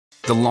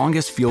The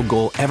longest field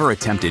goal ever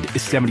attempted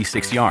is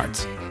 76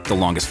 yards. The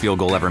longest field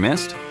goal ever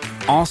missed?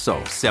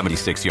 Also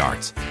 76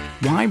 yards.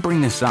 Why bring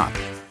this up?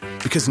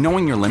 Because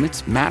knowing your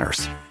limits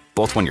matters,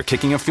 both when you're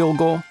kicking a field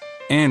goal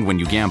and when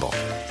you gamble.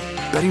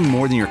 Betting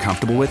more than you're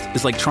comfortable with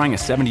is like trying a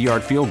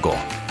 70-yard field goal.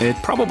 It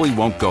probably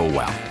won't go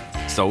well.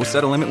 So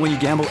set a limit when you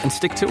gamble and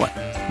stick to it.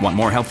 Want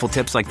more helpful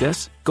tips like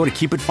this? Go to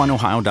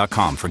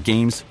keepitfunohio.com for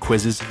games,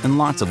 quizzes, and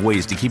lots of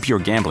ways to keep your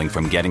gambling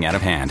from getting out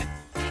of hand.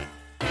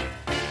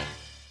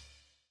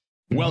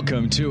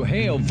 Welcome to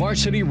Hail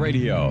Varsity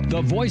Radio,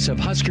 the voice of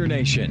Husker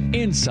Nation.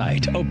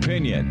 Insight,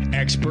 opinion,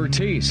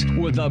 expertise,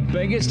 with the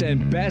biggest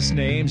and best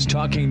names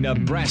talking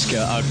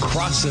Nebraska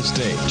across the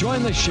state.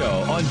 Join the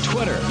show on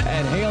Twitter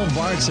at Hail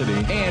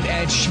Varsity and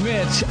at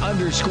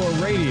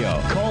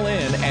Schmitz_radio. Call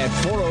in at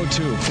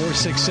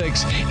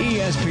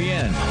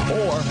 402-466-ESPN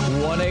or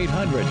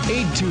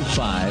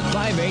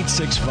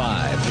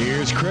 1-800-825-5865.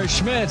 Here's Chris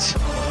Schmitz.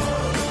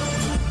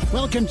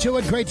 Welcome to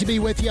it. Great to be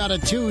with you on a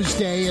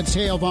Tuesday. It's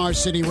Hail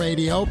Varsity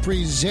Radio,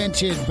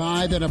 presented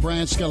by the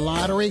Nebraska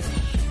Lottery.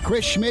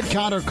 Chris Schmidt,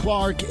 Connor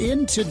Clark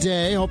in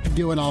today. Hope you're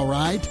doing all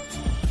right.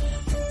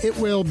 It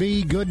will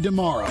be good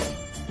tomorrow.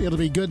 It'll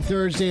be good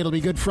Thursday. It'll be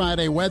good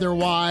Friday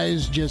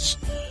weather-wise. Just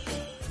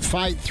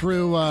fight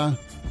through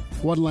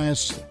one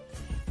last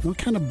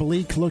kind of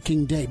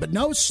bleak-looking day. But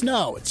no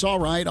snow. It's all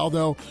right.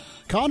 Although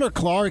Connor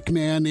Clark,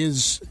 man, you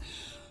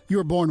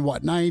were born,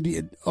 what,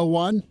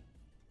 01?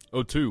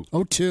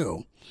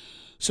 02.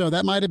 So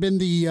that might have been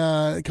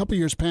a couple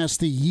years past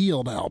the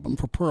Yield album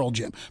for Pearl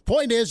Jam.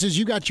 Point is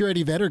you got your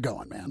Eddie Vedder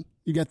going, man.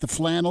 You got the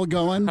flannel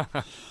going.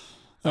 I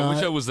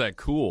wish I was that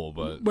cool,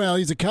 but... Well,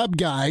 he's a Cub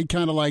guy,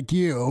 kind of like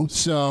you,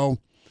 so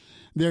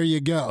there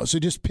you go. So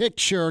just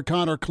picture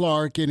Connor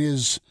Clark in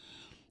his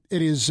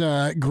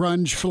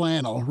grunge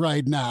flannel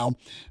right now.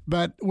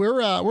 But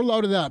we're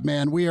loaded up,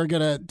 man. We are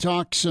going to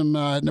talk some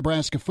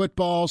Nebraska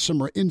football,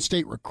 some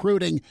in-state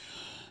recruiting.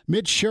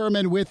 Mitch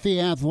Sherman with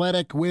The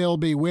Athletic will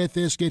be with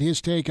us, get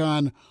his take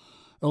on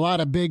a lot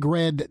of Big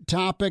Red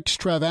topics.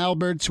 Trev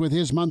Alberts with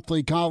his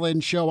monthly call-in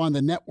show on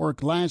the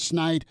network last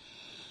night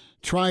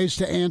tries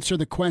to answer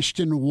the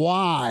question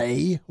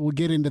why. We'll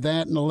get into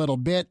that in a little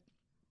bit.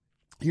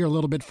 Hear a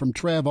little bit from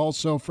Trev,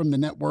 also from the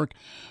network.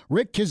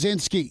 Rick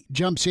Kaczynski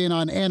jumps in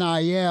on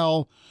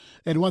NIL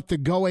and what the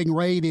going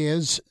rate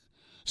is.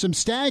 Some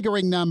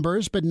staggering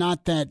numbers, but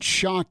not that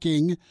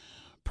shocking,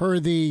 per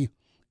the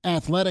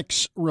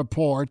Athletics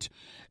report.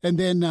 And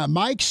then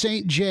Mike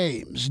St.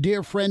 James,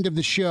 dear friend of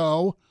the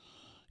show.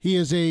 He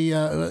is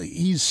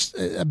he's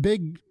a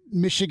big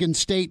Michigan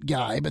State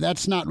guy, but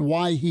that's not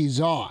why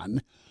he's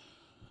on.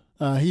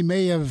 He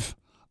may have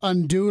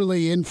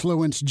unduly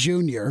influenced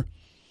Junior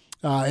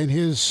in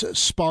his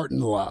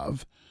Spartan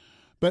love.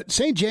 But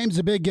St. James,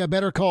 a big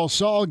Better Call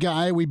Saul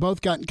guy. We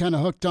both got kind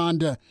of hooked on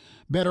to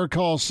Better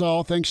Call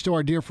Saul thanks to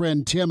our dear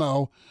friend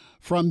Timo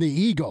from the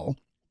Eagle.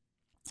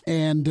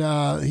 And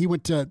he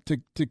went to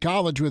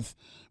college with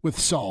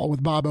Saul,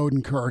 with Bob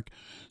Odenkirk.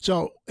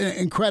 So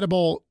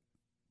incredible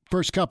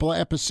first couple of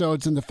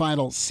episodes in the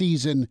final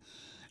season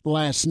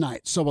last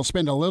night. So we'll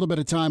spend a little bit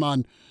of time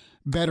on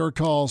Better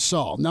Call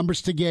Saul.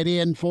 Numbers to get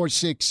in,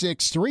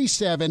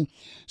 466-3776,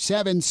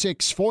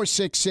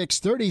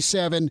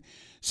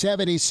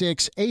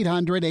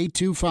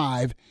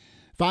 466-3776,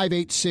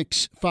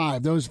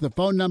 800-825-5865. Those are the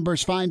phone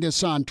numbers. Find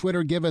us on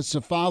Twitter. Give us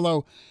a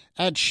follow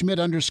at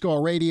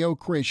Schmidt_radio,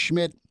 Chris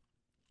Schmidt.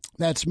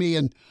 That's me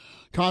and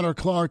Connor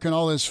Clark and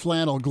all his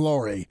flannel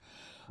glory.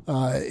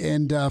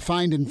 And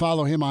find and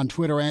follow him on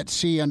Twitter at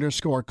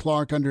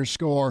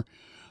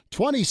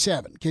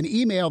C_Clark_27. Can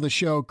email the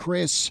show,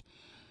 Chris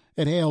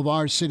at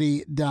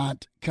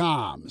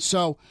HailVarsity.com.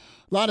 So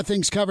a lot of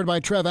things covered by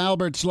Trev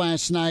Alberts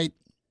last night,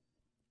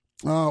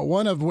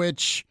 one of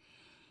which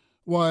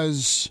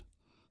was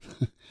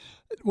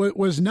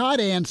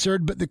not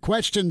answered, but the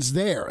question's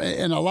there.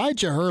 And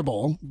Elijah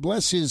Herbal,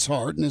 bless his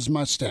heart and his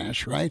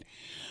mustache, right?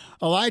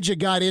 Elijah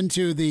got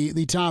into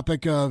the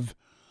topic of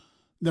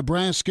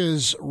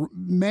Nebraska's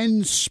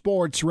men's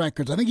sports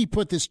records. I think he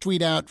put this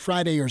tweet out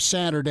Friday or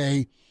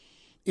Saturday.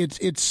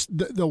 It's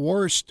the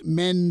worst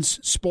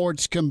men's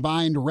sports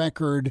combined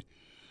record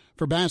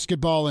for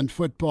basketball and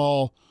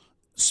football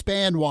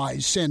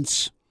span-wise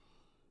since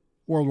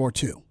World War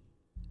II.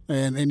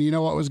 And you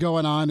know what was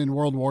going on in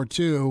World War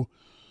II?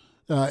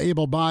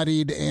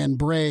 Able-bodied and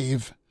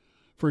brave,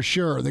 for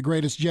sure. The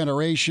greatest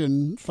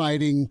generation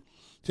fighting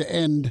to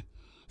end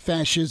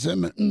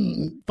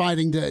fascism,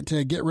 fighting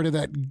to get rid of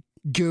that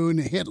goon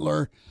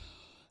Hitler.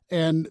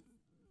 And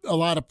a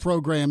lot of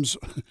programs,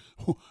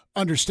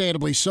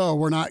 understandably so,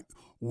 were not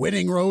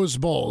winning Rose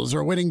Bowls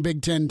or winning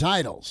Big Ten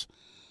titles.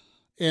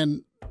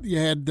 And you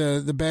had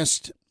the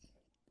best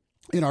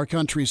in our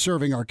country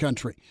serving our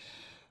country.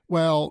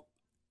 Well,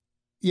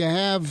 you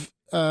have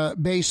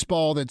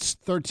baseball that's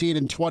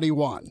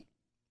 13-21.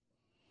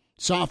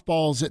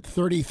 Softball's at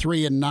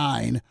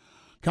 33-9.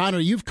 Connor,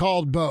 you've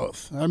called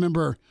both. I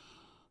remember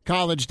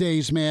college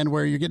days, man,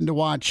 where you're getting to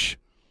watch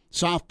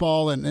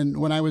softball. And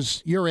when I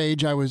was your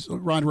age,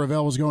 Ron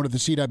Revelle was going to the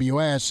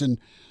CWS, and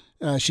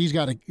She's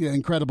got an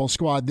incredible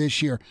squad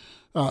this year.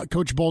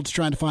 Coach Bolt's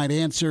trying to find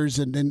answers,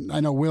 and I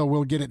know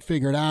will get it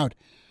figured out.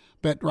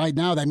 But right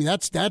now, I mean,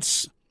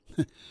 that's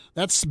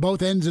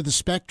both ends of the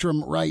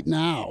spectrum right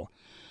now.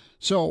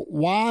 So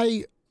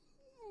why,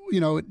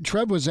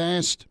 Trev was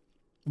asked,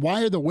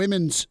 why are the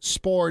women's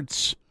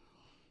sports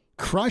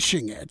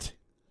crushing it,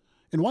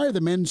 and why are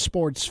the men's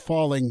sports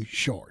falling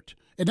short?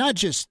 And not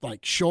just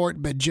like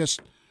short, but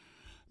just,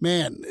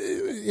 man,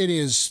 it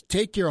is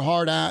take your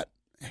heart out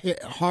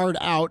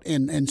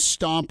and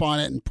stomp on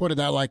it and put it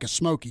out like a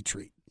smoky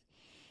treat.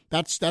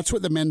 That's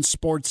what the men's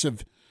sports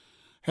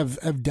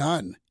have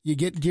done. You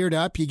get geared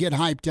up, you get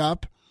hyped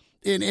up,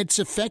 and it's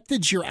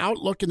affected your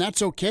outlook, and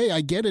that's okay. I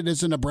get it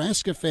as a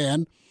Nebraska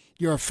fan.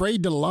 You're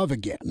afraid to love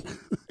again.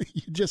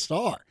 You just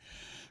are.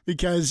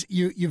 Because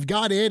you've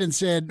got in and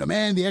said,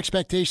 man, the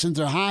expectations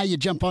are high. You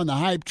jump on the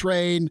hype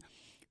train,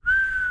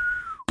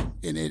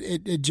 and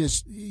it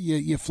just,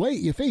 you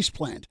face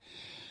plant.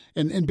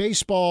 And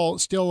baseball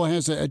still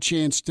has a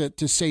chance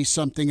to say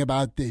something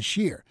about this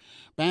year.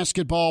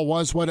 Basketball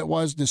was what it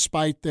was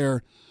despite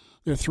their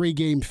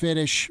 3-game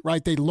finish,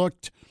 right? They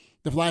looked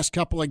the last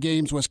couple of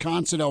games,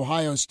 Wisconsin,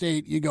 Ohio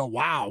State. You go,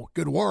 wow,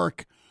 good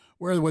work.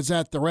 Where was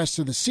that the rest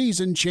of the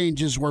season?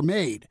 Changes were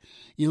made.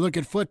 You look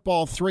at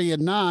football,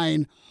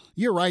 3-9.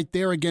 You're right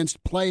there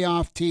against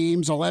playoff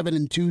teams,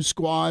 11-2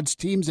 squads,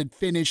 teams that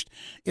finished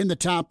in the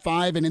top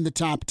 5 and in the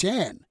top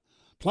 10.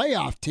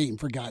 Playoff team,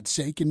 for God's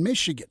sake, in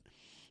Michigan.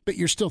 But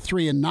you're still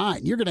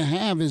 3-9. You're going to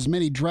have as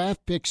many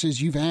draft picks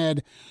as you've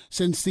had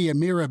since the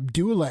Amir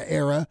Abdullah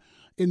era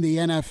in the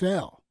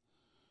NFL.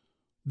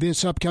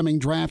 This upcoming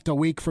draft a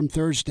week from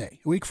Thursday.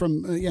 A week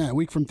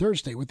from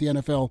Thursday with the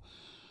NFL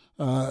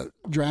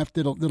draft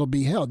that'll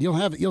be held.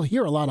 You'll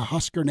hear a lot of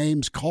Husker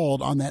names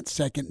called on that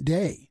second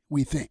day,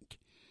 we think.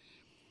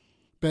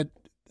 But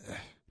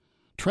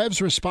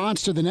Trev's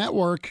response to the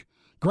network,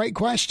 great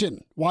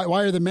question. Why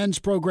are the men's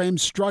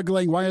programs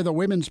struggling? Why are the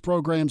women's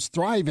programs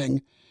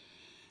thriving?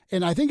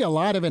 And I think a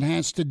lot of it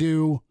has to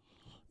do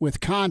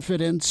with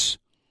confidence.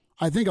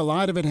 I think a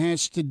lot of it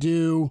has to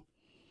do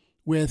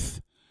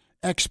with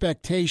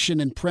expectation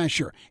and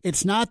pressure.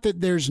 It's not that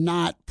there's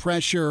not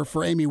pressure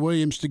for Amy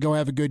Williams to go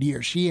have a good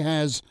year. She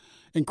has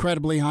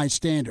incredibly high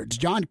standards.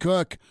 John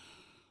Cook,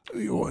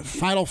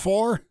 Final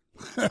Four,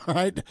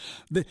 right?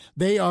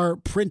 They are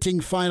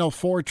printing Final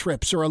Four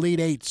trips or Elite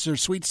Eights or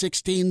Sweet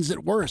 16s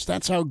at worst.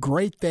 That's how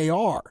great they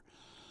are.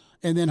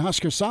 And then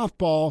Husker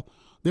softball,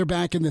 they're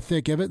back in the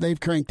thick of it. They've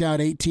cranked out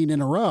 18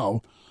 in a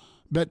row.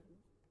 But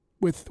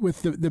with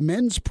the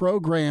men's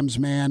programs,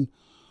 man,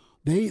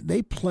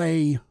 they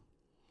play.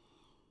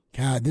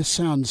 God, this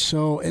sounds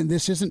so, and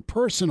this isn't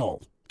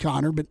personal,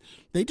 Connor, but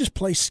they just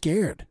play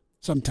scared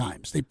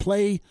sometimes. They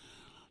play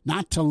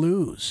not to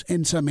lose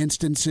in some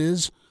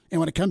instances. And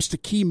when it comes to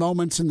key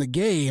moments in the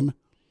game,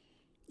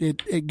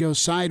 it goes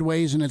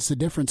sideways and it's the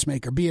difference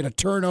maker, be it a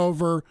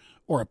turnover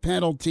or a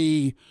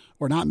penalty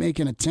or not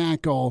making a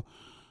tackle.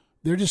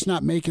 They're just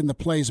not making the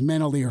plays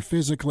mentally or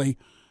physically.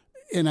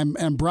 And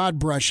I'm broad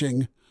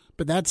brushing,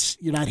 but that's,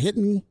 you're not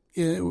hitting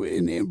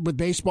with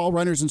baseball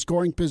runners in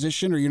scoring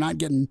position, or you're not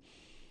getting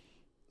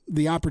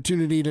the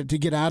opportunity to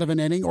get out of an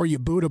inning, or you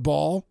boot a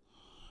ball,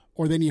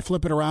 or then you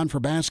flip it around for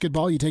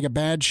basketball. You take a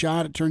bad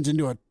shot, it turns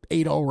into an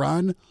 8-0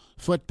 run.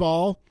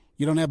 Football,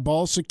 you don't have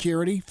ball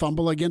security,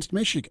 fumble against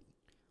Michigan.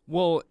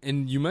 Well,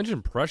 and you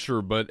mentioned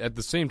pressure, but at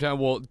the same time,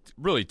 well,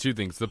 really two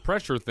things. The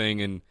pressure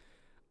thing, and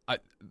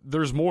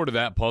there's more to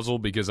that puzzle,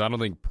 because I don't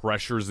think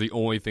pressure is the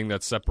only thing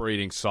that's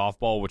separating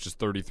softball, which is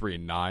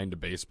 33-9, to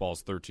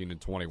baseball's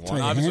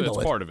 13-21. Obviously, that's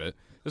part of it.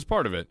 It's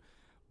part of it.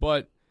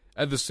 But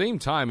at the same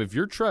time, if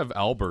you're Trev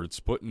Alberts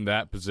put in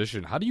that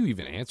position, how do you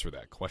even answer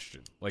that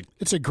question? Like,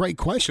 it's a great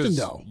question,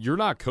 though. You're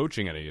not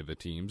coaching any of the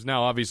teams.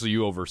 Now, obviously,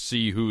 you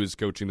oversee who is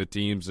coaching the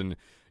teams, and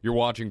you're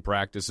watching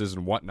practices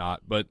and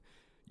whatnot, but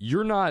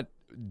you're not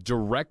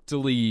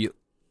directly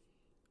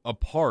a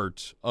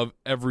part of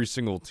every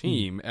single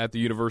team at the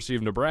University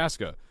of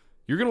Nebraska.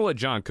 You're going to let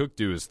John Cook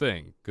do his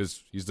thing,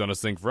 because he's done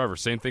his thing forever.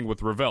 Same thing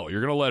with Ravel.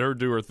 You're going to let her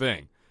do her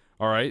thing.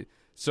 All right?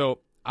 So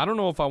I don't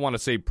know if I want to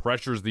say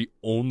pressure's the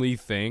only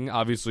thing.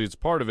 Obviously, it's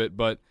part of it,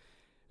 but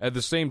at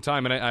the same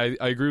time, and I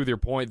agree with your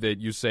point that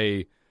you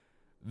say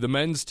the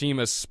men's team,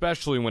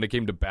 especially when it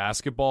came to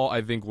basketball,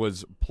 I think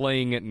was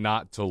playing it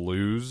not to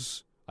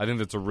lose. I think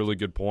that's a really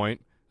good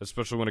point,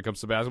 especially when it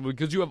comes to basketball,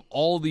 because you have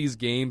all these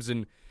games,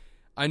 and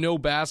I know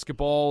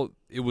basketball,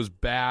 it was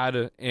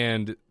bad,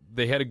 and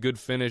they had a good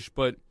finish,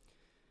 but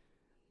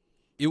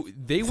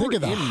they think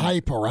of the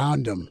hype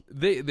around them.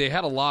 They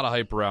had a lot of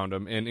hype around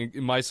them, and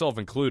myself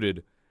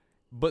included,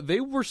 but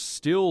they were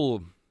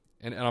still,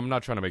 and I'm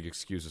not trying to make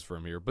excuses for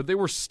them here, but they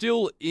were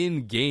still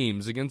in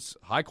games against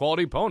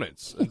high-quality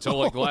opponents until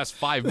like the last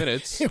 5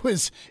 minutes. It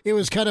was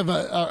kind of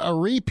a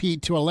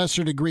repeat to a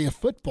lesser degree of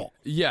football.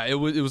 Yeah, it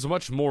was a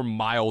much more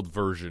mild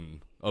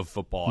version of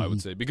football, I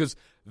would say, because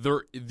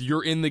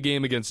you're in the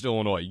game against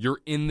Illinois. You're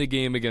in the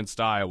game against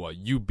Iowa.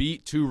 You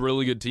beat two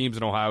really good teams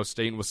in Ohio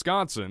State and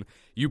Wisconsin.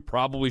 You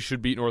probably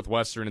should beat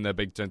Northwestern in that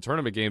Big Ten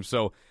tournament game.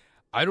 So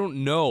I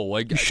don't know.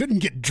 Like, you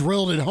shouldn't get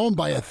drilled at home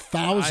by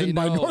 1,000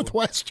 by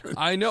Northwestern.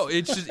 I know.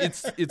 It's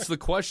just it's the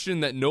question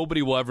that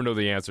nobody will ever know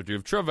the answer to.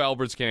 If Trev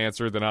Alberts can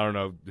answer, then I don't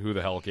know who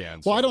the hell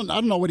can. So. Well, I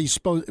don't know what he's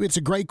supposed. It's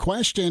a great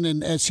question,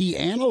 and as he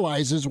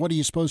analyzes what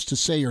he's supposed to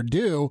say or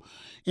do,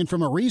 and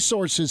from a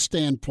resources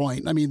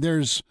standpoint, I mean,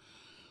 there's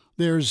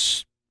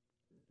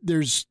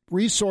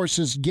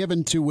resources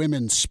given to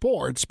women's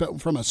sports,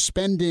 but from a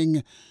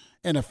spending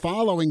and a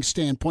following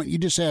standpoint, you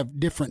just have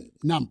different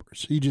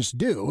numbers. You just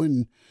do,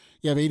 and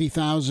you have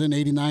 80,000,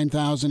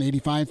 89,000,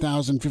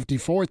 85,000,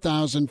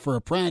 54,000 for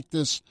a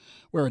practice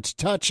where it's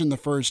touch in the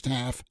first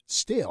half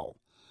still,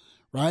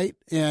 right?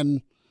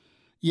 And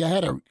you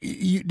had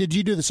did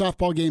you do the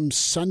softball game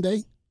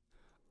Sunday?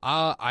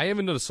 I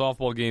haven't done a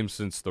softball game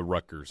since the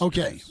Rutgers.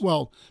 Okay. Games.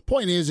 Well,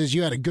 point is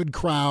you had a good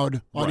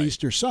crowd on right.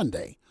 Easter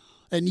Sunday.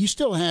 And you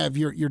still have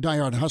your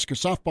diehard Husker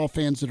softball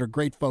fans that are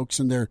great folks,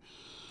 and they're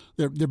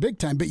big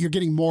time, but you're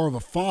getting more of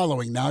a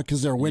following now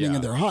because they're winning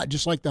and they're hot.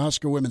 Just like the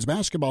Husker women's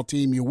basketball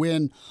team, you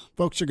win,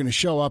 folks are going to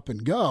show up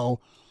and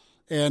go.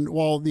 And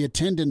while the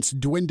attendance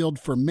dwindled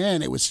for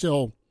men, it was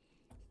still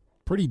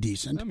pretty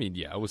decent. I mean,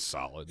 yeah, it was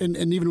solid. And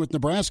even with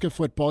Nebraska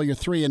football, you're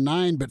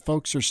 3-9, but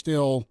folks are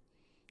still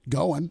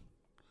going.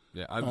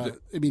 Yeah, I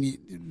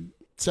mean,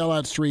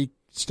 sellout streak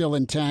still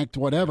intact,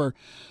 whatever.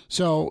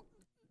 So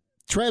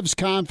Trev's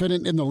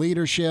confident in the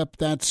leadership.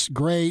 That's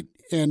great.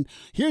 And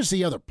here's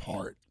the other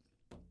part.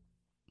 I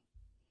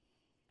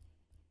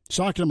was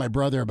talking to my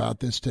brother about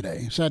this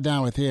today. Sat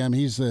down with him.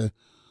 He's the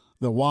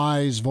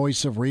wise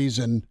voice of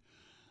reason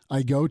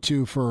I go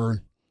to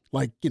for,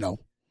 like,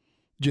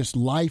 just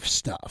life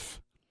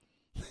stuff.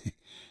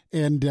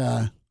 And,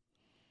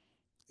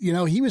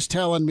 he was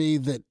telling me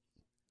that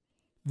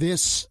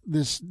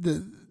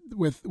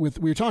we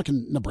were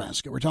talking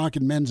Nebraska, we're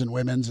talking men's and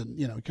women's,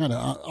 and, kind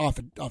of off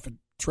of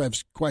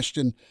Trev's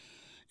question,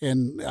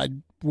 and I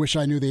wish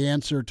I knew the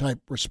answer type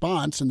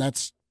response, and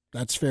that's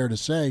fair to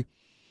say.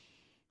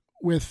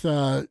 With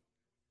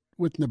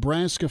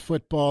Nebraska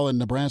football and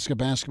Nebraska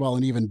basketball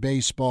and even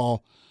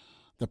baseball,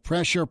 the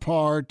pressure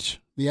part,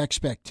 the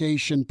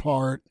expectation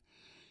part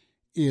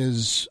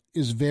is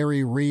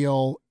very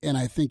real, and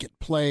I think it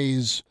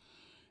plays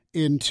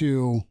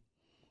into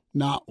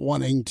not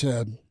wanting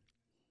to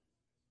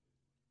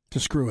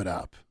screw it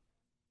up.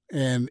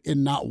 And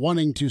in not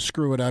wanting to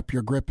screw it up,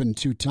 you're gripping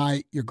too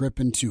tight, you're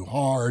gripping too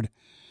hard.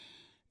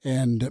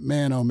 And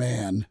man, oh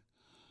man,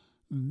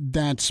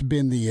 that's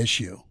been the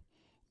issue.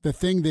 The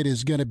thing that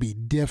is going to be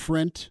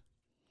different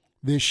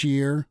this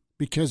year,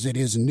 because it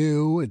is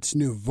new, it's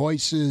new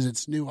voices,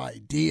 it's new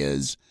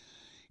ideas,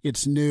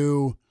 it's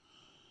new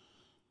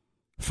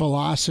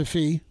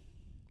philosophy,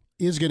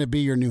 is going to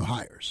be your new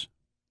hires.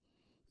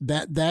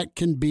 That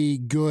can be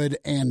good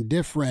and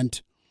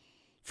different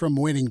from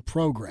winning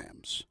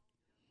programs,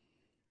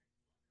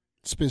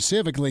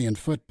 specifically in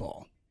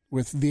football,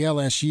 with the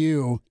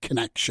LSU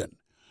connection.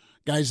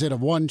 Guys that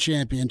have won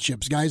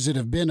championships, guys that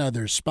have been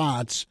other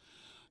spots,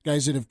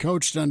 guys that have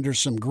coached under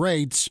some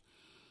greats,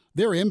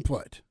 their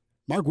input.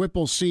 Mark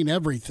Whipple's seen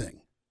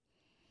everything,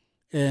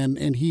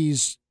 and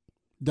he's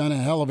done a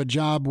hell of a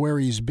job where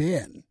he's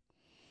been.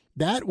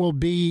 That will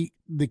be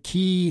the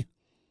key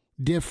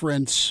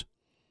difference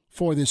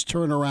for this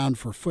turnaround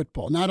for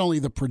football. Not only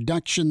the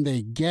production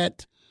they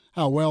get,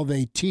 how well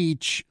they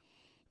teach,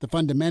 the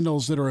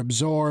fundamentals that are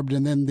absorbed,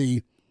 and then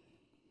the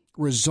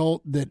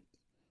result that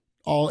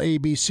all A,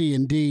 B, C,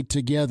 and D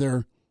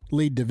together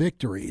lead to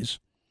victories.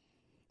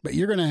 But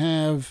you're going to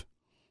have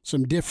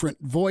some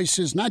different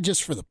voices, not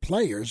just for the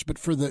players, but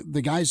for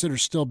the guys that are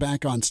still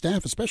back on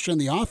staff, especially on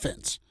the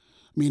offense.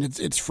 I mean,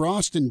 it's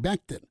Frost and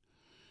Becton.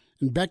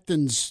 And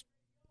Becton's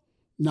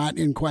not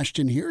in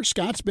question here.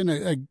 Scott's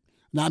been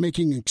not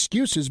making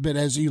excuses, but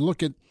as you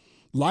look at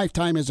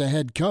lifetime as a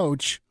head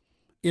coach,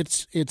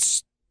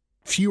 it's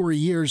fewer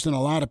years than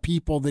a lot of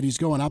people that he's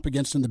going up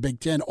against in the Big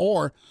Ten,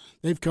 or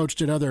they've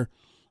coached at other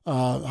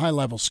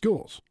high-level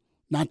schools.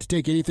 Not to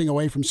take anything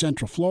away from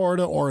Central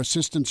Florida or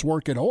assistants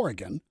work at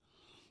Oregon.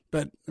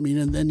 But, I mean,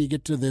 and then you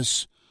get to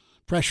this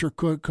pressure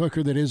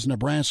cooker that is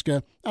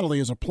Nebraska, not only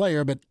as a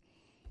player, but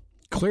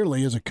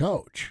clearly as a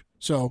coach.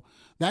 So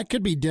that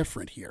could be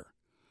different here.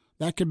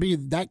 That could be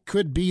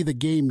the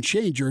game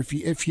changer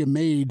if you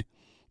made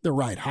the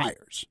right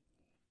hires.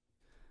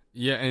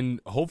 Yeah, and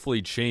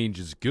hopefully change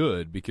is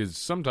good, because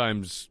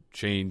sometimes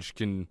change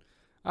can,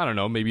 I don't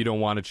know, maybe you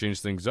don't want to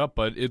change things up,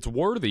 but it's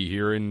worthy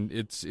here, and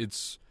it's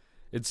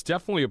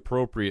definitely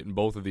appropriate in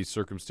both of these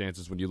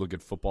circumstances when you look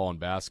at football and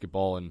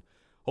basketball, and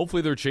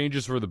hopefully there are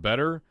changes for the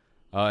better.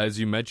 As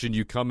you mentioned,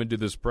 you come into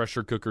this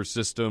pressure cooker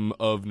system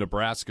of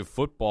Nebraska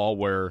football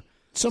where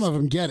some of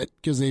them get it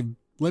because they've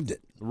lived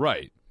it.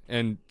 Right.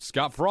 And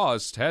Scott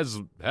Frost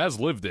has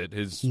lived it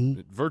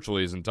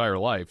virtually his entire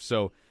life.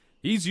 So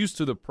he's used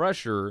to the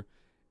pressure,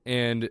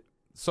 and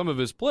some of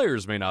his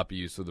players may not be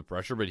used to the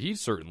pressure, but he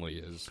certainly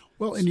is.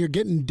 Well, and you're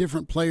getting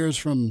different players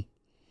from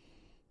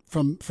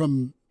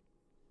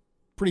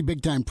pretty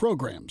big-time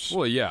programs.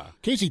 Well, yeah.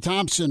 Casey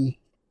Thompson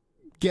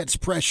gets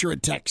pressure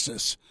at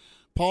Texas.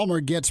 Palmer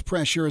gets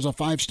pressure as a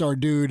five-star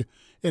dude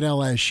at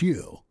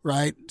LSU,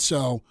 right?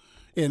 So,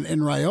 and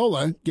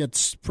Raiola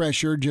gets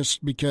pressure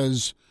just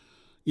because,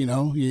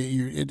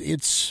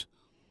 it's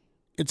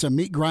a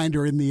meat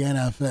grinder in the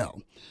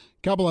NFL.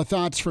 Couple of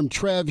thoughts from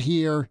Trev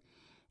here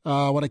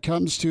when it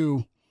comes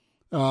to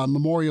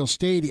Memorial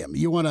Stadium.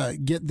 You want to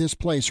get this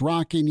place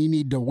rocking, you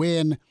need to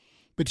win,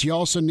 but you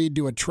also need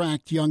to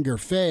attract younger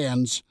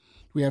fans.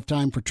 Do we have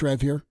time for Trev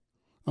here?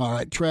 All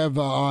right, Trev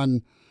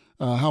on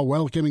how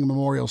welcoming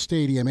Memorial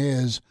Stadium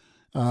is,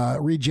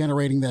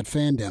 regenerating that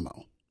fan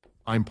demo.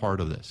 I'm part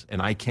of this, and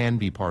I can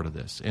be part of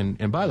this.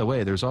 And by the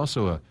way, there's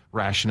also a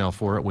rationale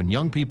for it. When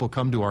young people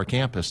come to our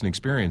campus and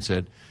experience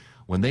it,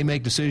 when they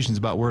make decisions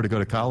about where to go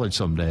to college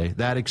someday,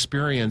 that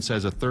experience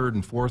as a third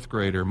and fourth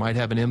grader might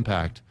have an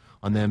impact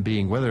on them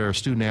being, whether they're a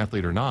student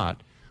athlete or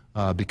not,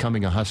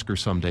 becoming a Husker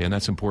someday, and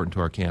that's important to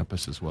our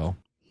campus as well.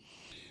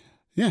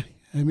 Yeah,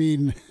 I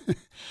mean,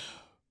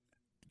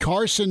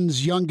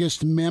 Carson's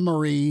youngest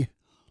memory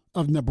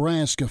of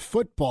Nebraska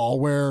football,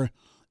 where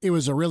it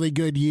was a really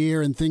good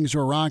year and things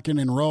were rocking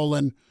and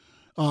rolling.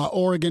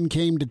 Oregon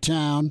came to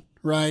town,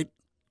 right?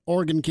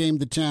 Oregon came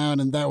to town,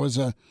 and that was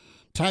a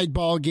tight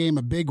ball game,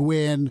 a big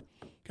win,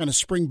 kind of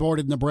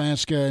springboarded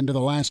Nebraska into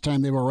the last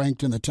time they were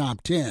ranked in the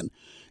top 10.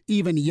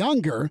 Even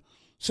younger,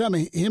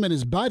 him and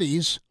his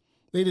buddies,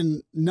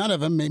 none of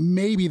them,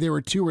 maybe there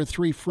were 2 or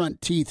 3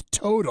 front teeth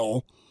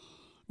total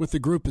with a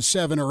group of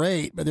 7 or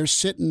 8, but they're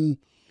sitting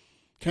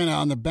kind of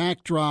on the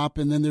backdrop,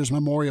 and then there's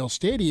Memorial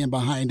Stadium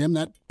behind him.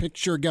 That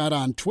picture got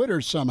on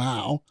Twitter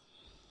somehow,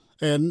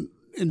 and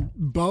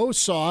Bo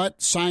saw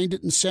it, signed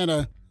it, and sent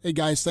hey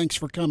guys, thanks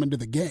for coming to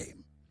the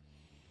game.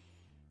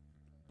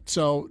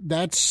 So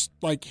that's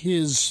like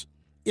his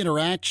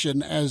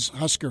interaction as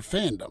Husker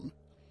fandom.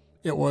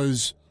 It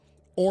was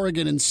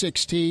Oregon in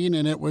 16,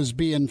 and it was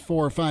being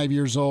 4 or 5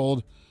 years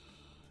old,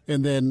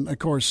 and then, of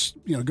course,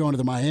 going to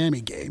the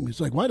Miami game.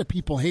 It's like, why do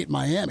people hate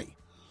Miami?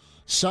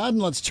 Son,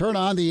 let's turn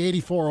on the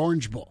 84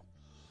 Orange Bowl.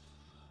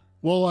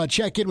 We'll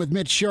check in with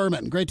Mitch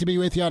Sherman. Great to be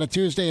with you on a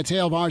Tuesday. It's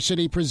Hail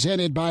Varsity,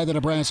 presented by the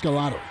Nebraska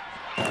Lottery.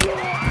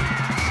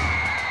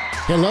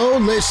 Hello,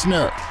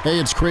 listener. Hey,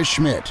 it's Chris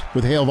Schmidt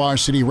with Hail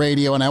Varsity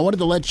Radio, and I wanted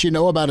to let you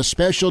know about a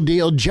special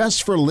deal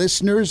just for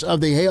listeners of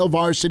the Hail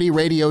Varsity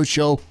Radio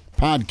Show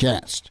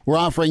podcast. We're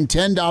offering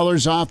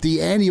 $10 off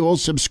the annual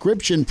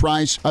subscription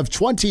price of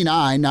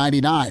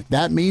 $29.99.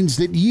 That means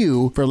that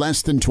you, for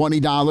less than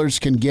 $20,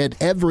 can get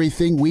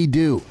everything we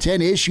do.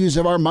 10 issues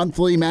of our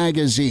monthly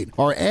magazine,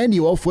 our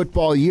annual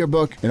football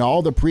yearbook, and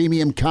all the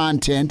premium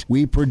content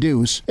we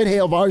produce at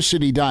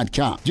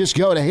HailVarsity.com. Just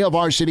go to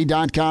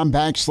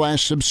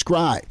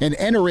HailVarsity.com/subscribe and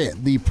enter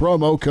in the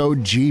promo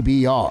code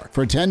GBR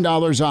for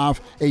 $10 off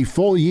a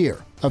full year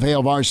of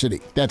Hail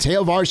Varsity. That's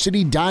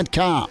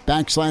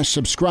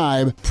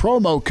HailVarsity.com/subscribe,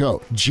 promo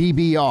code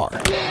GBR.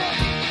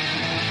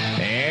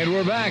 And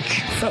we're back.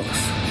 Fellas,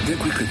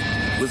 think we could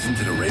listen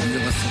to the radio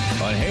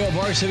lesson? On Hail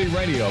Varsity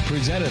Radio,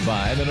 presented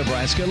by the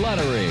Nebraska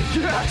Lottery.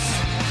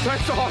 Yes!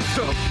 That's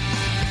awesome!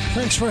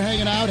 Thanks for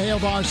hanging out. Hail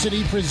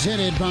Varsity,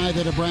 presented by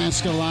the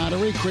Nebraska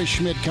Lottery. Chris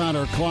Schmidt,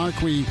 Connor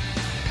Clark. We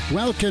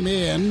welcome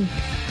in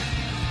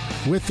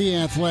with the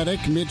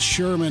Athletic. Mitch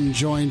Sherman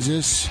joins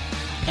us.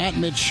 At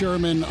Mitch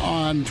Sherman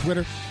on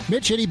Twitter.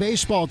 Mitch, any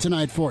baseball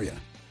tonight for you?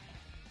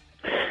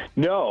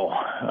 No.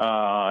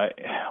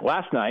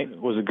 Last night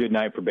was a good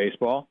night for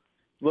baseball.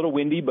 A little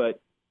windy,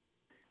 but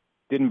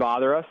didn't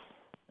bother us.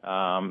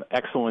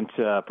 Excellent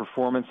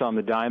performance on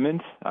the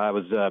diamond. I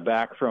was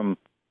back from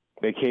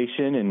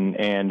vacation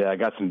and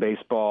got some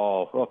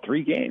baseball. Well,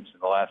 3 games in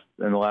the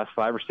last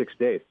 5 or 6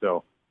 days.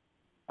 So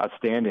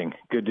outstanding.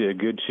 Good to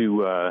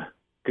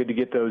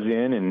get those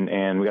in,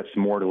 and we got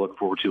some more to look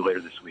forward to later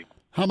this week.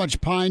 How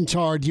much pine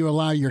tar do you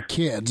allow your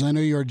kids? I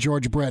know you're a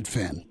George Brett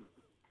fan.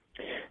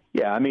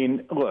 Yeah, I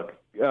mean, look,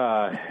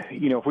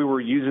 if we were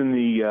using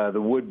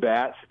the wood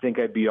bats, I think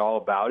I'd be all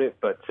about it.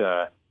 But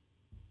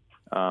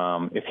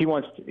if he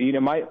wants to,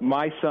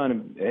 my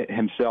son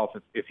himself,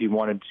 if he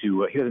wanted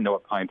to, he doesn't know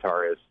what pine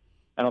tar is.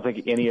 I don't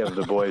think any of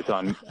the boys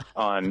on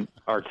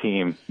our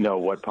team know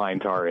what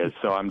pine tar is.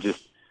 So I'm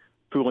just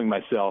fooling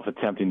myself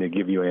attempting to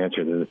give you an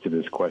answer to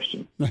this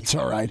question. That's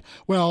all right.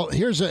 Well,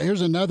 here's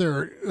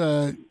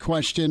another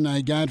question I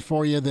got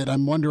for you that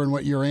I'm wondering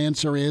what your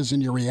answer is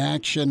and your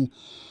reaction.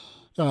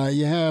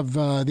 You have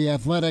the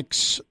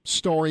Athletics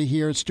story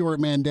here. Stuart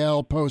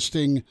Mandel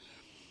posting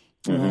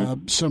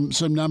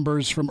some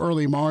numbers from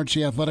early March.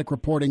 The Athletic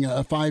reporting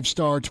a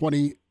 5-star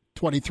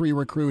 2023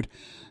 recruit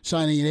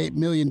signing an $8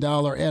 million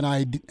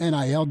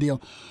NIL deal.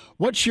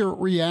 What's your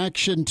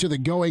reaction to the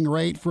going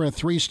rate for a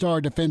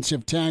 3-star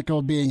defensive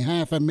tackle being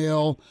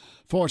 $500,000,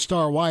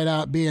 4-star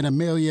wideout being $1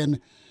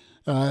 million?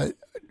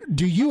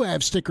 Do you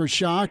have sticker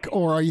shock,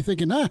 or are you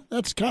thinking,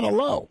 that's kind of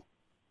low?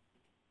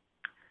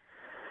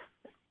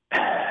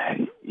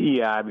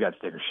 Yeah, I've got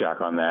sticker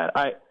shock on that.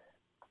 I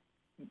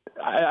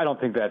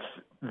don't think that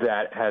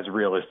has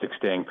realistic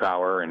staying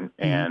power, and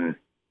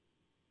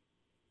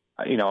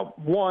I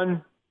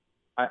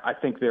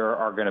think there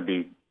are going to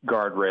be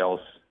guardrails.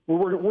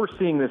 We're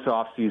seeing this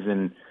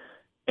offseason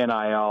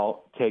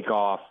NIL take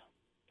off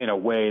in a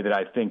way that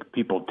I think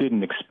people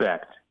didn't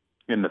expect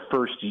in the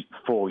first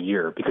full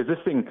year, because this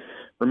thing,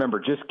 remember,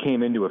 just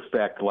came into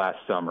effect last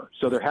summer.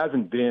 So there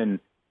hasn't been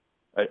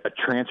a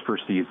transfer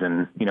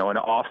season, an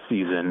off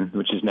season,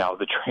 which is now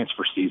the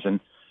transfer season,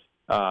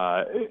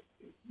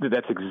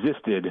 that's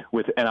existed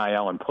with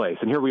NIL in place.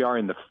 And here we are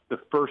in the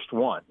first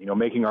one,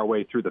 making our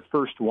way through the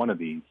first one of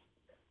these,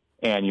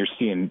 and you're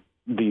seeing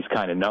these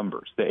kind of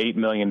numbers, the $8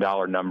 million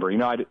number.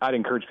 I'd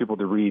encourage people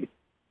to read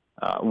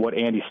what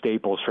Andy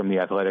Staples from The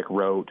Athletic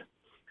wrote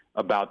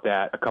about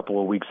that a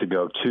couple of weeks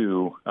ago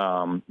too.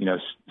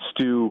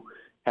 Stu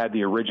had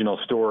the original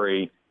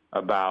story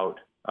about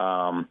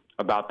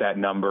that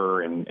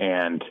number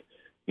and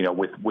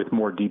with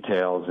more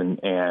details,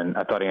 and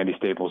I thought Andy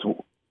Staples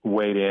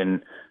weighed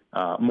in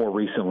more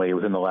recently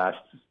within the last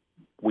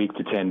week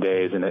to 10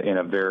 days in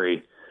a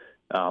very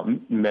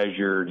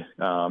measured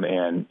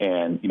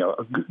and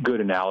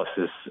good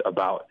analysis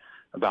about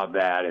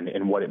that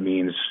and what it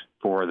means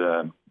for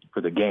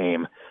the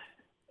game.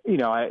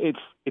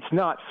 It's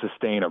not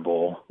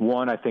sustainable.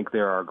 One, I think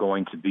there's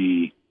going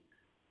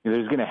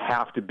to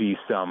have to be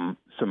some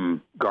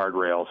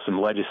guardrails, some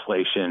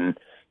legislation,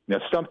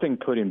 something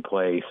put in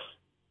place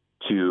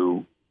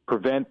to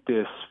prevent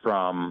this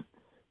from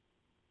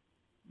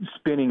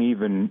spinning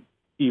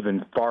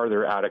even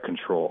farther out of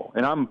control.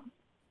 And I'm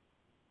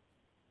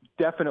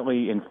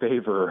definitely in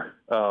favor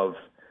of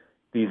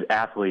these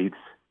athletes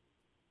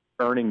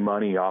earning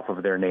money off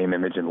of their name,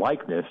 image, and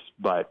likeness,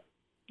 but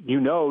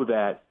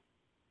that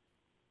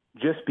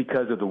just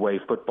because of the way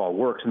football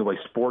works and the way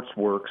sports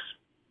works,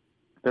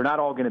 they're not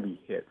all going to be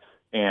hits.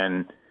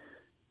 And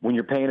when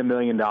you're paying $1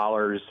 million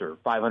or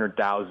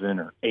 $500,000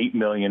 or $8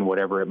 million,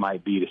 whatever it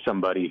might be, to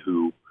somebody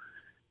who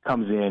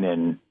comes in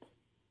and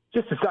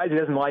just decides he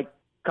doesn't like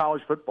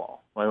college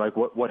football, like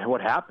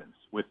what happens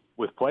with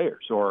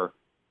players, or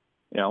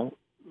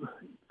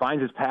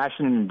finds his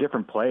passion in a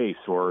different place,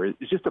 or is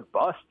just a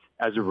bust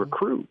as a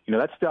recruit,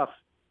 that stuff,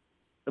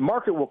 the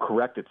market will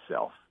correct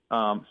itself.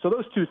 So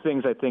those two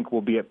things, I think,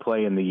 will be at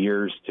play in the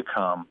years to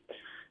come.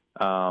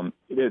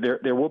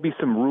 There will be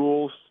some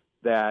rules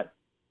that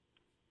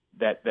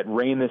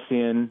rein this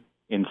in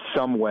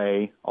some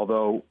way,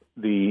 although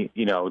the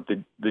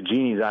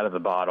genie's out of the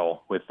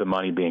bottle with the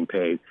money being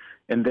paid.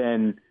 And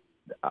then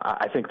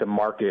I think the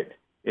market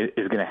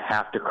is going to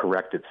have to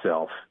correct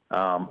itself.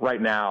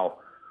 Right now,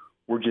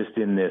 we're just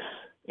in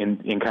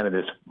kind of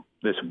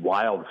this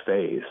wild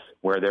phase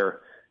where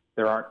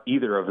there aren't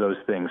either of those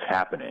things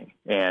happening,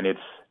 and it's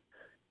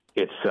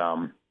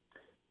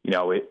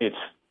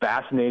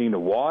fascinating to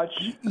watch,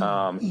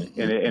 and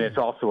it's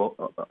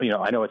also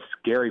I know it's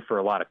scary for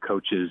a lot of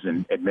coaches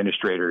and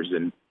administrators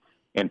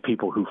and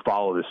people who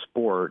follow the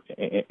sport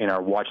and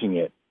are watching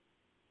it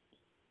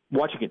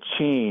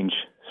change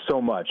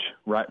so much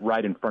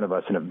right in front of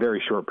us in a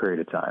very short period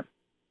of time.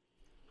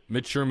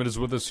 Mitch Sherman is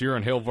with us here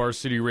on Hail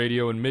Varsity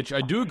Radio. And Mitch,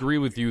 I do agree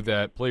with you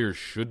that players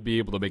should be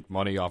able to make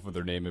money off of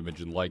their name, image,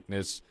 and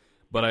likeness.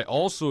 But I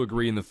also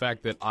agree in the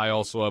fact that I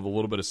also have a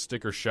little bit of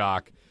sticker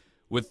shock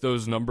with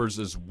those numbers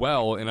as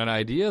well. And an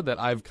idea that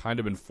I've kind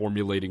of been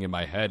formulating in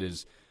my head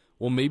is,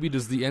 well, maybe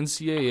does the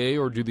NCAA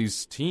or do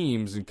these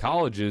teams and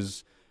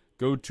colleges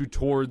go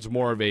towards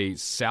more of a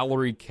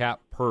salary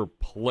cap per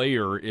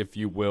player, if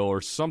you will,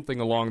 or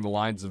something along the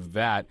lines of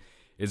that?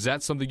 Is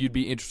that something you'd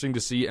be interesting to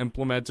see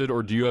implemented,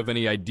 or do you have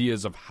any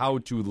ideas of how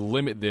to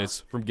limit this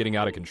from getting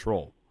out of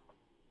control?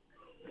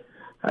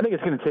 I think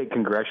it's going to take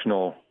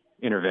congressional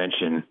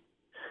intervention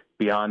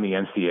beyond the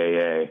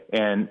NCAA.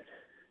 And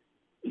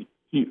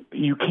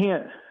you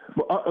can't,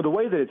 the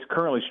way that it's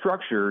currently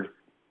structured,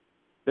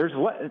 there's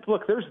less,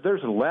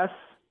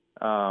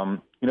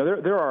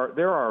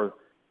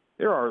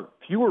 there are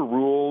fewer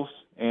rules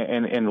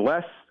and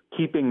less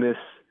keeping this,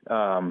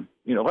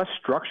 less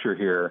structure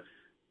here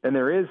than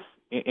there is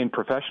in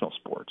professional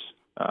sports.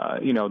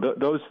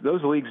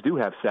 Those leagues do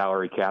have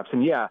salary caps,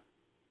 and yeah,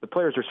 the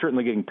players are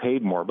certainly getting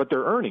paid more, but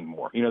they're earning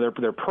more.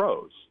 They're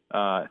pros.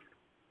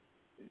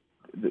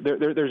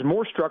 There's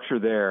more structure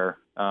there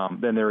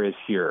than there is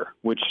here,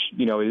 which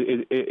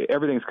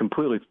everything's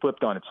completely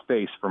flipped on its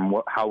face from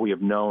how we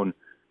have known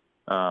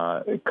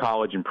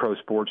college and pro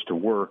sports to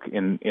work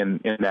in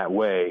that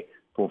way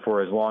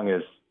for as long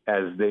as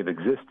they've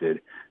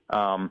existed.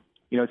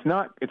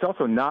 It's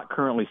also not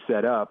currently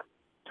set up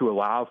to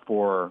allow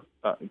for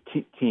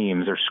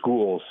teams or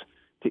schools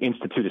to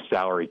institute a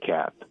salary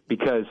cap,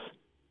 because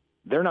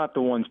they're not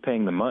the ones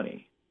paying the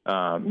money.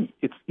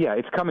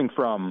 It's coming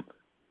from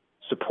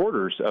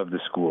supporters of the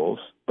schools,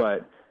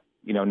 but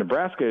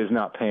Nebraska is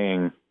not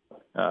paying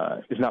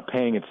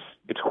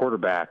its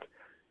quarterback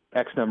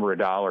X number of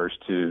dollars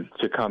to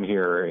come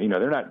here.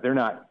 They're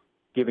not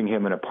giving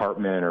him an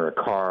apartment or a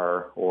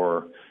car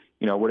or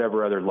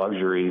whatever other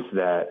luxuries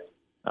that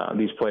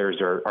these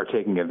players are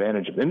taking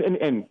advantage of.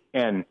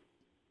 And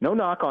no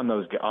knock on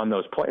those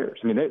players.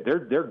 I mean,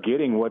 they're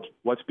getting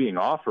what's being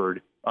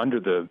offered under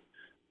the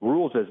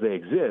rules as they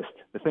exist.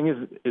 The thing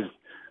is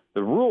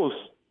the rules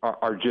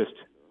are just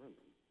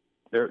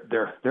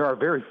there are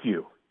very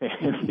few.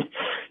 And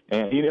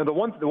the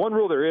one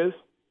rule there is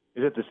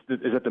is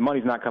that the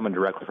money's not coming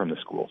directly from the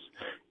schools,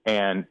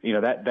 and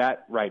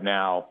that right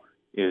now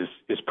is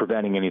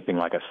preventing anything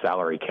like a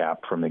salary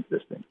cap from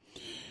existing.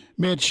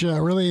 Mitch,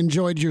 really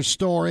enjoyed your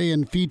story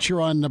and feature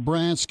on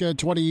Nebraska.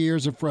 20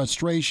 years of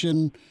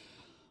frustration.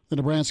 The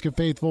Nebraska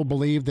faithful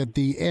believe that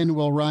the end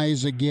will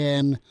rise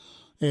again,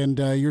 and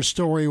your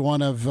story,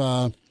 one of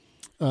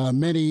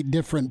many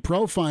different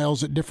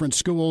profiles at different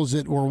schools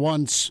that were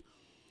once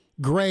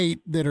great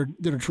that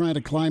are trying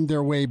to climb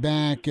their way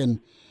back. And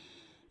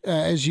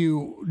as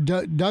you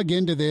dug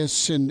into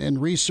this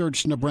and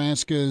researched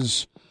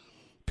Nebraska's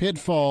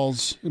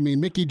pitfalls, I mean,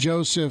 Mickey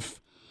Joseph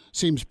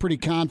seems pretty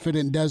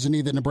confident, doesn't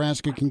he, that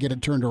Nebraska can get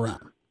it turned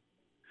around?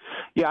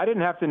 Yeah, I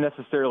didn't have to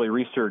necessarily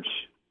research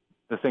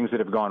the things that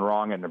have gone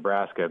wrong in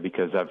Nebraska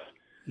because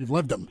You've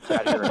lived them.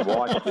 Sat here and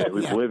watched it.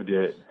 We've lived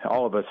it.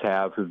 All of us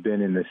have who've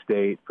been in the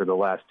state for the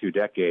last 2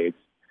 decades.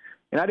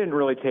 And I didn't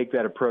really take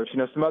that approach.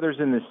 Some others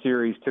in this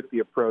series took the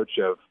approach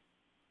of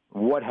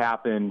what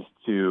happened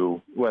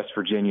to West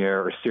Virginia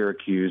or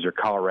Syracuse or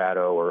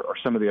Colorado or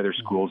some of the other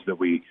schools that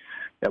we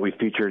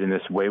featured in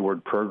this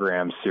Wayward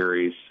Program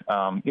series.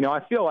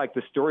 I feel like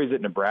the stories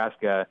at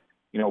Nebraska,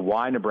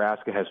 why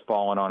Nebraska has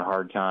fallen on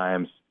hard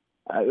times,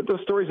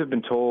 those stories have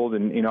been told,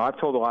 and I've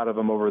told a lot of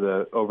them over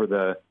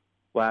the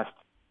last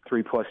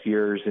 3+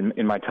 years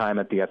in my time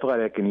at the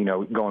Athletic,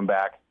 and going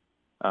back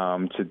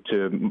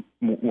to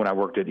when I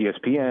worked at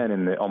ESPN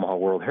and the Omaha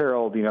World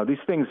Herald. These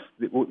things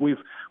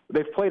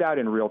they've played out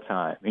in real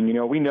time,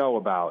 and we know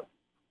about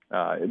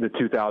the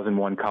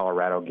 2001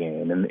 Colorado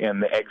game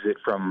and the exit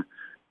from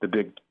the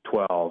Big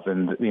 12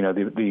 and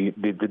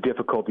the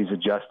difficulties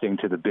adjusting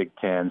to the Big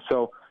 10.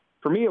 So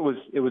for me, it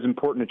was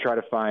important to try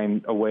to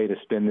find a way to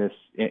spin this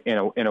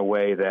in a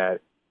way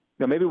that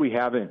maybe we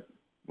haven't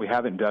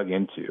dug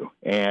into,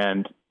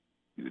 and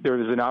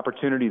there is an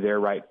opportunity there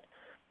right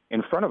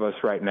in front of us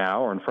right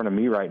now, or in front of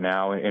me right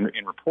now in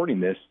reporting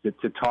this,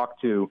 to talk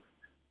to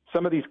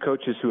some of these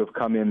coaches who have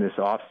come in this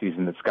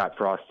offseason that Scott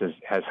Frost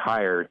has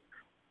hired,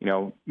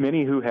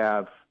 many who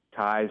have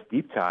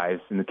deep ties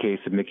in the case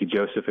of Mickey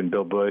Joseph and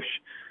Bill Busch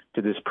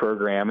to this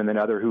program, and then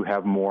other who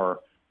have more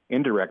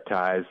indirect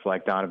ties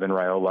like Donovan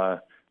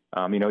Raiola.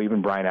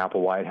 Even Brian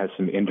Applewhite has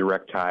some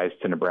indirect ties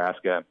to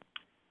Nebraska.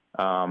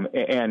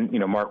 And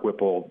Mark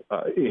Whipple,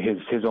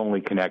 his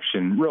only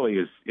connection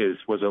really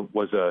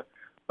was a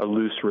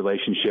loose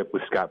relationship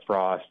with Scott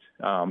Frost.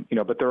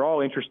 But they're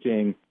all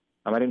interesting.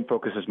 I didn't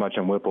focus as much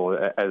on Whipple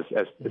as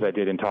I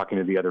did in talking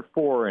to the other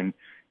 4, and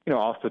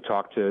also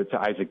talked to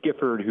Isaac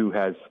Gifford, who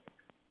has,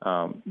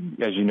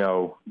 as you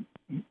know,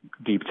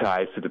 deep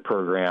ties to the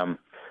program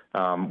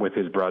with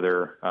his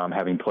brother,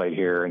 having played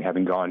here and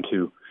having gone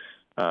to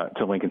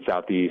Lincoln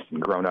Southeast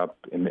and grown up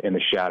in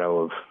the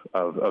shadow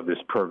of this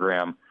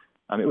program.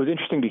 It was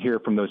interesting to hear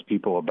from those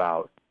people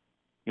about,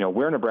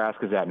 where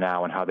Nebraska's at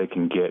now and how they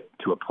can get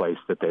to a place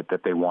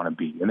that they want to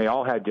be. And they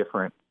all had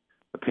different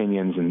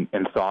opinions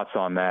and thoughts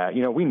on that.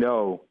 We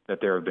know that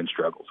there have been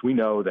struggles. We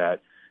know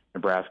that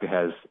Nebraska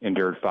has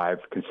endured 5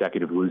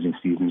 consecutive losing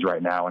seasons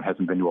right now and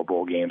hasn't been to a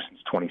bowl game since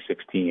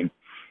 2016.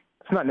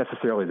 It's not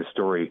necessarily the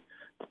story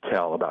to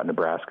tell about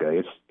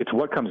Nebraska. It's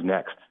what comes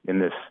next in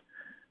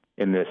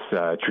this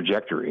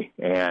trajectory.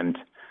 And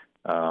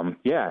as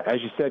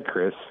you said,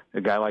 Chris,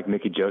 a guy like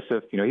Mickey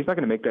Joseph, he's not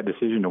going to make that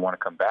decision to want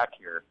to come back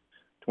here,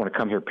 to want to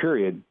come here,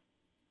 period,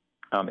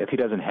 if he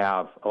doesn't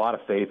have a lot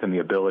of faith in the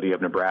ability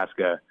of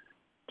Nebraska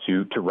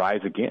to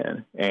rise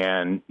again.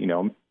 And,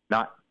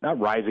 not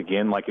rise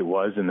again like it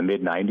was in the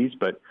mid-'90s,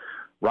 but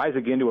rise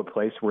again to a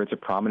place where it's a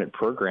prominent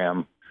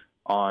program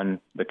on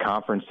the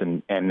conference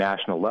and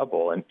national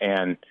level.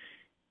 And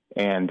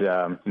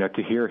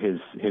to hear his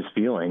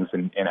feelings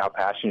and how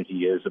passionate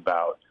he is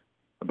about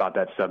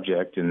that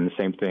subject, and the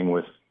same thing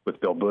with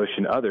Bill Busch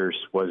and others,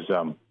 was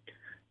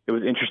it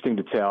was interesting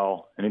to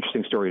tell, an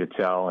interesting story to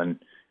tell, and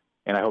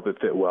I hope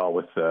it fit well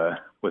with the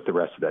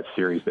rest of that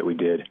series that we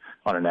did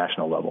on a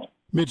national level.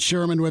 Mitch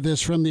Sherman with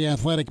us from The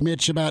Athletic.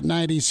 Mitch, about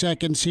 90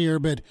 seconds here,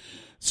 but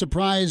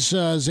surprise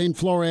Zane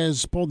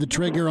Flores pulled the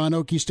trigger on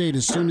Okie State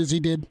as soon as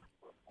he did?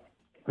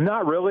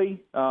 Not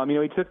really.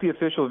 He took the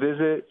official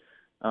visit.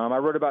 I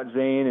wrote about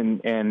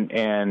Zane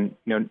and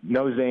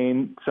know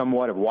Zane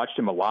somewhat. I've watched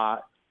him a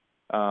lot.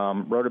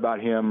 Wrote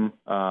about him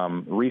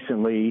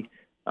recently.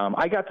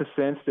 I got the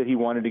sense that he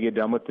wanted to get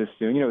done with this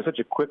soon. It was such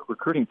a quick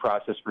recruiting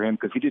process for him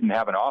because he didn't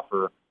have an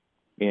offer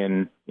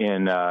in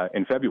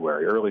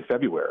February, early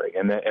February,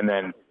 and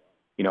then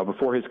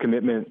before his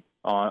commitment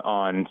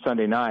on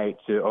Sunday night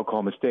to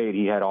Oklahoma State,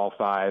 he had all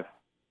 5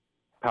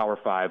 Power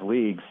 5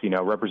 leagues,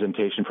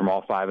 representation from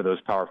all 5 of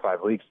those Power 5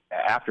 leagues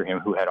after him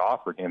who had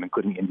offered him,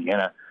 including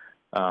Indiana,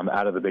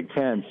 out of the Big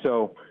Ten.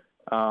 So.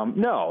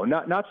 No,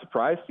 not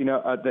surprised.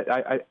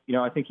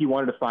 I think he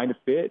wanted to find a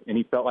fit, and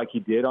he felt like he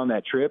did on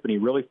that trip, and he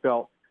really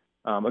felt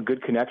a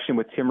good connection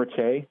with Tim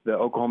Rattay, the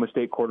Oklahoma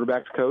State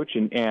quarterbacks coach,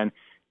 and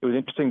it was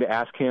interesting to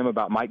ask him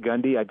about Mike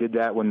Gundy. I did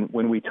that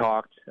when we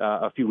talked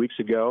a few weeks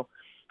ago,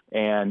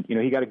 and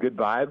he got a good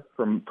vibe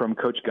from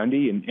Coach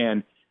Gundy,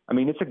 and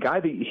it's a guy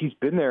that he's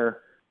been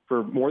there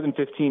for more than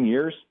 15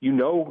 years,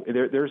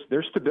 there's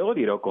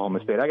stability at Oklahoma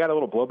State. I got a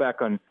little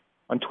blowback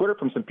on Twitter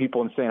from some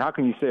people and saying, how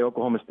can you say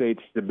Oklahoma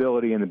State's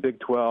stability in the Big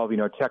 12,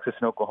 Texas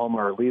and Oklahoma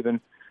are leaving?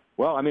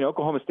 Well, I mean,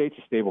 Oklahoma State's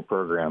a stable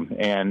program,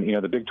 and,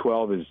 the Big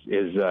 12 is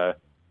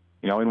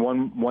in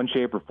one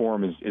shape or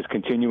form is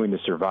continuing to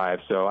survive.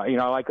 So, I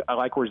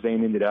like where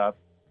Zane ended up,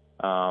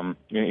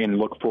 and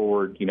look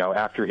forward,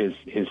 after his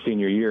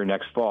senior year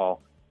next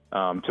fall,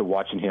 to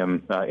watching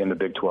him in the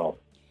Big 12.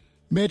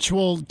 Mitch,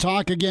 we'll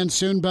talk again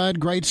soon, bud.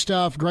 Great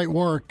stuff. Great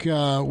work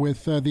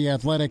with The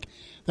Athletic.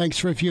 Thanks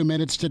for a few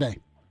minutes today.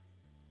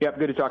 Yep,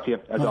 good to talk to you,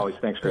 as always.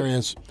 Thanks, Chris. There he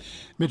is.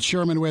 Mitch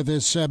Sherman with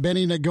us.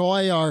 Benny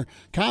Nagoy, our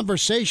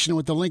conversation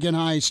with the Lincoln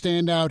High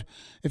standout.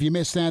 If you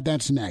missed that,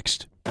 that's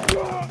next.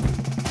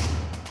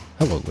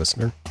 Hello,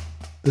 listener.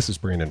 This is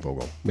Brandon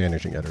Vogel,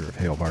 managing editor of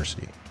Hail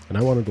Varsity, and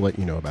I wanted to let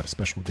you know about a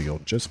special deal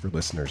just for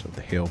listeners of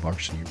the Hail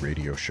Varsity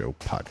Radio Show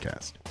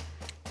podcast.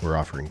 We're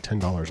offering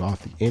 $10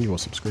 off the annual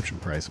subscription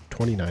price of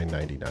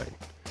 $29.99.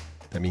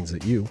 That means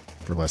that you,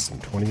 for less than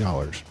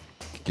 $20,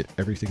 get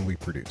everything we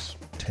produce,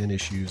 10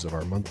 issues of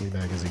our monthly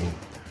magazine,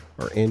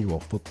 our annual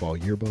football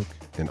yearbook,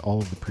 and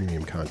all of the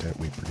premium content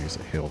we produce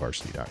at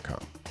HailVarsity.com.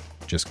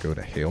 Just go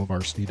to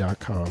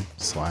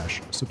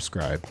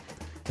HailVarsity.com/subscribe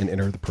and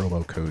enter the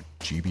promo code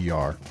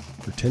GBR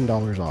for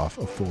 $10 off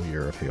a full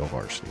year of Hail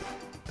Varsity.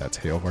 That's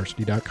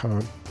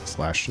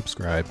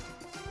HailVarsity.com/subscribe,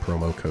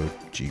 promo code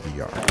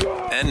GBR.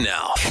 And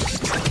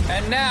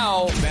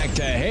now, back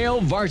to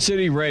Hail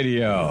Varsity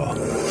Radio.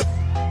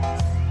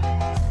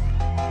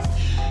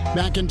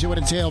 Back into it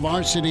at Hail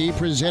Varsity,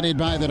 presented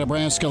by the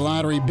Nebraska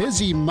Lottery.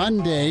 Busy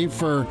Monday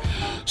for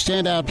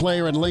standout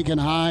player at Lincoln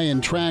High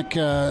and track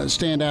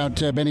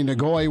standout Benny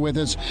Nagoy with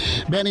us.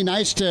 Benny,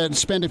 nice to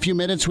spend a few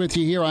minutes with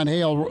you here on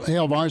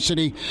Hail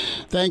Varsity.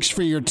 Thanks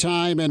for your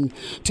time, and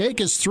take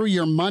us through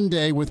your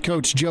Monday with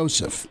Coach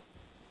Joseph.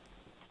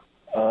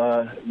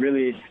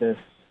 Really, it's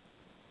just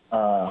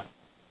I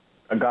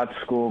got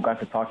to school, got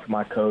to talk to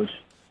my coach,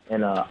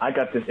 and I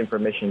got this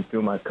information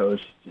through my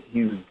coach.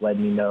 He was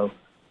letting me know.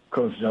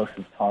 Coach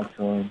Joseph talked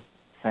to him,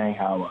 saying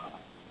how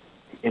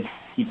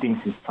he thinks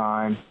it's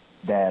time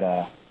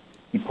that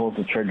he pulls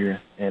the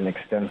trigger and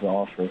extends the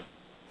offer.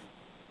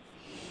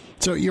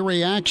 So your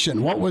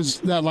reaction, what was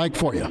that like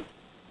for you?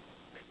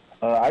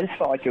 I just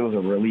felt like it was a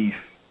relief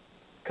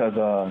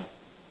because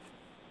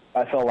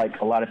I felt like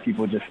a lot of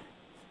people just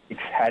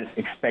had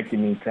expected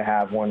me to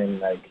have one, and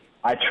like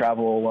I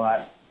travel a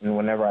lot, and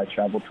whenever I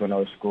travel to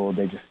another school,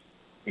 they just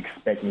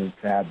expect me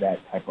to have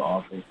that type of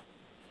offer,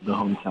 the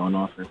hometown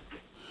offer.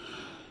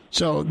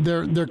 So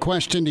their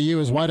question to you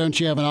is, why don't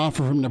you have an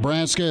offer from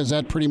Nebraska? Is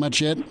that pretty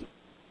much it?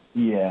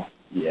 Yeah.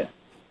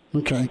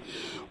 Okay.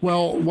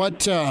 Well,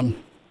 what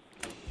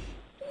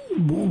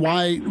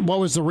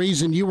was the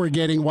reason you were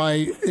getting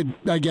why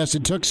I guess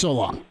it took so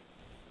long?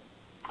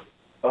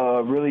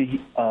 Really,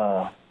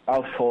 I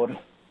was told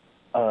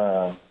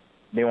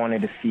they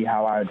wanted to see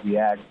how I would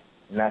react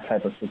in that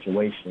type of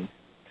situation.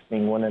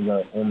 Being one of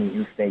the only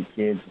in-state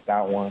kids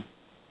without one.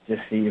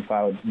 Just see if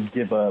I would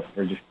give up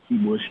or just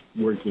keep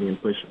working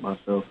and pushing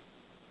myself.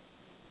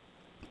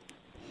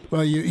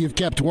 Well, you've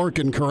kept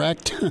working,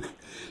 correct?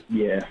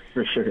 Yeah,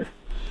 for sure.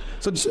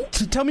 So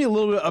tell me a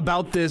little bit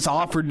about this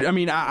offer. I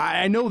mean,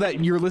 I know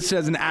that you're listed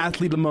as an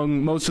athlete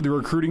among most of the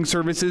recruiting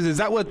services. Is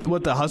that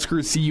what the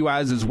Huskers see you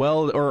as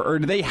well? Or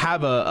do they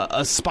have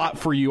a spot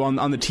for you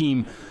on the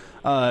team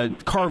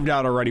carved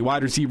out already,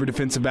 wide receiver,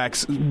 defensive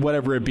backs,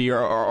 whatever it be?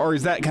 Or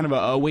is that kind of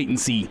a wait and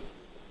see?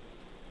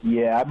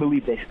 Yeah, I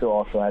believe they still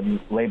also have me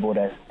labeled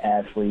as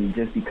athlete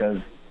just because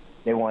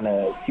they want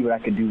to see what I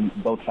could do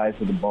both sides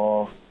of the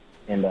ball.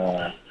 And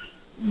the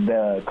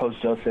Coach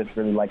Joseph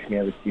really likes me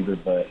as a receiver,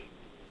 but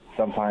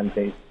sometimes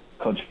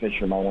Coach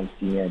Fisher might want to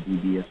see me at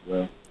DB as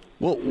well.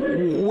 Well,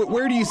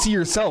 where do you see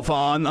yourself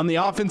on the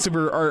offensive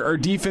or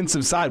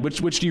defensive side?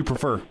 Which do you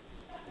prefer?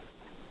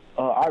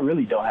 I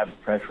really don't have a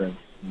preference.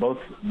 Both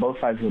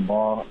sides of the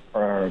ball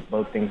are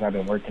both things I've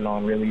been working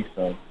on, really,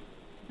 so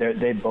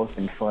they've both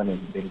been fun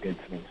and been good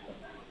to me, so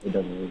it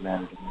doesn't really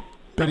matter to me.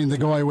 Benny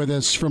Nagoy with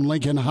us from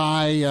Lincoln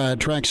High,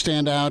 track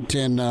standout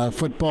and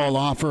football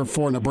offer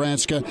for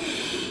Nebraska.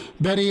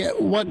 Betty,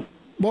 what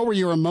were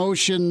your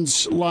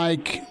emotions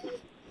like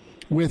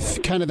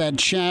with kind of that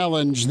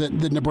challenge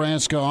that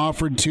Nebraska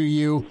offered to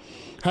you?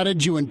 How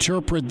did you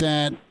interpret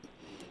that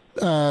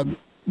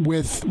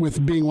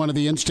with being one of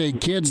the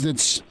in-state kids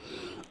that's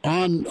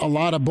on a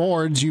lot of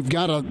boards? You've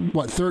got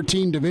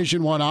 13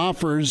 Division I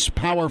offers,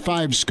 Power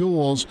 5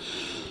 schools.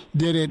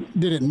 Did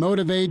it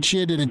motivate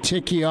you? Did it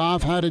tick you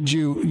off? How did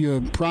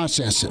you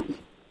process it?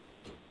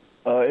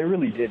 It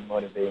really did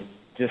motivate me.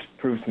 Just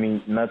proves to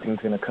me nothing's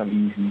going to come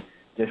easy.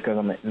 Just because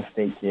I'm an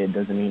in-state kid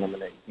doesn't mean I'm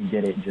going to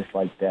get it just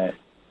like that.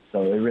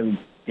 So it really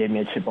gave me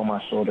a chip on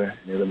my shoulder,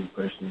 and it really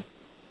pushed me.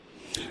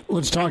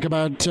 Let's talk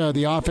about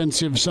the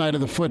offensive side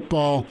of the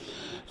football.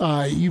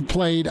 You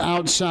played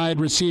outside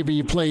receiver.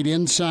 You played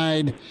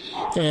inside.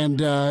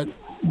 And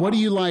what do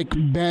you like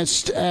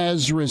best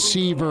as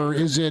receiver?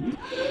 Is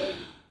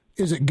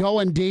Is it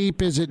going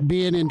deep? Is it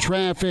being in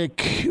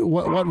traffic?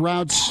 What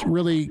routes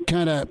really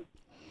kind of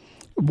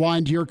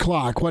wind your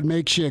clock? What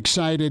makes you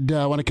excited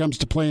when it comes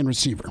to playing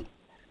receiver?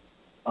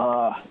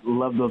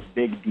 Love those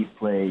big, deep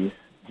plays.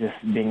 Just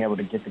being able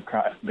to get the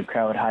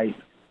crowd hype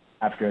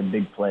after a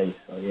big play.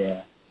 So,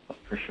 yeah,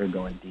 for sure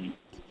going deep.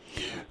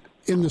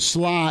 In the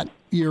slot,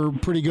 you're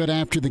pretty good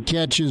after the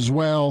catch as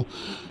well.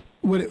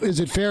 Is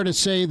it fair to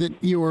say that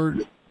you were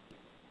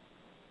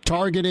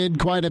targeted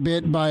quite a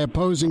bit by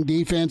opposing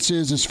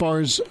defenses as far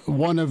as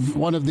one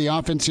of the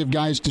offensive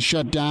guys to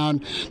shut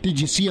down?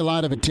 Did you see a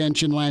lot of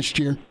attention last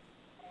year?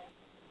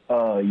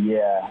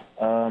 Yeah.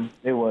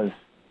 It was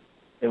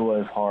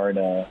hard.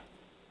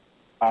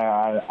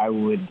 I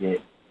would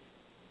get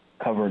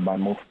covered by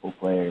multiple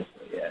players.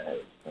 So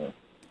yeah.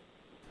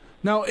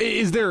 Now,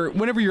 is there,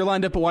 whenever you're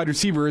lined up at wide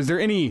receiver, is there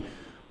any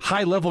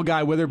high-level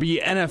guy, whether it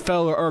be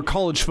NFL or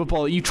college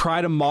football, that you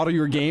try to model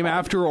your game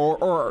after,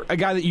 or a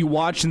guy that you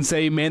watch and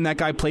say, man, that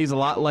guy plays a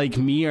lot like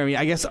me? I mean,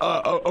 I guess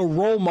a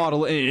role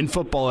model in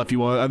football, if you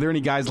will. Are there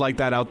any guys like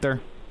that out there?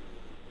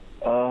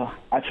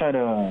 I try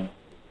to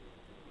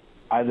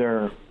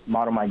either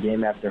model my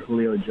game after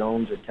Julio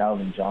Jones or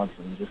Calvin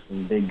Johnson, just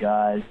some big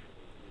guys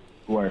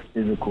who are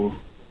physical.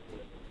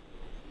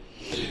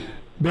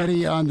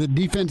 Betty, on the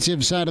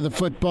defensive side of the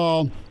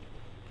football,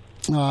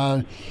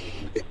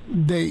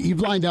 you've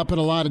lined up at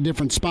a lot of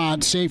different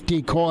spots,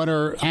 safety,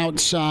 corner,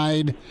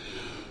 outside.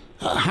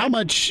 How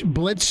much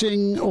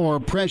blitzing or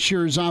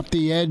pressures off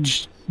the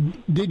edge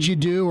did you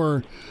do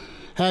or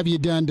have you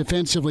done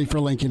defensively for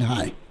Lincoln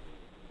High?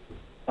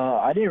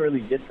 I didn't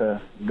really get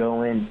to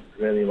go in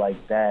really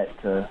like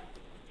that to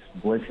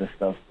blitz and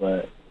stuff,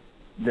 but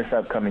this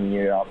upcoming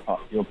year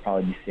you'll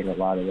probably be seeing a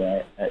lot of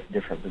that at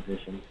different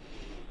positions.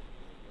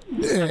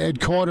 At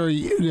corner,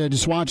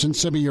 just watching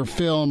some of your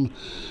film,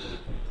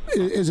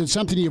 is it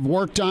something you've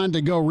worked on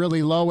to go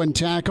really low and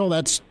tackle?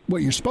 That's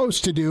what you're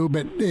supposed to do,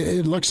 but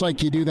it looks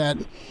like you do that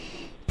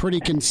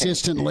pretty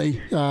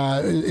consistently,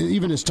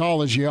 even as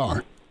tall as you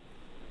are.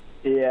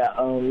 Yeah,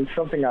 it's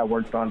something I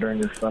worked on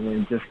during this summer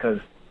just because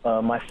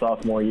my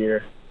sophomore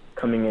year,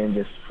 coming in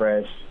just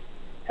fresh,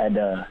 had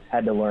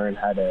to learn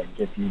how to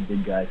get these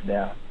big guys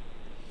down.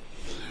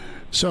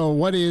 So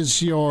what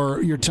is your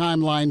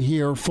timeline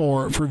here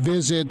for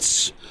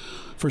visits,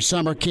 for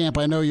summer camp?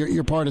 I know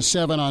you're part of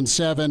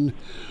 7-on-7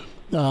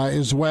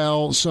 as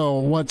well. So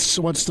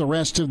what's the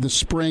rest of the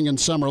spring and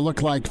summer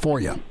look like for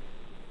you?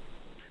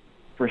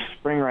 For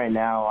spring right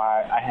now,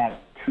 I have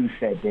 2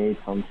 set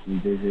dates on some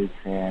visits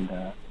and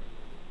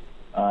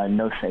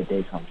no set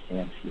dates on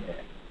camps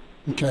yet.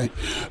 Okay.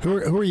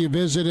 Who are you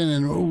visiting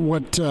and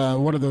what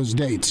are those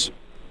dates?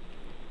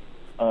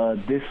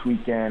 This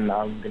weekend,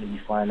 I'm going to be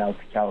flying out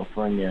to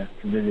California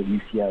to visit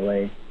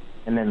UCLA,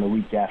 and then the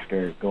week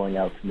after, going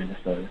out to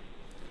Minnesota.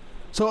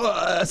 So,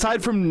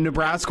 aside from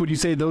Nebraska, would you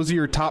say those are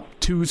your top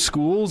 2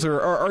 schools,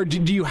 or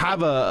do you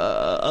have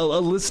a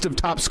list of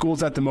top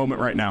schools at the moment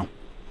right now?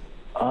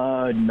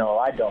 No,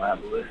 I don't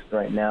have a list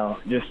right now.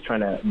 Just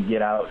trying to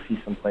get out,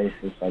 see some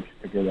places, so I can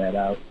figure that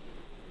out.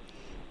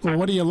 Well,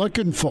 what are you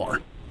looking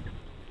for?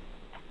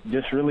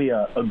 Just really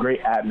a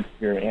great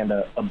atmosphere and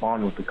a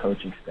bond with the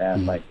coaching staff.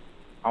 Mm-hmm. Like,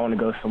 I want to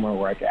go somewhere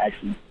where I can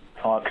actually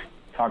talk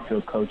to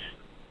a coach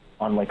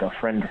on like a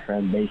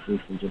friend-to-friend basis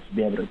and just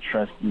be able to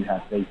trust you,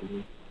 have faith in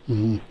you.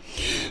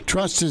 Mm-hmm.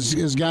 Trust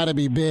has got to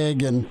be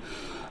big. And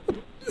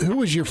who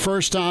was your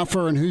first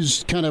offer and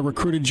who's kind of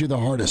recruited you the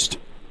hardest?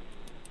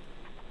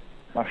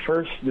 My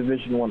first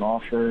Division I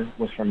offer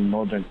was from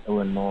Northern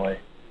Illinois.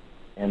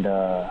 And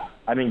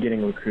I've been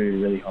getting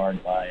recruited really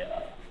hard by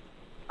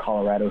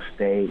Colorado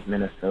State,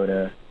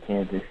 Minnesota,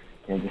 Kansas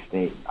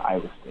State, and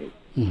Iowa State.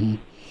 Mm-hmm.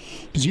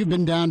 Because you've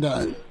been down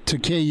to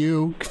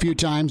KU a few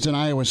times in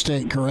Iowa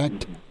State,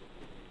 correct?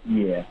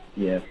 Yeah.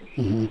 For sure.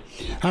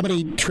 Mm-hmm. How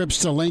many trips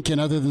to Lincoln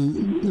other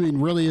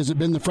than, really, has it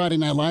been the Friday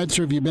Night Lights,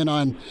 or have you been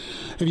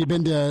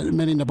to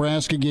many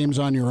Nebraska games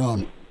on your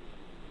own?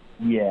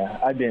 Yeah,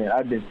 I've been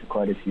to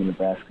quite a few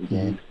Nebraska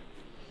games.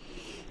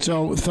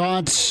 So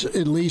thoughts,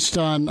 at least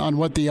on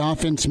what the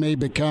offense may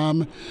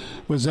become,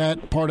 was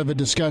that part of a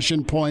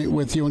discussion point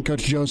with you and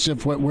Coach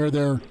Joseph, where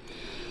they're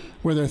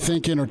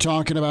thinking or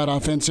talking about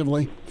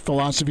offensively,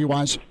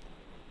 philosophy-wise?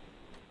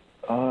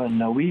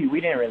 No, we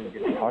didn't really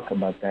get to talk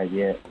about that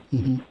yet.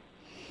 Mm-hmm.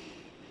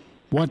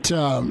 What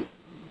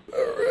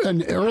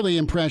an early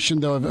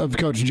impression, though, of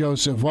Coach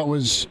Joseph, what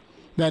was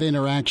that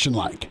interaction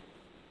like?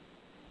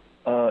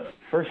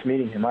 First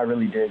meeting him, I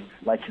really did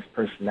like his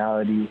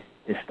personality,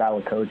 his style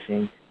of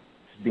coaching.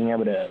 Just being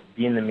able to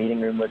be in the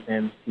meeting room with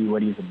him, see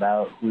what he's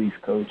about, who he's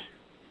coached,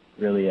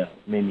 really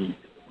made me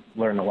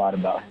learn a lot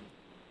about him.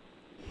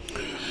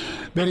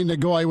 Betty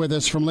Nagoy with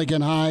us from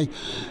Lincoln High.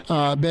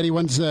 Betty,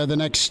 when's the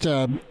next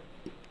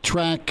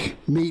track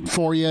meet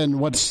for you, and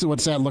what's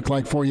that look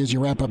like for you as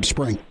you wrap up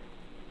spring?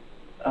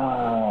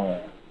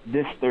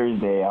 This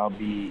Thursday,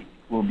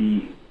 we'll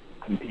be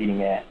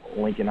competing at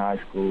Lincoln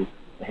High School,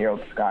 the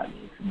Harold Scott meet.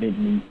 It's a big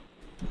meet.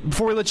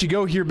 Before we let you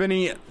go here,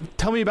 Benny,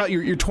 tell me about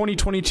your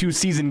 2022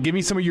 season. Give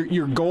me some of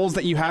your goals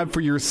that you have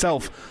for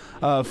yourself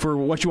for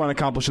what you want to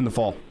accomplish in the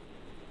fall.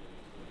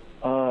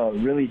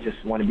 Really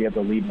just want to be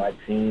able to lead my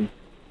team,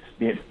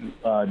 be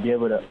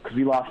able to, because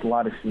we lost a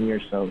lot of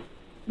seniors, so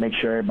make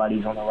sure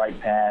everybody's on the right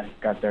path,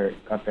 got their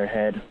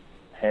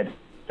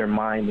their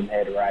mind and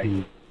head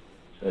right.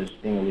 So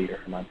just being a leader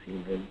for my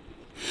team, really.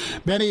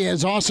 Benny,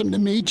 it's awesome to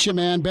meet you,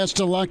 man. Best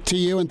of luck to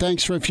you, and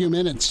thanks for a few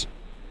minutes.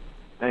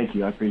 Thank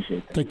you. I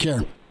appreciate that. Take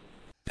care.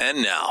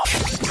 And now,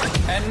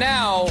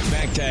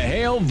 back to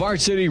Hail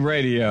Varsity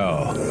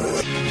Radio.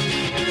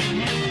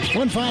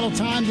 One final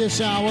time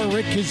this hour,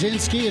 Rick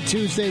Kaczynski, a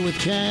Tuesday with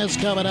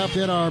Kaz, coming up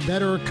in our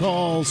Better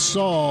Call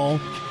Saul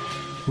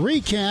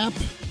recap.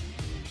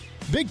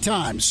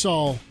 Big-time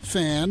Saul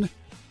fan,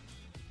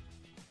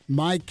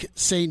 Mike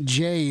St.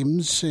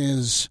 James,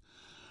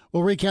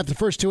 we'll recap the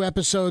first 2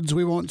 episodes.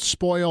 We won't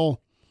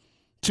spoil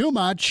too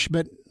much,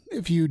 but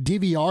if you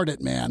DVR'd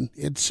it, man,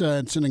 it's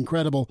an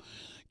incredible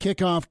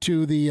kickoff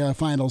to the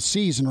final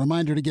season.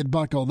 Reminder to get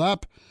buckled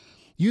up.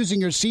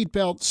 Using your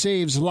seatbelt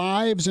saves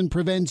lives and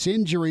prevents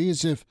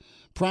injuries if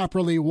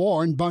properly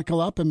worn. Buckle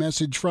up, a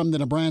message from the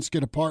Nebraska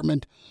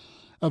Department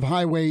of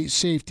Highway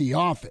Safety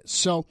Office.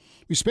 So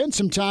we spent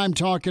some time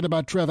talking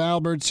about Trev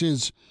Alberts,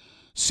 his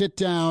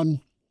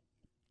sit-down,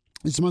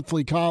 his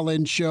monthly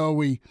call-in show.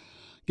 We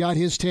got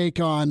his take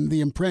on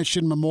the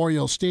impression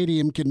Memorial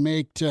Stadium can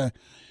make to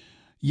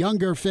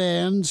younger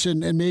fans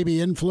and maybe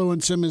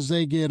influence them as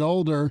they get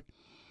older.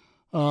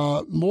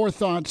 More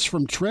thoughts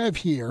from Trev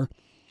here.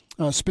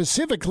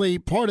 Specifically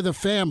part of the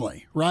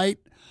family, right?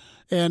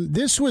 And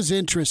this was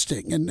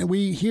interesting. And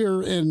we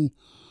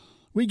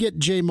get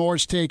Jay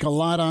Moore's take a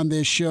lot on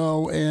this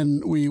show,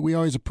 and we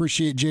always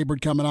appreciate Jay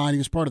Bird coming on. He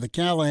was part of the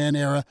Callahan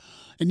era.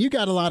 And you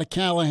got a lot of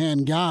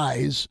Callahan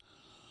guys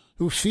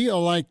who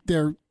feel like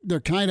they're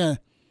kind of,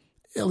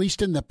 at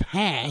least in the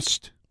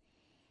past,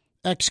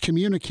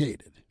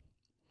 excommunicated.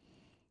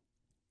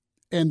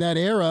 And that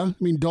era,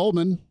 I mean,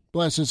 Dolman,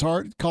 bless his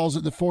heart, calls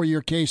it the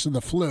 4-year case of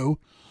the flu.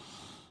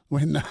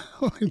 When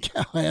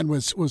Callahan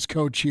was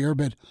coach here,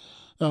 but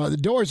the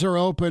doors are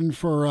open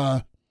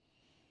for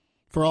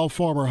all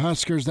former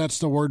Huskers. That's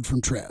the word from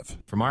Trev.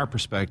 From our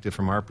perspective,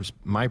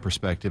 my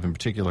perspective in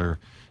particular,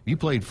 you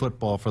played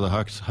football for the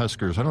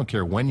Huskers. I don't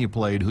care when you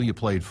played, who you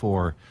played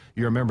for.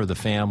 You're a member of the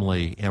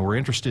family, and we're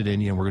interested in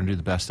you, and we're going to do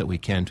the best that we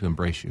can to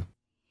embrace you.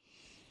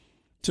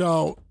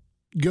 So,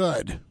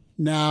 good.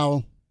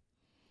 Now,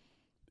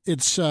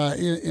 it's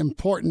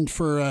important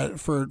for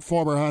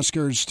former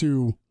Huskers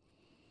to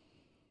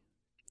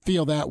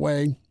feel that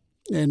way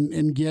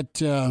and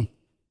get, I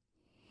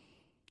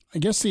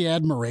guess the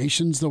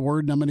admiration's the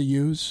word I'm going to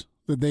use,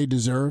 that they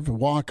deserve.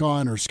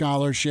 Walk-on or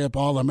scholarship,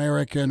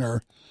 All-American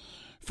or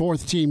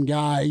fourth-team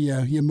guy,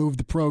 you move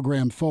the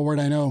program forward.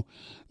 I know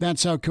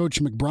that's how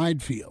Coach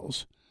McBride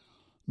feels,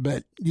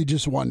 but you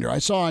just wonder. I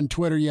saw on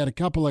Twitter you had a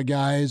couple of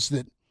guys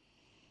that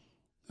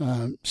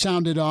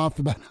sounded off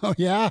about, oh,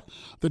 yeah,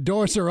 the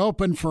doors are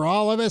open for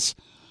all of us.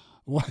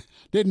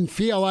 Didn't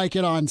feel like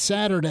it on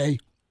Saturday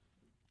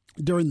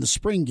during the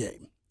spring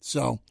game.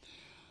 So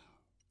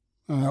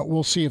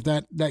we'll see if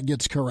that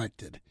gets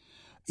corrected.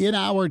 In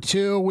hour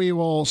 2, we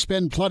will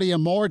spend plenty of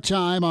more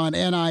time on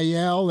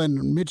NIL,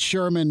 and Mitch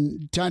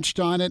Sherman touched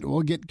on it.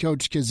 We'll get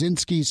Coach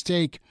Kaczynski's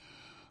take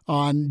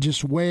on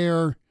just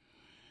where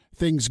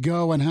things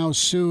go and how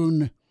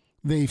soon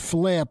they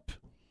flip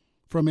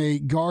from a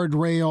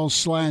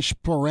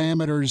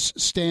guardrail/parameters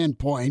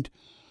standpoint.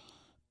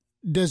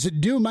 Does it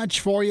do much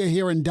for you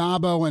hearing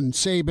Dabo and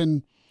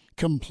Saban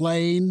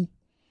complain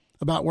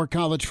about where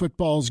college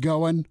football is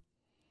going?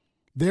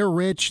 They're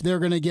rich. They're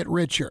going to get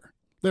richer.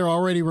 They're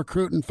already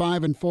recruiting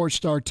 5- and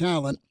 4-star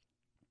talent.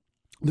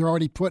 They're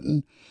already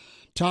putting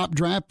top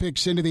draft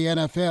picks into the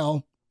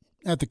NFL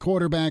at the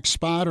quarterback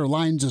spot or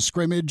lines of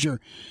scrimmage or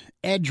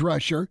edge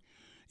rusher.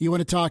 You want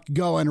to talk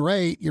going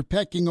rate, your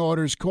pecking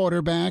order's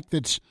quarterback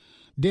that's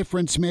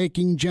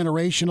difference-making,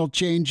 generational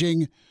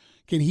changing.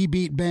 Can he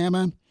beat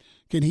Bama?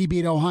 Can he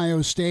beat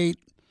Ohio State?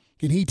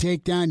 Can he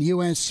take down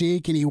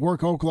USC? Can he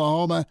work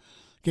Oklahoma?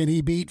 Can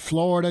he beat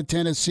Florida,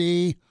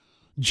 Tennessee,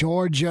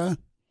 Georgia?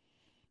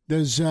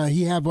 Does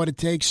he have what it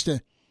takes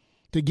to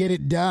get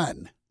it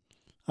done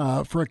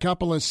for a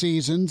couple of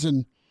seasons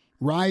and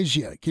rise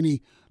you? Can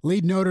he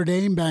lead Notre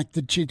Dame back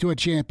to a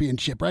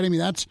championship, right? I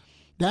mean,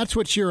 that's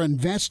what you're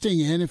investing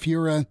in if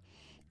you're a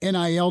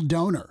NIL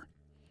donor.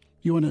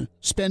 You want to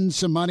spend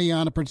some money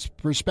on a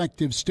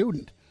prospective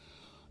student.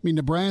 I mean,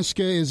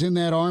 Nebraska is in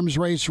that arms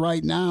race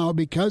right now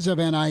because of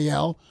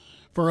NIL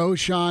for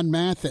O'Shawn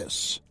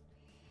Mathis.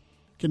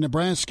 Can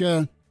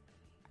Nebraska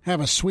have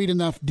a sweet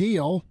enough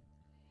deal,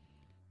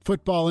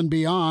 football and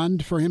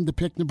beyond, for him to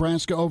pick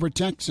Nebraska over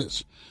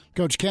Texas?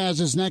 Coach Kaz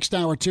is next,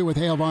 hour 2 with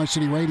Hail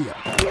Varsity Radio.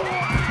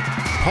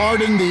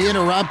 Pardon the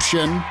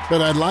interruption,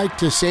 but I'd like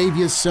to save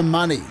you some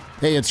money.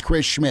 Hey, it's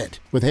Chris Schmidt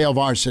with Hail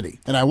Varsity,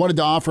 and I wanted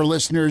to offer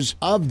listeners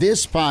of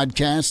this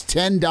podcast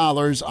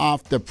 $10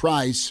 off the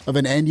price of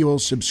an annual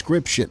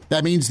subscription.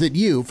 That means that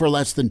you, for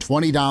less than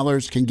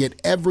 $20, can get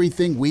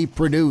everything we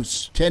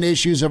produce. 10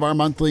 issues of our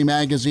monthly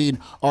magazine,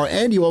 our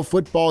annual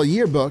football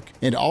yearbook,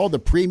 and all the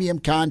premium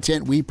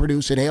content we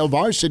produce at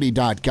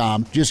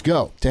HailVarsity.com. Just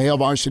go to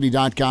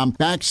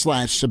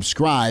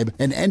HailVarsity.com/subscribe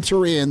and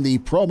enter in the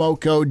promo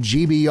code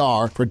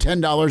GBR for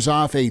 $10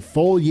 off a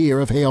full year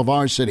of Hail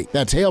Varsity.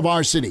 That's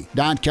HailVarsity.com/subscribe,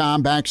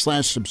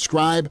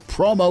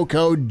 promo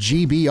code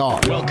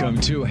GBR. Welcome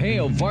to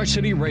Hail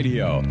Varsity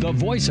Radio, the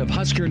voice of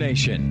Husker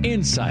Nation.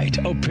 Insight,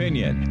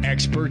 opinion,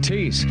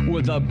 expertise,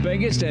 with the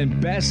biggest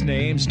and best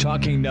names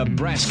talking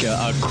Nebraska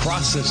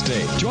across the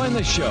state. Join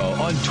the show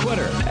on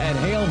Twitter at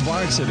Hail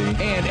Varsity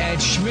and at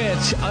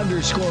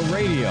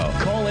Schmitz_radio.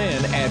 Call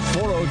in at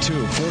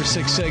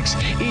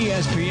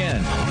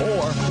 402-466-ESPN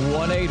or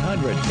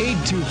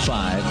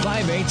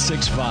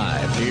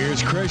 1-800-825-5865.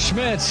 Here's Chris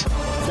Schmitz.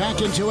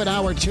 Back into it,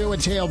 hour 2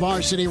 at Hail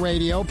Varsity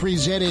Radio,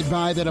 presented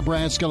by the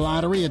Nebraska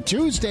Lottery. A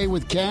Tuesday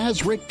with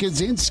Kaz, Rick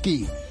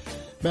Kaczynski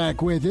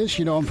back with us.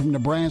 You know him from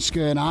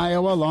Nebraska and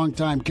Iowa,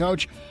 longtime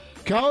coach.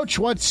 Coach,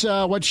 what's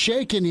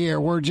shaking here?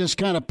 We're just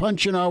kind of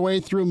punching our way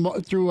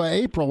through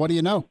April. What do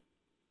you know?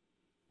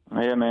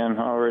 Yeah, man,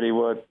 already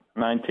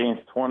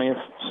 19th,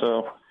 20th,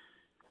 so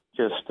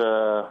just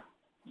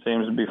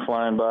seems to be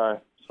flying by.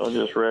 So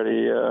just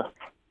ready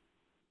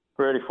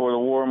for the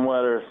warm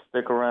weather.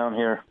 Stick around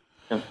here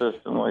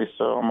consistently,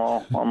 so I'm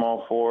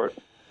all for it.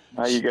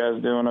 How you guys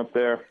doing up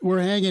there?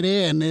 We're hanging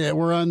in.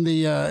 We're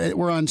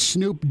on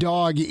Snoop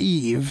Dogg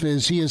Eve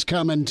as he is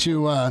coming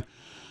to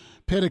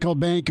Pinnacle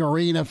Bank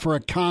Arena for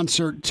a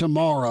concert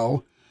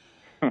tomorrow.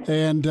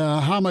 And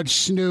how much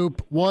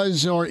Snoop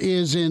was or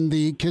is in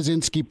the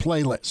Kaczynski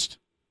playlist?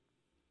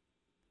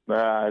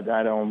 I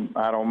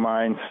don't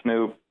mind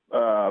Snoop,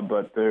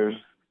 but there's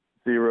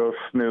zero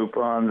Snoop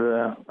on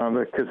the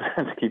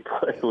Kaczynski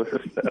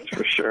playlist. That's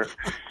for sure.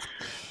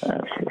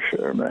 That's for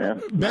sure,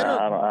 man.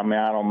 I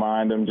don't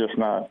mind him, just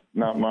not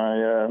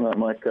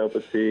my cup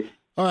of tea.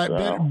 All right,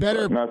 so,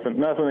 better.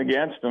 Nothing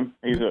against him.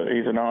 He's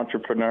an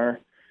entrepreneur.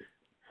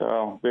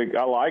 So big.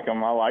 I like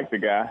him. I like the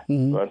guy.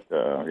 Mm-hmm. But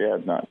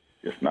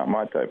not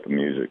my type of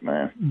music,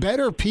 man.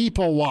 Better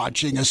people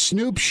watching, a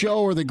Snoop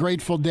show or the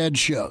Grateful Dead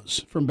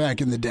shows from back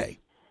in the day?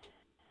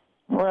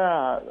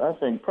 Well, I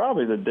think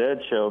probably the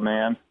Dead show,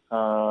 man.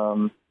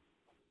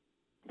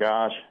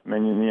 Gosh, I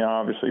mean,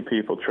 obviously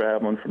people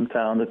traveling from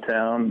town to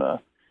town,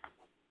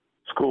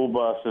 school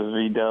buses,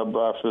 VW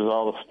buses,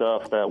 all the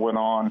stuff that went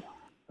on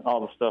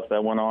outside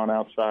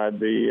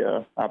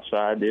the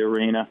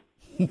arena.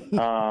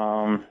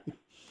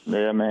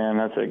 Yeah,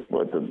 man, I think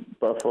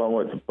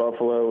Buffalo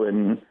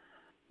in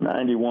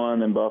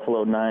 91 and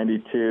Buffalo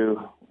 92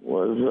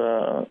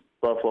 was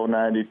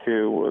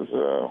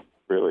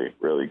really,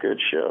 really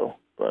good show.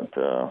 But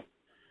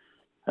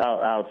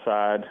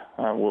outside,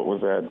 what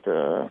was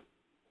that?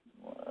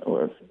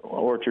 Was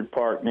Orchard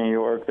Park, New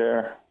York,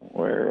 there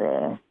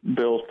where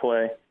Bills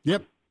play.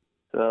 Yep.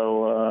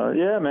 So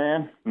yeah,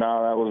 man.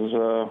 No, that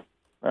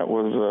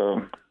was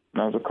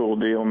a cool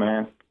deal,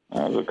 man.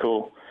 That was a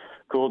cool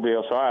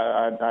deal. So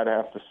I'd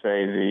have to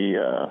say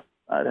the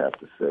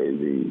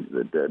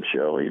Dead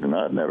show, even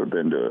though I've never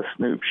been to a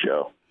Snoop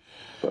show.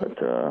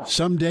 But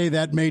someday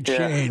that may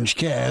change,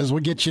 Kaz.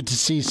 We'll get you to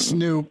see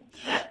Snoop.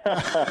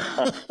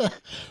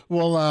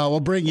 We'll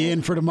bring you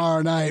in for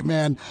tomorrow night,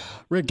 man.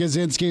 Rick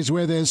Kaczynski's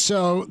with us.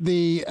 So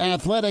the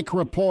Athletic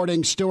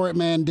reporting, Stuart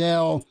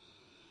Mandel,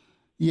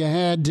 you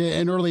had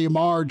in early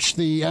March,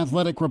 the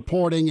Athletic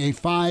reporting a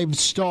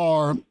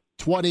 5-star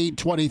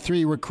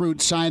 2023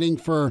 recruit signing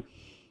for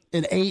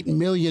an $8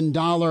 million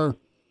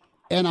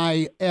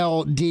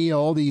NIL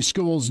deal, the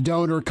school's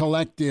donor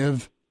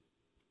collective.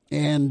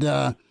 And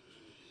the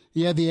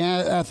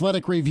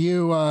Athletic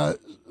review,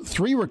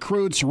 3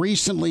 recruits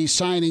recently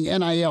signing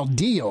NIL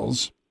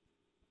deals.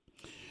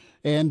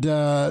 And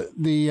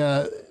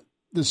the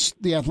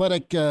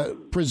Athletic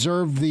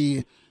preserved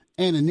the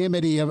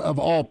anonymity of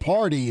all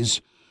parties.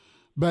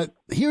 But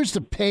here's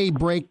the pay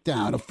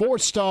breakdown. A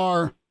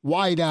 4-star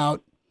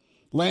wideout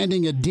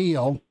landing a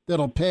deal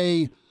that'll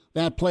pay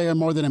that player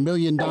more than $1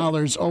 million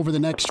over the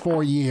next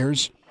 4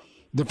 years.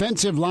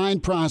 Defensive line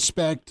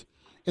prospect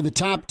in the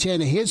top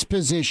 10 of his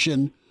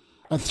position,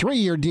 a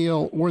 3-year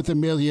deal worth $1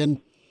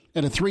 million,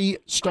 and a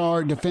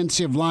 3-star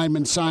defensive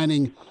lineman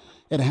signing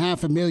at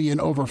 $500,000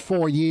 over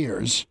 4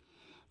 years.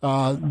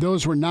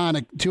 Those were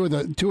two of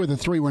the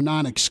 3 were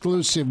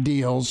non-exclusive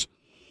deals.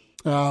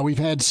 We've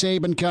had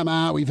Saban come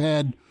out. We've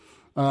had,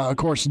 of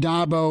course,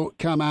 Dabo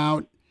come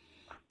out.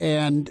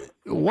 And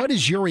what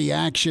is your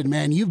reaction,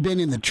 man? You've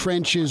been in the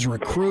trenches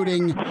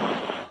recruiting.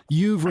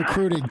 You've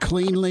recruited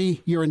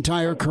cleanly your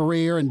entire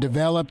career and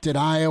developed at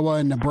Iowa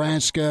and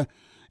Nebraska,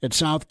 at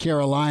South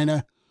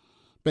Carolina.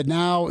 But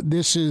now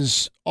this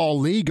is all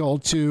legal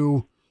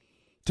to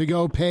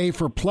go pay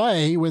for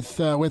play with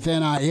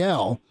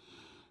NIL.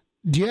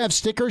 Do you have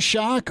sticker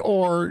shock,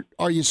 or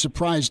are you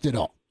surprised at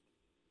all?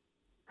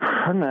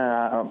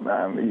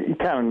 No, you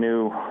kind of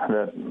knew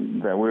that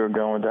we were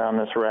going down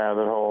this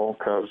rabbit hole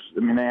because, I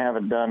mean, they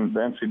haven't done the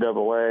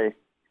NCAA.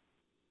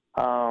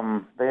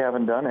 They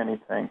haven't done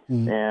anything,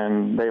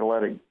 and they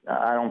let it.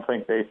 I don't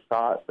think they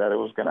thought that it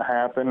was going to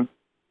happen.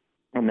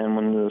 And then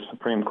when the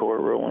Supreme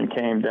Court ruling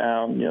came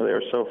down, they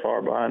were so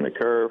far behind the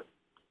curve.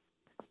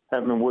 I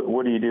mean,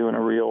 what do you do in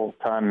a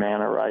real-time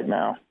manner right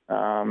now?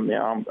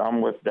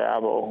 I'm with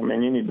Dabo. I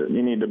mean,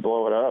 you need to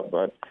blow it up,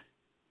 but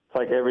it's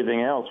like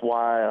everything else.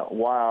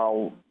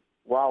 While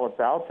it's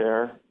out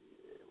there,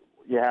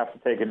 you have to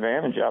take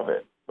advantage of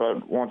it.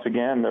 But once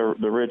again,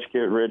 the rich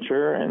get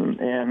richer, and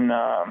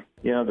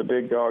the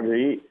big dogs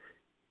eat.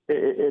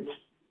 It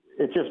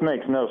just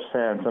makes no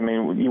sense. I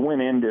mean, you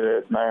went into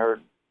it, and I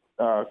heard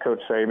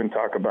Coach Saban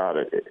talk about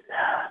it.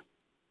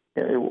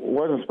 It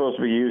wasn't supposed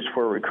to be used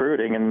for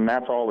recruiting, and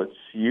that's all it's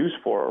used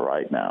for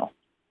right now.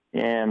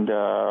 And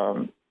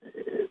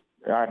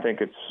I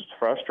think it's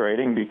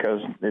frustrating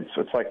because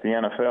it's like the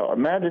NFL.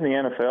 Imagine the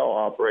NFL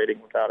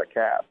operating without a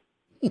cap.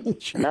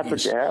 And that's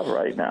what you have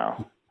right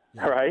now,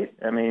 right?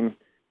 I mean,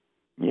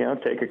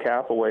 take a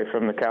cap away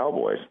from the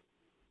Cowboys.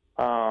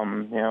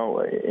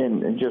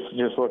 And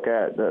just look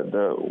at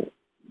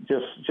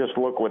just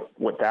look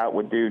what that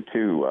would do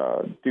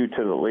to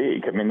the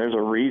league. I mean, there's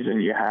a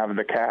reason you have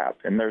the cap,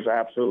 and there's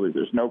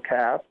no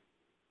cap.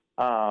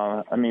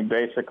 I mean,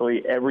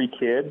 basically every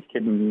kid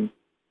can,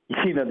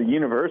 the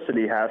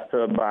university has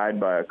to abide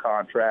by a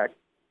contract.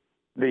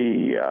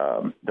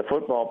 The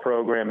football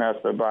program has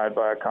to abide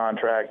by a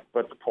contract,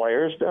 but the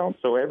players don't.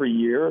 So every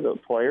year the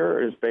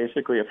player is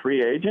basically a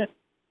free agent.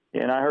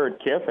 And I heard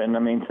Kiffin. I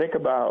mean, think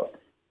about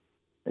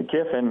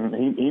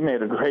Kiffin. He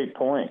made a great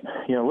point.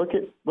 Look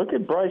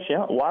at Bryce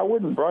Young. Why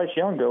wouldn't Bryce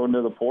Young go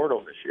into the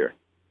portal this year?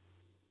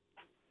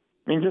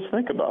 I mean, just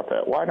think about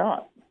that. Why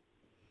not?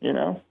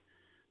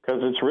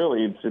 Because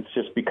it's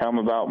just become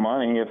about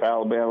money. If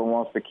Alabama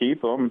wants to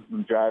keep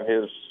him, drive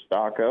his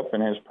stock up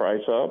and his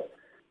price up,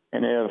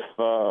 and if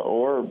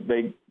or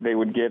they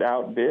would get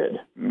outbid.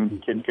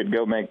 Kid could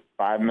go make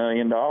 $5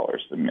 million,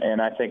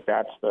 and I think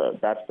that's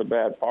the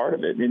bad part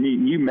of it. And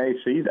you may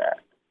see that.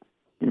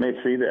 You may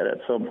see that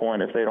at some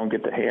point if they don't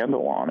get the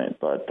handle on it.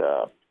 But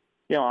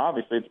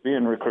obviously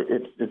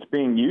it's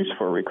being used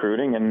for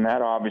recruiting, and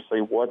that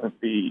obviously wasn't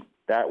the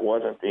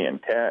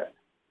intent.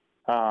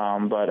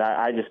 But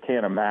I just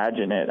can't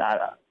imagine it.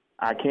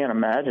 I can't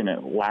imagine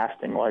it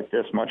lasting like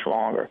this much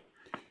longer.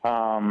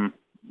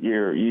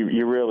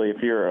 You really,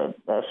 if you're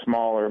a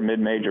smaller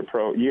mid-major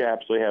pro, you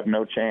absolutely have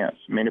no chance.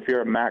 I mean, if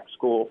you're a MAC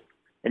school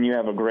and you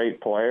have a great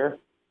player,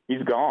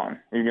 he's gone.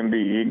 He can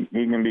be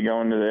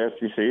going to the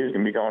SEC. He's going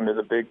to be going to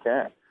the Big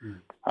Ten.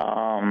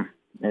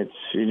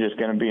 You're just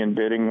going to be in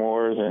bidding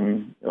wars,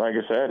 and like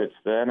I said, it's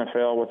the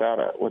NFL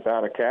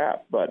without a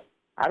cap. But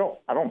I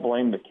don't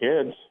blame the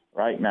kids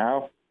right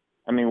now.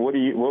 I mean, what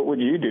would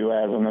you do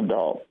as an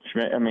adult?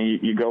 I mean,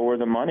 you go where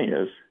the money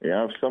is.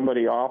 If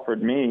somebody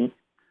offered me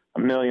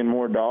 $1 million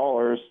more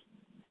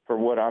for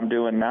what I'm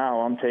doing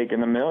now, I'm taking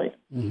 $1 million.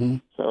 Mm-hmm.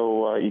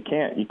 So you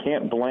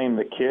can't blame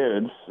the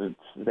kids.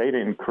 They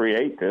didn't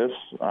create this.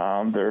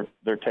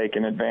 They're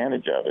taking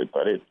advantage of it,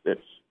 but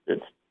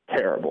it's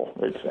terrible.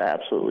 It's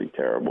absolutely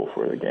terrible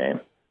for the game.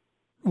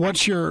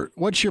 What's your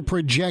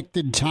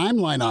projected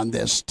timeline on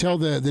this? Till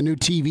the new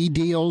TV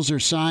deals are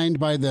signed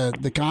by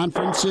the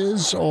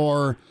conferences,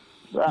 or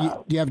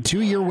do you have a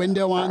 2-year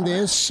window on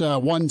this?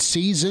 One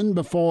season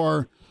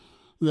before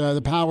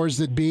the powers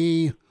that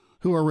be,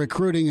 who are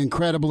recruiting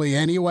incredibly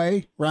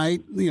anyway,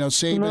 right?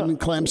 Saban,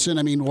 Clemson.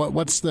 I mean,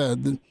 what's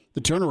the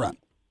turnaround?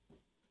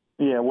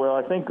 Yeah, well,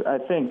 I think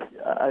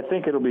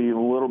it'll be a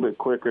little bit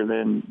quicker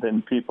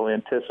than people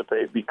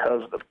anticipate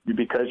because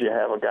you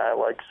have a guy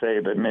like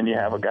Saban and you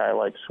have a guy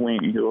like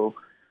Sweeney who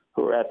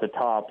are at the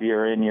top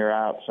year in, year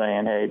out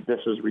saying, "Hey, this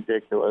is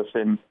ridiculous."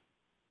 And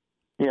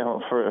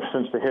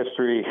since the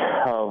history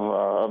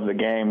of the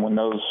game, when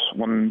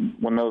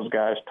those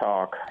guys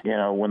talk,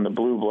 when the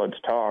blue bloods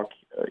talk,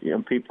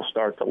 people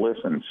start to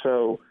listen.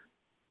 So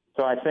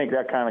I think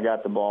that kind of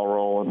got the ball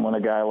rolling when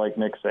a guy like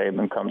Nick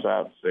Saban comes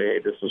out and say, "Hey,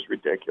 this is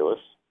ridiculous."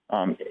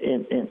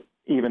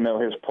 Even though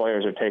his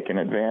players are taking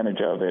advantage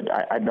of it,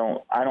 I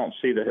don't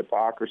see the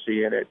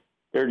hypocrisy in it.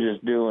 They're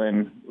just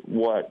doing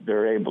what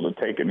they're able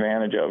to take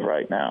advantage of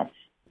right now.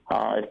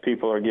 If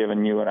people are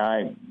giving you and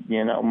I,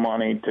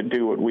 money to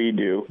do what we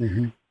do,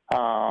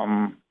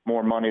 mm-hmm.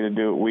 More money to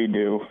do what we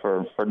do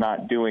for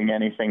not doing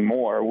anything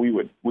more, we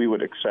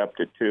would accept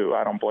it too.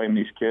 I don't blame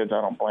these kids.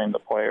 I don't blame the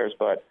players,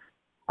 but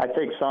I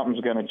think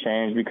something's going to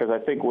change because I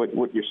think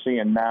what you're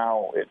seeing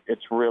now,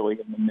 it's really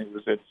in the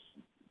news.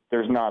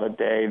 There's not a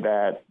day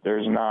that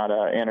there's not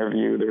an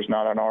interview, there's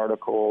not an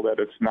article that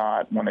it's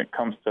not when it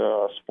comes to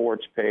a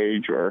sports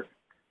page or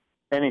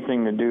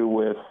anything to do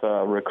with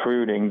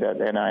recruiting that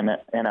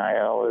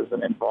NIL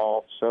isn't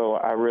involved. So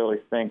I really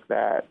think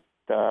that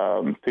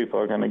people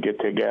are going to get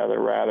together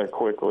rather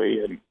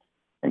quickly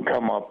and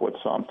come up with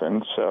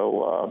something.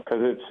 So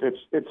because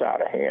it's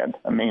out of hand.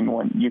 I mean,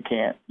 when you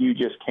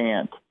just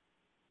can't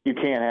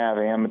have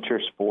amateur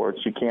sports.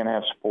 You can't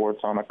have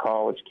sports on a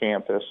college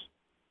campus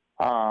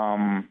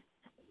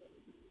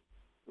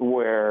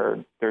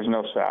where there's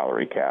no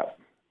salary cap,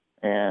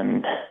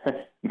 and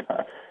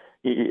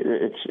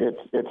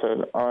it's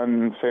an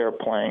unfair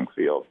playing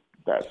field.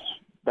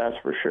 That's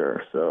for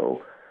sure.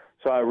 So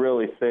I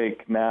really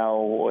think now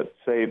what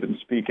Saban's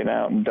speaking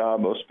out and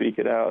Dabo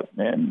speaking out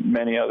and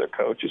many other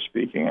coaches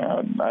speaking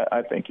out,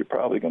 I think you're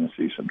probably going to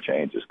see some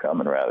changes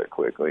coming rather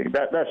quickly.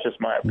 That's just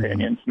my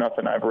opinion. It's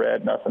nothing I've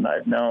read, nothing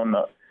I've known,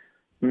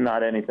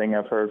 not anything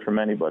I've heard from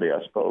anybody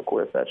I spoke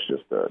with. That's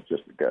just a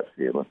gut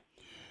feeling.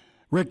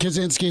 Rick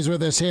Kaczynski's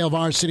with us, Hail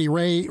Varsity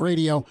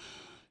Radio.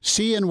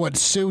 Seeing what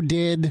Sue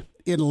did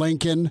in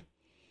Lincoln,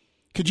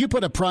 could you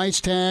put a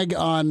price tag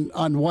on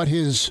what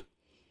his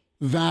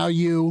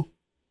value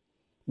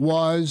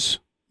was,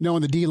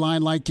 knowing the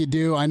D-line like you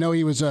do? I know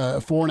he was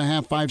a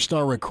 4.5,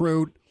 5-star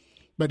recruit,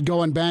 but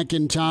going back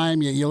in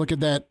time, you look at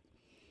that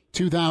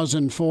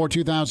 2004,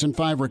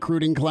 2005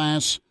 recruiting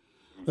class.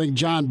 I think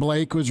John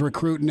Blake was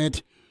recruiting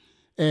it,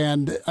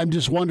 and I'm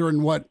just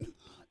wondering what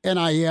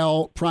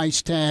NIL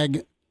price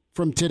tag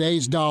from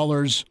today's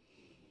dollars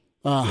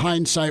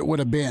hindsight would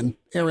have been.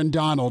 Aaron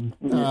Donald,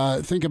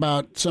 think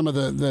about some of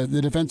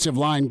the defensive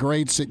line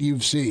greats that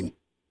you've seen.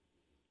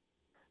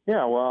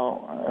 Yeah,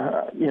 well,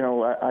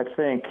 I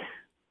think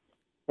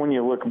when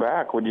you look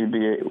back, would you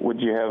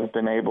have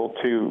been able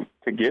to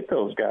get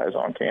those guys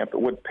on campus?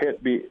 Would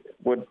Pitt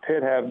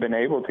have been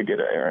able to get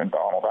Aaron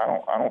Donald?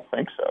 I don't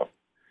think so.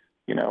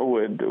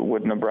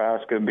 Would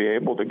Nebraska be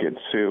able to get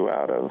Sue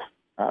out of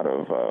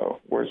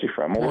where's he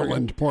from?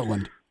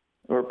 Portland.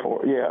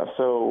 Yeah.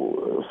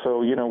 So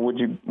would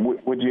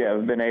you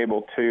have been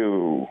able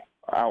to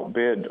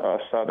outbid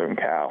Southern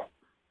Cal?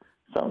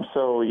 So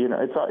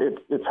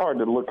it's hard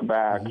to look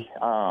back.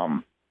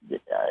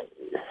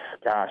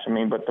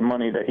 But the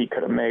money that he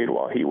could have made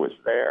while he was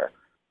there,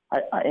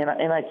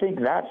 I think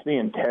that's the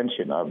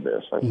intention of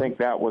this. I think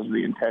that was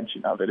the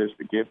intention of it, is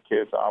to give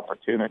kids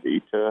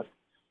opportunity to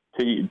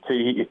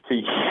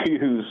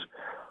use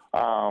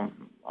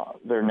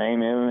their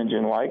name, image,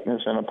 and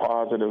likeness in a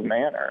positive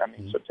manner.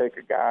 So take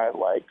a guy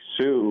like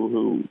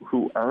Sue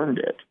who earned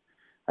it.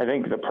 I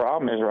think the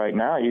problem is right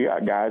now you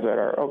got guys that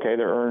are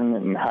they're earning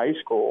it in high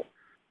school,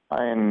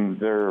 and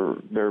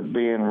they're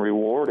being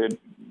rewarded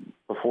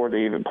before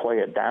they even play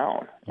it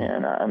down.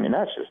 And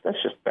that's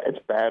just it's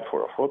bad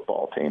for a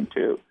football team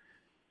too.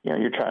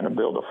 You're trying to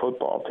build a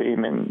football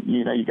team, and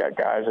you got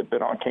guys that have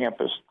been on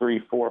campus 3,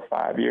 4,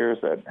 5 years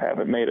that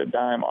haven't made a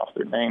dime off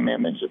their name,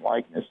 image, and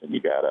likeness, and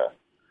you got a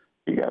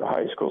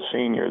high school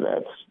senior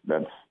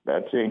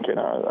that's inking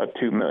a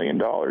 $2 million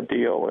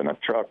deal in a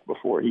truck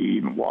before he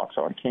even walks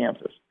on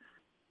campus.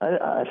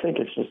 I think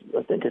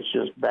it's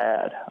just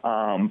bad.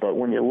 But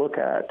when you look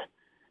at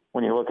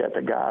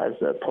the guys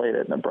that played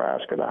at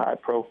Nebraska, the high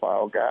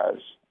profile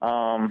guys,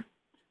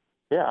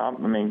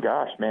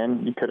 gosh,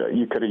 man, you could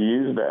have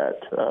used that.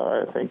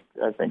 I think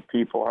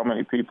how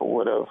many people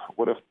would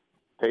have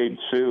paid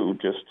Sue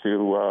just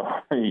to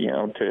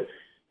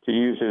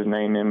use his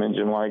name, image,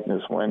 and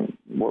likeness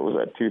what was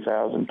that,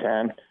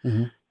 2010?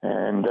 Mm-hmm.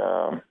 And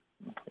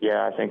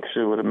I think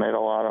Sue would have made a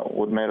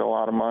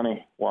lot of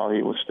money while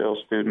he was still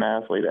a student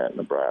athlete at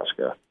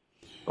Nebraska.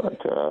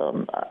 But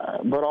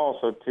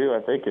also too,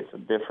 I think it's a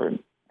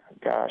different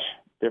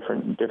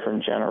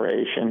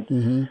generation.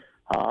 Mm-hmm.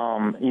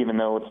 Even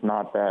though it's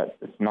not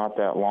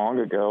that long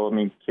ago.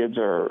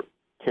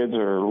 Kids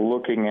are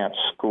looking at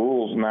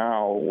schools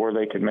now where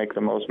they can make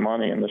the most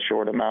money in the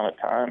short amount of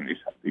time.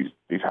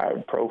 These high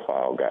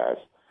profile guys.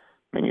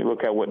 You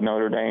look at what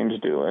Notre Dame's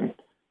doing.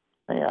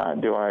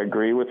 Do I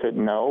agree with it?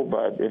 No,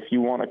 but if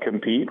you want to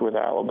compete with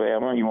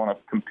Alabama, you want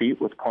to compete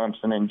with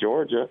Clemson and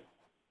Georgia,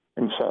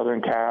 and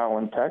Southern Cal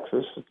and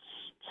Texas, it's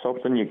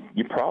something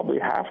you probably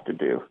have to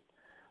do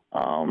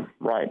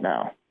right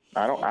now.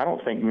 I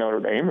don't think Notre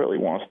Dame really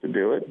wants to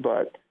do it,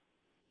 but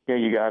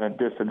you got a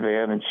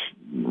disadvantage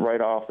right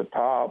off the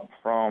top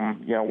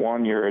from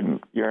one, you're in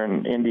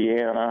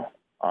Indiana,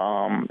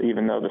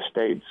 even though the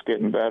state's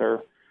getting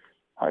better.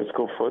 High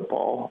school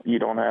football, you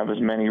don't have as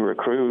many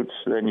recruits.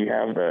 Then you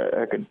have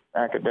the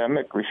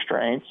academic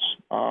restraints,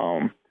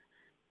 so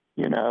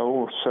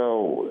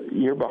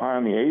you're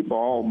behind the 8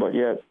 ball, but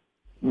yet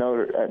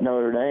at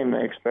Notre Dame,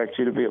 they expect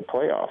you to be a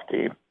playoff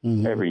team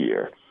every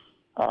year.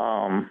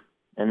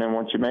 And then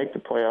once you make the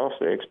playoffs,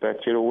 they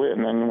expect you to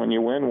win. And when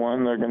you win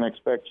one, they're going to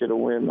expect you to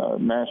win a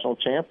national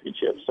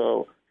championship.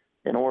 So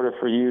in order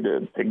for you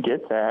to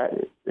get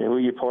that,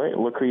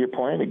 look who you're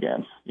playing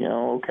against.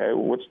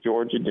 What's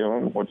Georgia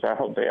doing? What's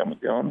Alabama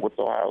doing? What's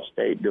Ohio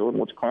State doing?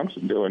 What's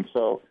Clemson doing?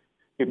 So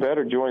you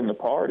better join the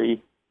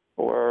party,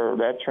 or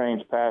that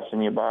train's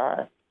passing you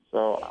by.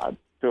 So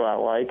do I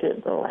like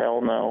it? Oh,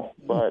 hell no.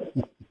 But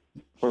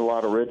for a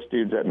lot of rich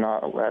dudes at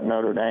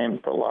Notre Dame,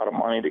 put a lot of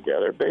money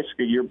together.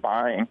 Basically, you're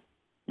buying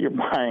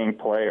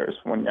players.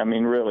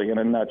 Really, in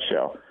a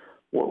nutshell,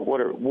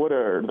 what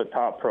are the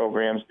top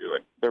programs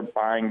doing? They're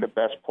buying the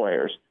best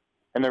players,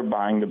 and they're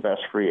buying the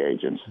best free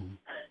agents.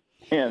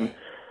 And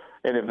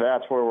if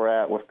that's where we're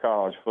at with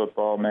college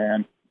football,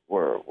 man,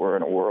 we're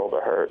in a world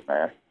of hurt,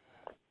 man.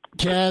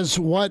 Kaz,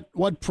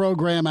 what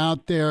program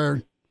out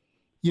there,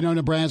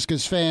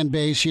 Nebraska's fan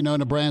base,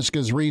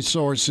 Nebraska's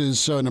resources,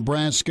 so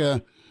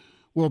Nebraska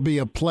will be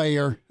a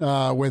player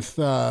with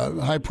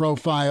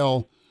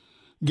high-profile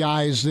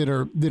guys that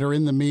are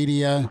in the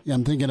media.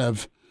 I'm thinking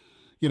of,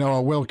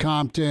 a Will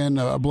Compton,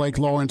 a Blake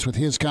Lawrence with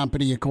his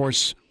company, of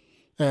course,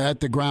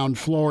 at the ground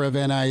floor of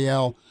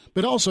NIL,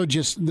 but also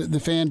just the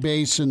fan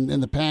base and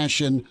the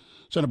passion.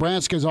 So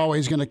Nebraska is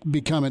always going to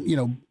become,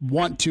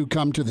 want to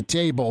come to the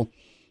table.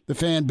 The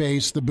fan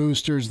base, the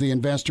boosters, the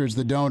investors,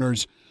 the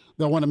donors,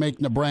 they'll want to make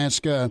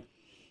Nebraska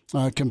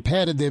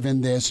competitive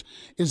in this.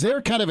 Is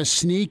there kind of a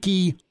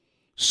sneaky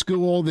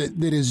school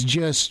that is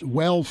just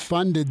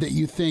well-funded that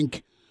you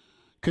think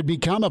could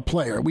become a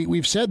player?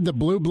 We've said the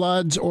Blue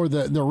Bloods or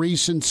the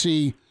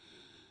recency,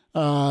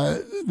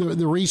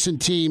 the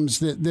recent teams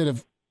that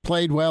have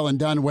played well and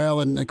done well,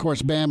 and, of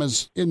course,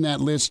 Bama's in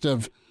that list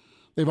of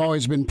they've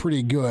always been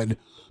pretty good.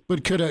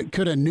 But could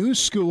a new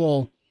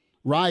school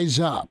rise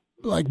up,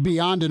 like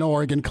beyond an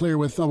Oregon Clear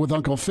with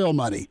Uncle Phil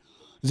money?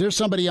 Is there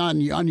somebody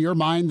on your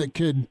mind that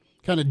could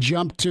kind of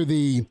jump to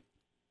the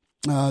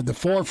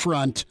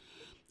forefront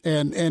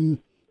and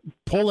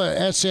pull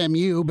a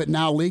SMU, but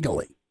now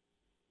legally?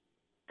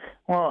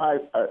 Well,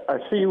 I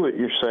see what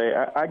you're saying.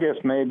 I guess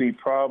maybe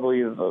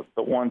probably the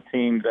one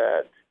team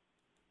that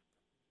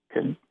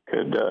could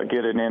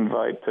get an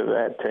invite to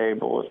that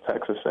table is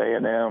Texas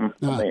A&M.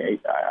 I mean,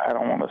 I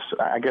don't want to.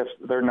 I guess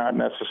they're not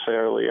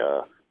necessarily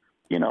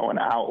an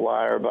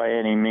outlier by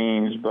any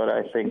means, but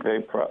I think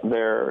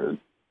their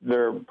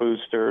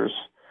boosters,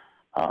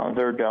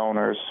 their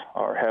donors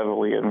are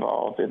heavily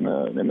involved in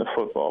the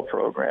football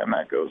program.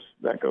 That goes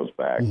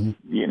back.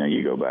 Mm-hmm.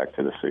 You go back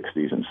to the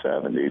 60s and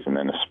 70s, and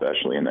then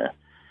especially in the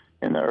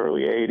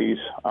early 80s.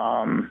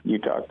 You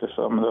talk to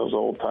some of those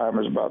old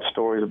timers about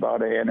stories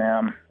about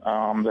A&M.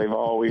 They've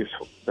always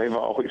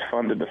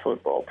funded the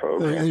football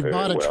program. They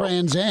bought a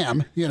Trans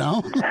Am,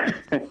 Yeah,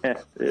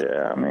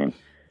 I mean,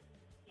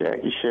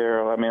 Jackie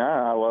Sherrill. I mean,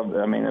 I love.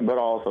 I mean, but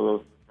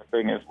also the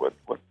thing is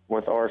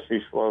with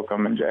R.C.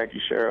 Slocum and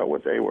Jackie Sherrill,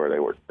 what they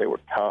were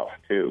tough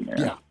too, man.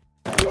 Yeah.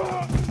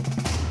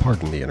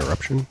 Pardon the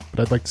interruption, but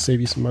I'd like to save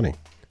you some money.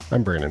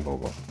 I'm Brandon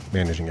Vogel,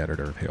 managing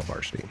editor of Hail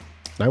Varsity,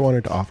 and I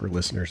wanted to offer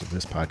listeners of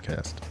this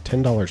podcast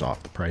 $10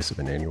 off the price of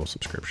an annual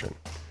subscription.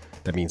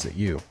 That means that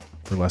you,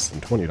 for less than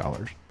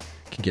 $20,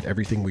 can get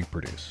everything we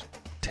produce: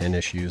 10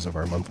 issues of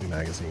our monthly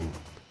magazine,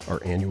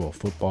 our annual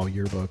football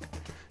yearbook,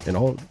 and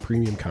all the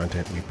premium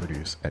content we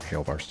produce at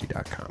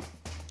hailvarsity.com.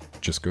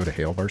 Just go to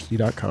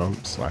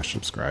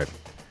hailvarsity.com/subscribe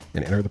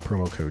and enter the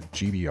promo code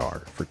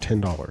GBR for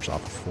 $10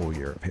 off a full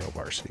year of Hail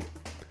Varsity.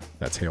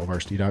 That's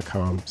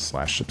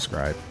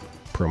hailvarsity.com/subscribe,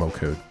 promo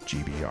code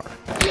GBR.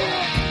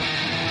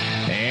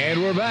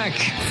 And we're back.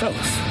 Fellas,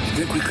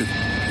 think we could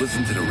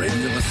listen to the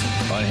radio lesson?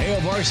 On Hail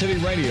Varsity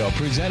Radio,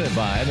 presented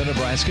by the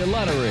Nebraska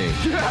Lottery.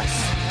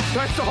 Yes!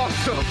 That's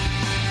awesome!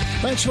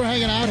 Thanks for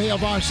hanging out. Hail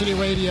Varsity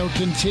Radio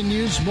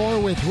continues. More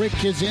with Rick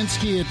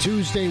Kaczynski, a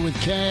Tuesday with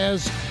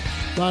Kaz.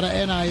 A lot of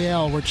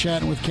NIL we're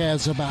chatting with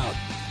Kaz about.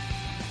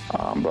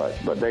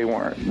 But they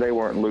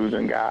weren't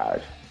losing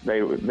guys.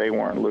 They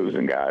weren't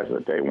losing guys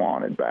that they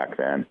wanted back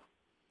then.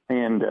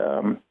 And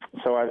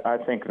so I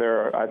think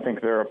they're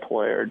a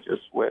player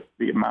just with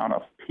the amount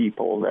of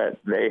people that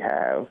they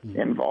have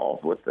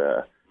involved with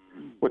the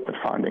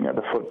funding of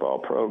the football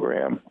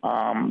program.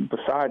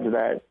 Besides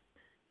that,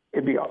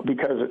 it'd be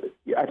because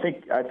I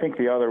think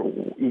the other,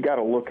 you got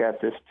to look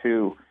at this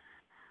too,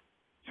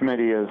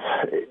 Schmitty, is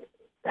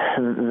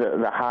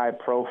the high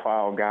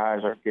profile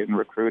guys are getting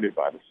recruited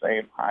by the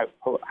same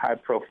high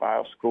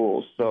profile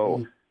schools.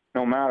 So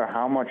no matter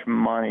how much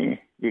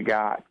money you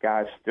got,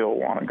 guys still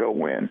want to go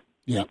win.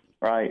 Yeah.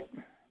 Right.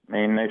 I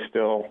mean, they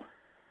still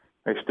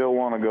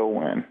want to go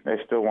win. They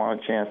still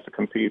want a chance to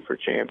compete for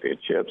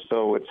championships.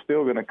 So it's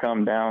still going to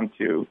come down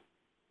to,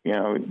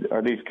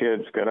 are these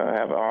kids going to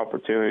have an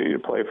opportunity to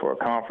play for a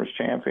conference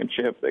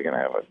championship? They're going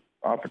to have an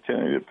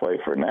opportunity to play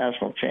for a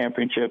national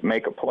championship,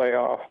 make a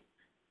playoff,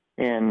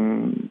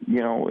 and,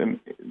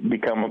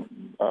 become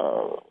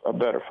a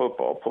better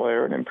football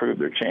player and improve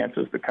their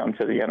chances to come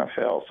to the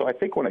NFL. So I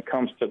think when it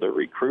comes to the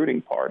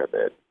recruiting part of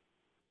it,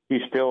 you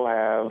still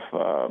have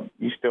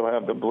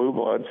the Blue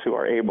Bloods who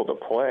are able to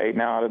play.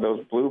 Now, out of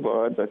those Blue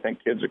Bloods, I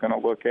think kids are going to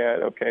look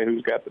at, okay,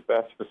 who's got the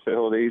best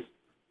facilities,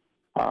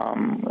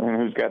 and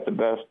who's got the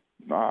best,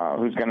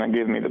 who's going to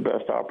give me the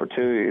best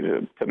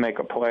opportunity to make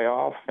a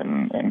playoff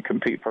and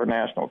compete for a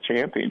national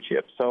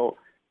championship. So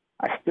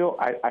I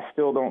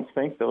still don't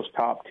think those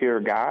top tier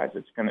guys,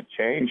 it's going to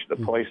change the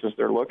places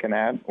they're looking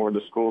at or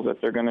the schools that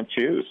they're going to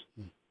choose.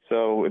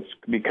 So it's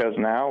because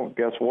now,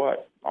 guess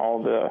what?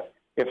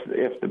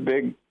 If the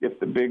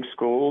big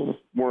schools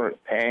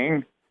weren't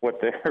paying what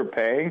they're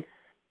paying,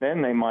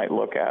 then they might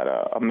look at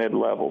a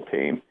mid-level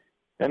team.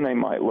 Then they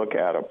might look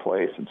at a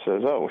place and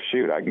says, "Oh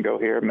shoot, I can go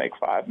here and make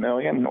 $5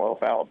 million." Well,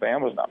 if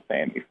Alabama's not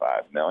paying me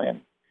 $5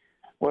 million,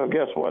 well,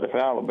 guess what? If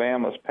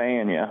Alabama's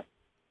paying you,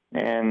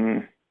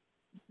 and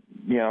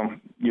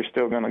you're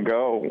still going to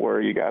go where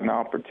you got an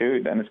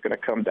opportunity. Then it's going to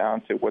come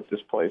down to what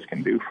this place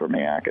can do for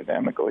me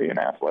academically and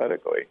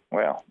athletically.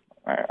 Well,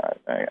 I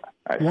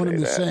one and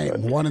the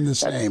same. One and the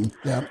same.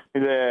 Yeah.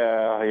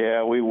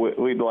 Yeah.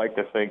 We'd like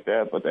to think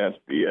that, but that's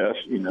BS.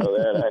 You know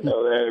that. I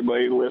know that.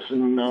 Everybody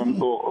listening,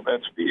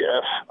 that's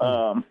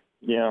BS.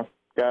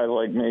 Guys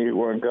like me who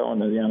weren't going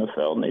to the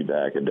NFL need the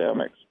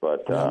academics,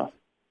 but but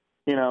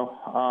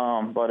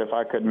if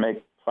I could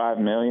make $5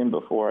 million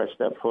before I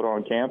step foot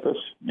on campus,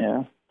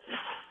 maybe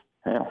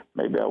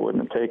I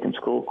wouldn't have taken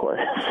school quite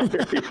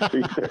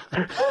seriously.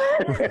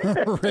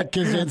 Rick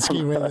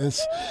Kaczenski with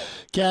us.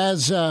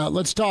 Kaz,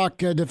 let's talk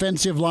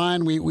defensive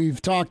line.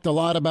 We've talked a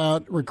lot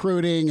about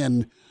recruiting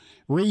and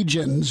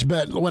regions,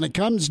 but when it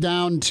comes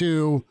down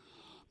to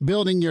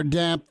building your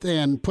depth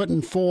and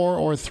putting 4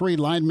 or 3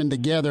 linemen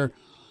together,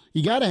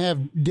 you got to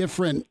have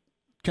different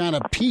kind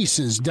of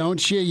pieces,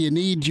 don't you? You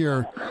need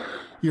your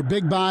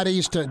big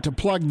bodies to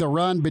plug the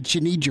run, but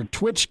you need your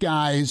twitch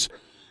guys,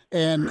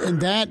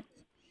 and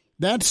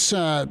that's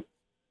not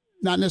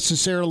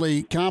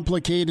necessarily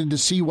complicated to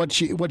see what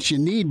you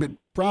need, but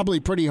probably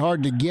pretty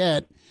hard to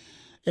get.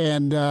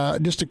 And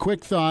just a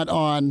quick thought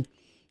on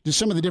just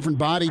some of the different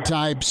body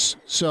types.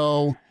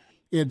 So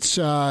it's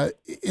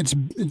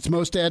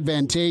most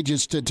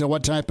advantageous to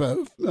what type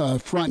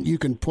of front you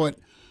can put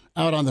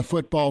out on the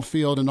football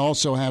field and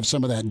also have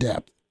some of that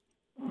depth.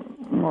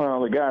 Well,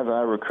 the guys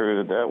I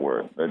recruited that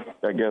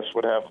I guess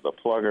would have the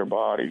plugger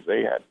bodies.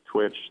 They had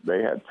twitch.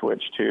 They had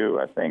twitch too.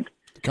 I think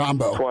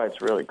combo. That's why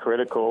it's really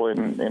critical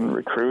in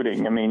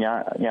recruiting. I mean,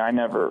 I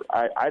never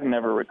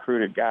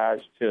recruited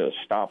guys to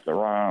stop the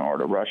run or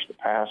to rush the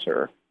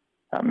passer.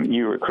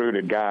 You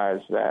recruited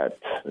guys that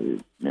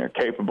are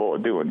capable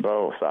of doing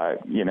both. I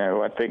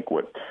think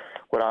what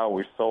I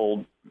always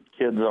sold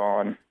kids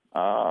on,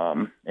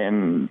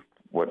 and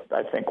what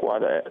I think why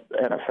the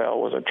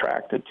NFL was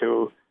attracted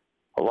to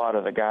a lot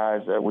of the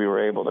guys that we were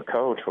able to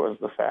coach was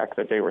the fact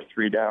that they were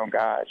 3-down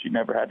guys. You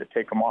never had to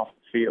take them off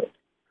the field.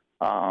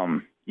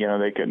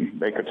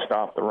 They could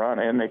stop the run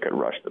and they could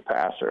rush the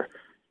passer.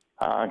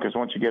 Because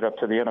once you get up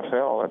to the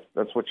NFL,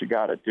 that's what you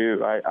got to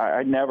do.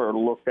 I never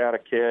looked at a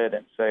kid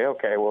and say,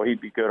 okay, well,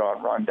 he'd be good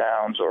on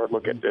rundowns, or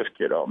look at this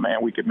kid, oh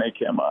man, we could make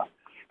him a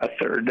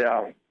 3rd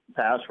down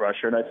pass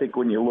rusher. And I think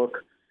when you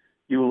look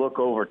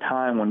over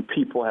time, when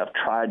people have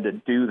tried to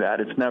do that,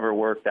 it's never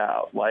worked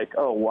out. Like,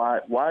 oh,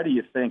 why do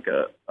you think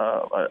a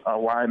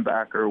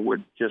linebacker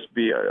would just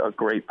be a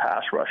great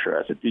pass rusher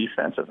as a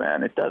defensive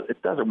end? It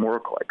doesn't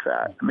work like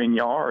that. I mean,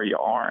 you are or you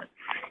aren't.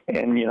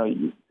 And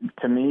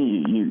to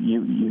me,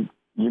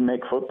 you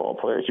make football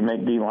players, you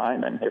make D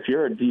linemen. If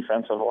you're a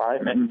defensive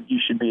lineman, you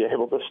should be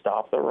able to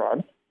stop the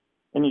run,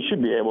 and you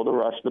should be able to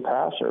rush the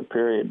passer.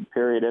 Period.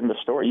 End of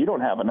story. You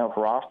don't have enough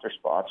roster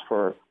spots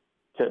to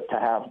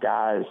have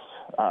guys,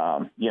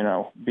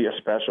 be a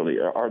specialty.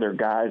 Are there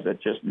guys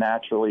that just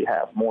naturally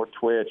have more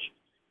twitch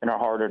and are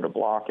harder to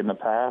block in the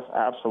pass?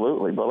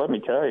 Absolutely. But let me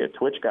tell you,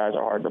 twitch guys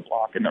are hard to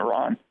block in the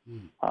run.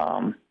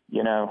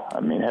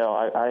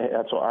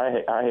 That's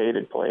why I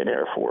hated playing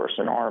Air Force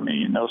and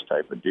Army and those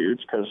type of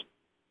dudes, because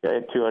they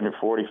had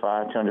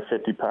 245,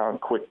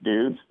 250-pound quick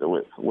dudes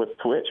with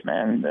twitch,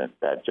 man,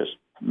 that just,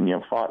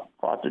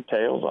 fought their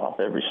tails off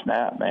every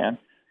snap, man.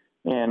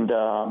 And,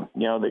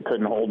 they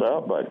couldn't hold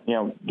up. But,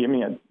 give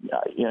me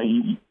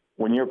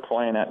when you're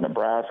playing at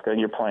Nebraska and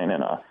you're playing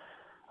in a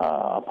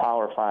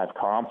Power 5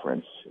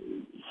 conference,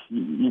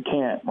 you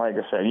can't, like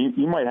I said,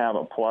 you might have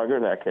a plugger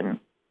that can,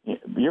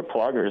 your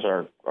pluggers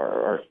are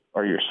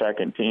your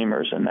second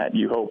teamers, and that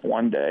you hope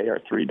one day are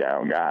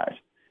 3-down guys.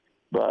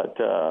 But,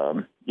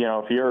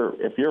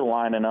 if you're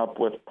lining up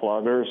with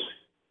pluggers,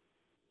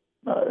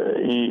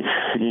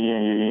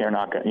 you're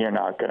not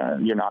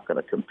going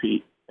to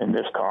compete in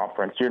this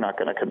conference. You're not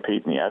going to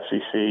compete in the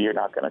SEC. You're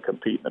not going to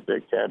compete in the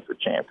Big Ten for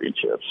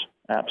championships.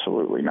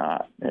 Absolutely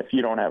not. If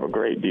you don't have a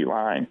great D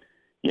line,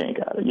 you ain't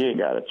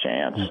got a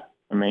chance.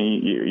 I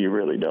mean, you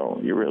really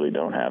don't. You really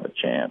don't have a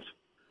chance.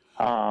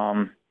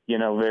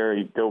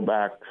 Go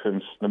back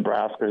since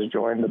Nebraska's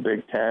joined the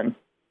Big Ten,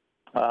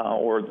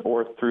 or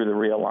through the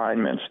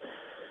realignments.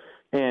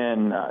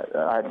 And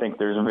I think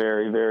there's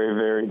very, very,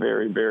 very,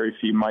 very, very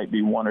few, might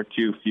be one or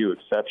two few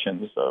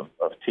exceptions of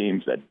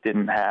teams that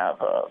didn't have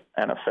a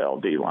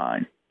NFL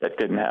D-line, that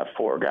didn't have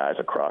 4 guys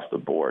across the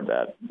board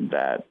that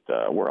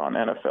were on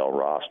NFL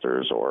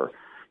rosters or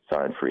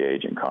signed free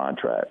agent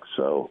contracts.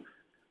 So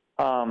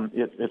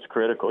it's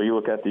critical. You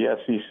look at the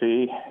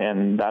SEC,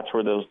 and that's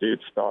where those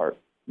dudes start.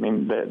 I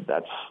mean,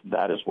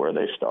 that is where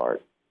they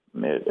start.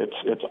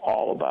 It's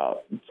all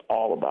about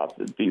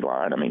the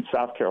D-line. I mean,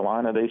 South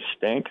Carolina, they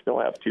stink.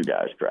 They'll have 2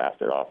 guys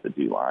drafted off the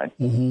D-line.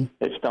 Mm-hmm.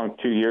 They stunk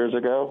 2 years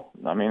ago.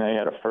 I mean, they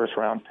had a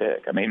first-round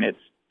pick. I mean, it's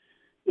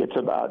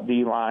about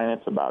D-line.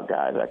 It's about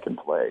guys that can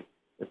play.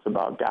 It's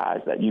about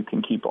guys that you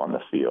can keep on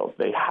the field.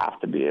 They have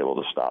to be able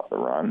to stop the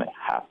run. They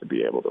have to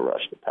be able to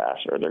rush the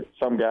passer. There are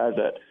some guys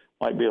that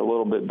might be a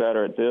little bit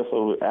better at this.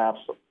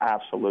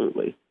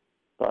 Absolutely.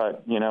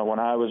 But, when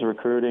I was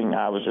recruiting,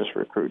 I was just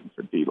recruiting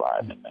for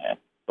D-linemen, man.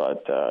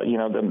 But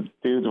them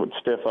dudes with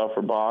stiff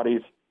upper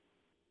bodies,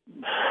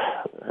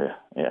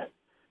 yeah,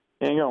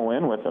 you ain't gonna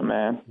win with them,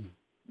 man.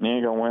 You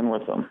ain't gonna win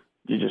with them.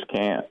 You just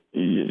can't.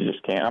 You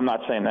just can't. I'm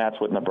not saying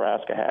that's what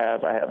Nebraska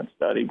has. I haven't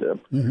studied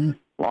them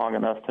long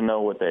enough to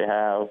know what they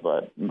have,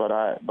 but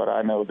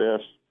I know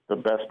this: the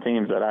best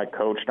teams that I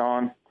coached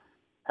on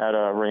had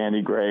a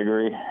Randy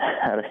Gregory,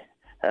 had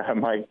a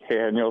Mike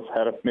Daniels,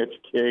 had a Mitch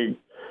King,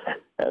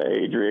 had an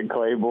Adrian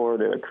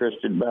Claiborne, and a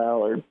Christian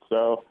Ballard.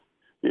 So,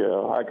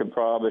 I can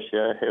promise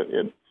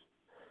you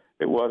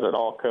it wasn't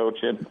all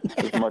coaching,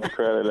 as much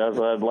credit as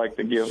I'd like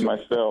to give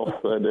myself.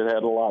 But it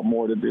had a lot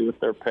more to do with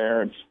their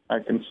parents, I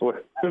can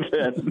swear,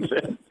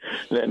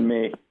 than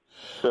me.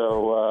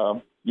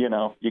 So, you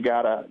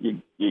gotta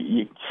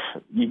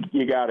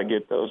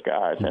get those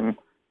guys, and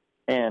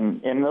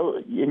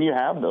you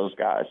have those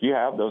guys. You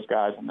have those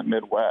guys in the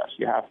Midwest.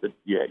 You have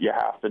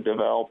to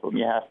develop them.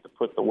 You have to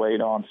put the weight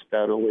on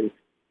steadily.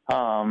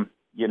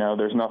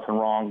 There's nothing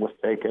wrong with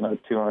taking a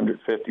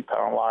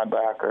 250-pound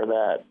linebacker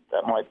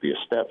that might be a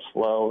step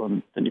slow,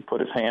 and then you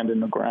put his hand in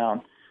the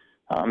ground.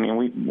 I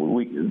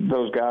mean,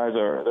 those guys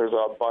there's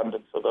an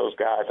abundance of those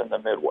guys in the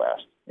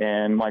Midwest.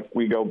 And like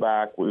we go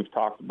back, we've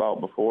talked about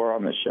before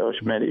on the show,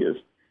 Schmitty, is,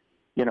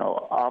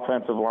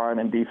 offensive line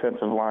and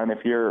defensive line.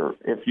 If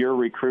you're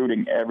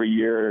recruiting every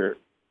year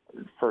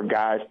for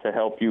guys to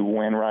help you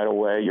win right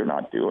away, you're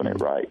not doing it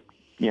right.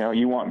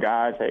 You want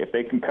guys, hey, if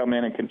they can come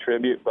in and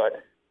contribute,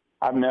 but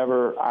I've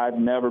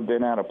never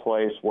been at a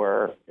place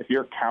where if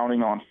you're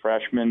counting on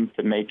freshmen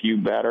to make you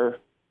better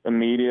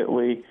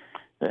immediately,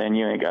 then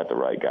you ain't got the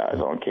right guys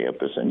on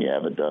campus and you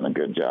haven't done a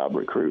good job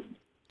recruiting.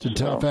 It's a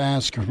tough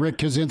ask. Rick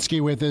Kaczynski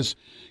with us.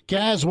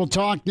 Kaz, we'll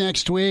talk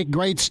next week.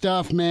 Great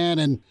stuff, man,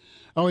 and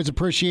always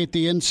appreciate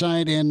the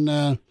insight and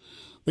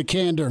the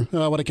candor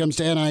when it comes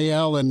to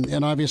NIL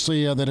and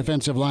obviously the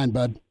defensive line,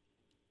 bud.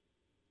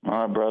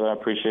 All right, brother. I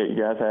appreciate you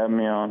guys having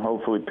me on.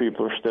 Hopefully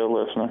people are still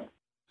listening.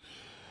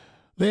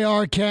 They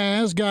are,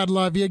 Kaz. God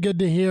love you. Good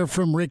to hear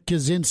from Rick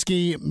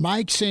Kaczynski.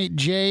 Mike St.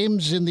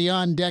 James in the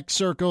on-deck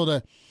circle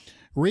to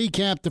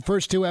recap the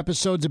first two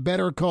episodes of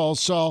Better Call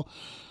Saul.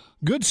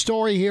 Good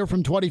story here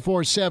from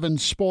 24/7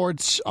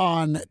 Sports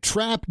on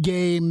trap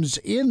games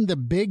in the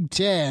Big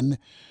Ten.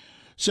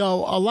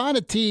 So a lot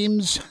of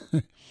teams,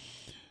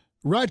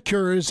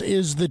 Rutgers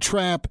is the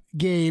trap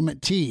game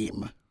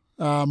team.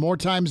 More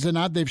times than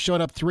not, they've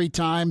showed up 3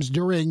 times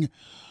during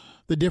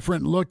the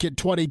different look at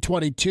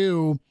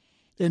 2022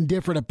 in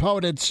different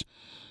opponents.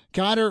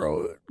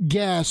 Connor,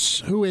 guess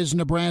who is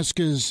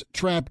Nebraska's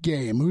trap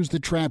game? Who's the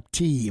trap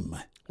team?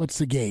 What's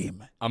the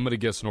game? I'm going to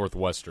guess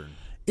Northwestern.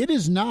 It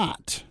is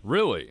not.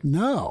 Really?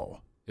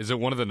 No. Is it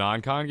one of the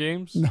non-con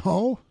games?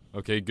 No.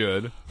 Okay,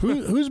 good.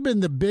 Who's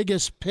been the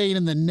biggest pain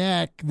in the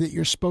neck that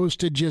you're supposed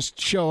to just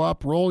show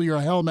up, roll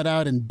your helmet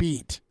out, and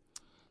beat?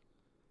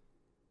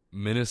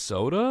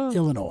 Minnesota?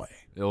 Illinois.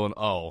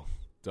 Oh,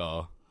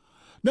 duh.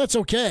 That's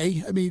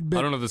okay. I mean,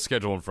 I don't have the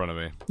schedule in front of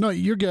me. No,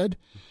 you're good.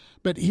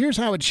 But here's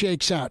how it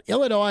shakes out.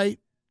 Illinois,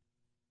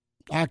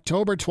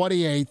 October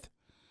 28th,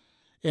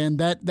 and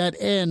that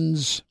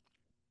ends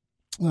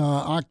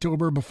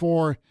October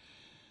before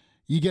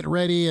you get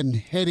ready and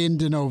head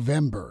into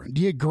November.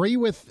 Do you agree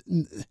with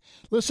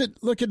 – listen,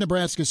 look at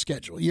Nebraska's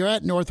schedule. You're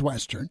at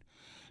Northwestern.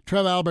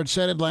 Trev Albert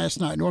said it last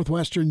night.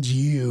 Northwestern's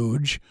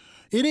huge.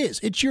 It is.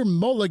 It's your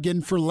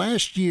mulligan for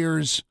last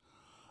year's –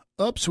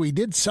 oops, we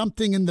did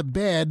something in the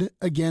bed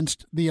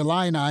against the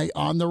Illini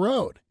on the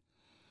road.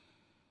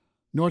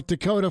 North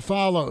Dakota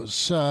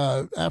follows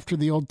after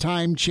the old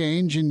time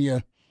change and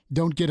you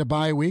don't get a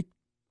bye week.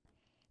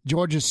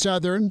 Georgia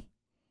Southern,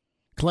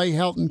 Clay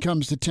Helton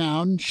comes to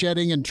town,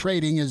 shedding and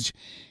trading his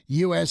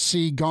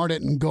USC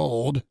garnet and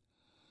gold,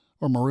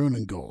 or maroon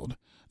and gold.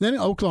 Then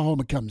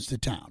Oklahoma comes to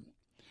town.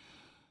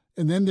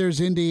 And then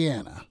there's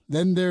Indiana.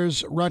 Then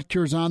there's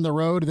Rutgers on the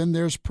road. Then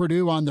there's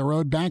Purdue on the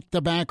road.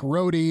 Back-to-back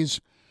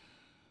roadies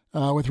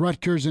with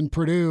Rutgers and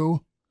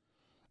Purdue.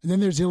 And then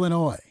there's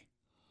Illinois.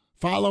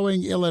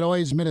 Following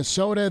Illinois'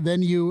 Minnesota,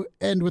 then you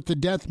end with the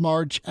death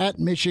march at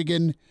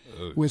Michigan,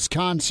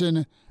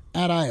 Wisconsin,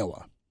 at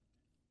Iowa.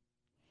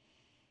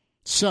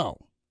 So,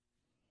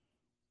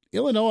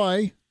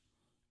 Illinois,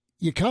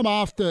 you come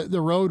off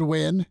the road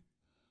win,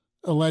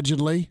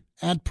 allegedly,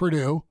 at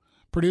Purdue.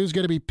 Purdue's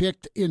going to be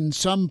picked in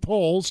some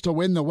polls to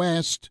win the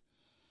West.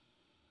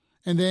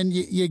 And then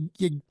you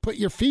put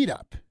your feet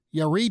up.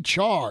 You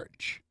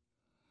recharge.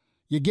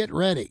 You get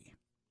ready.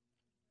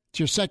 It's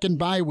your second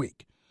bye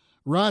week.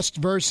 Rust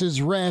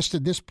versus rest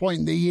at this point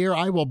in the year.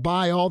 I will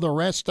buy all the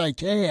rest I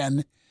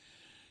can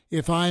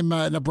if I'm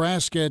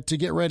Nebraska to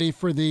get ready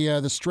for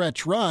the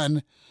stretch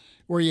run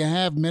where you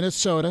have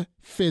Minnesota,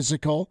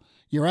 physical.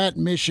 You're at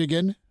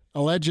Michigan,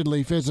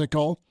 allegedly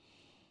physical.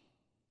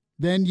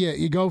 Then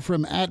you go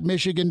from at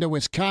Michigan to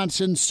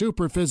Wisconsin,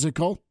 super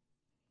physical.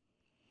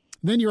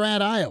 Then you're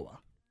at Iowa.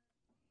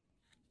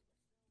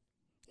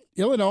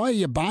 Illinois,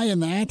 you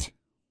buying that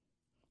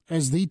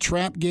as the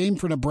trap game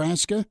for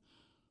Nebraska?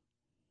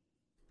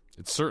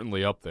 It's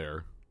certainly up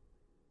there.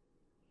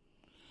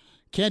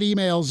 Kent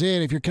emails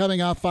in, if you're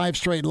coming off 5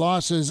 straight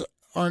losses,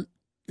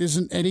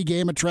 Isn't any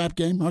game a trap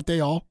game? Aren't they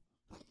all?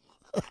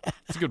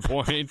 That's a good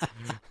point.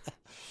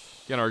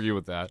 Can't argue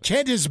with that.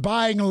 Kent is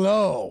buying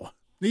low.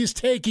 He's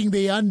taking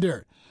the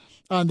under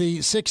on the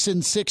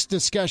 6-6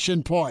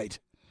 discussion point.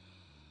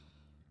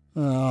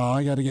 Oh,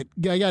 I gotta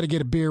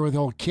get a beer with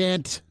old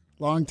Kent,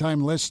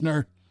 longtime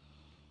listener,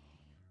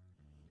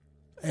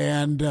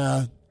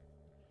 and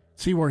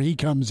see where he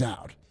comes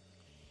out.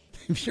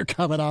 If you're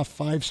coming off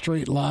 5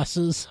 straight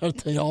losses,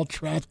 aren't they all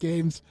trap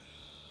games?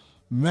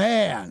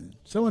 Man,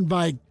 someone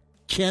buy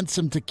Kent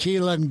some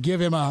tequila and give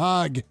him a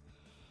hug.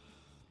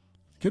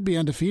 Could be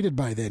undefeated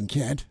by then,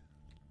 Kent.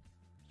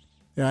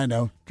 Yeah, I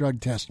know. Drug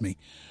test me.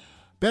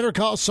 Better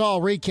Call Saul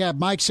recap.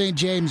 Mike St.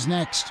 James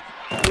next.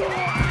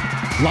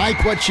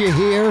 Like what you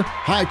hear?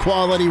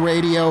 High-quality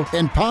radio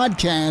and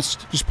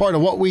podcast is part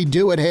of what we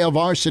do at Hail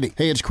Varsity.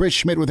 Hey, it's Chris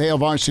Schmidt with Hail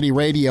Varsity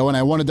Radio, and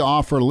I wanted to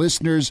offer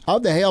listeners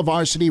of the Hail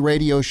Varsity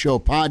Radio Show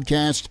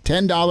podcast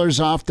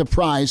 $10 off the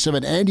price of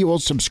an annual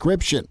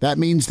subscription. That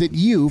means that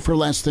you, for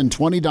less than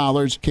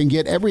 $20, can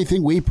get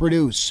everything we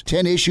produce.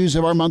 10 issues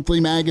of our monthly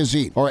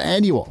magazine, our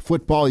annual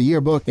football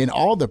yearbook, and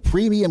all the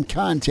premium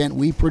content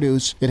we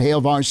produce at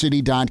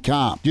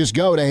HailVarsity.com. Just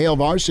go to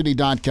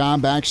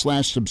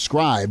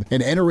HailVarsity.com/subscribe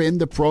and enter in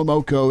the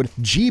promo code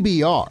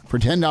GBR for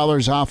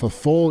 $10 off a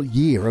full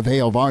year of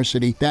Hail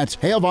Varsity. That's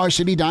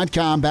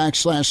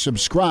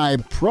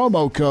HailVarsity.com/subscribe,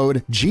 promo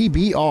code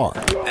GBR.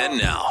 And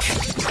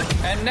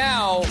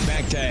now,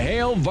 back to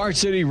Hail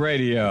Varsity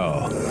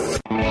Radio.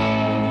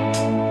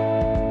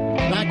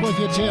 Back with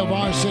you, Hail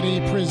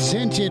Varsity,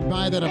 presented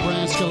by the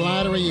Nebraska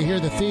Lottery. You hear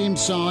the theme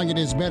song. It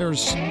is Better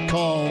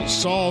Call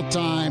Saul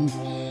time.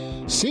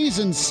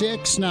 Season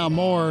 6, now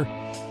more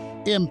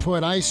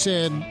input. I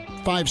said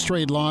 5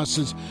 straight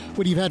losses.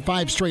 When you've had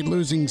 5 straight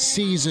losing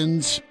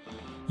seasons,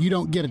 you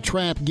don't get a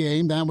trap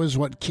game. That was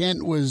what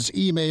Kent was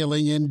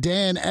emailing in.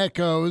 Dan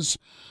echoes,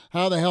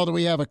 how the hell do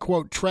we have a,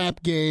 quote,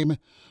 trap game?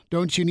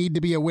 Don't you need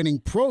to be a winning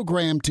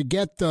program to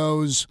get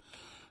those?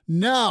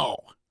 No.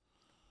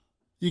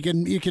 You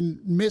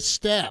can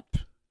misstep.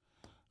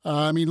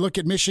 Look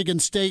at Michigan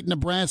State,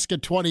 Nebraska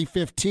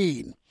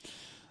 2015.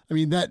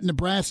 That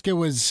Nebraska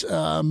was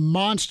a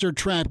monster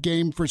trap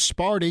game for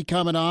Sparty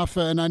coming off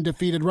an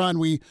undefeated run.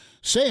 We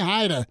say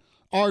hi to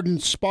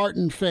ardent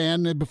Spartan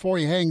fan before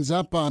he hangs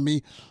up on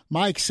me,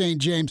 Mike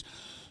St. James.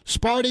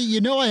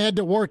 Sparty, I had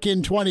to work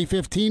in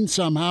 2015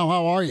 somehow.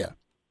 How are you?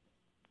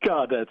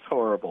 God, that's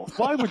horrible.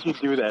 Why would you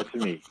do that to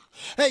me?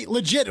 Hey,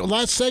 legit,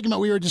 last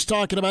segment we were just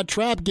talking about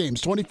trap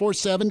games.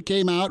 24/7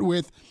 came out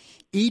with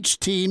each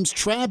team's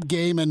trap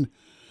game, and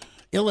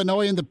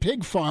Illinois and the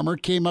Pig Farmer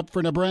came up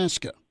for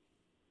Nebraska.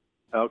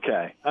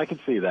 Okay, I can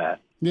see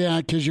that.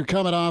 Yeah, because you're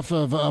coming off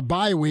of a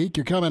bye week.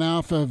 You're coming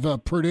off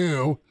of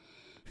Purdue.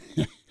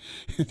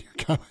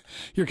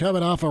 You're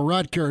coming off of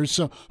Rutgers.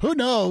 So who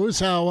knows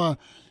how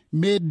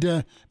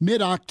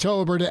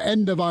mid-October to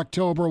end of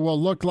October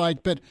will look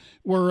like. But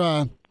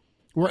we're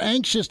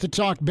anxious to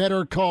talk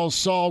Better Call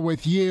Saul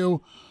with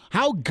you.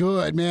 How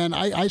good, man.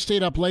 I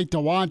stayed up late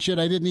to watch it.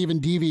 I didn't even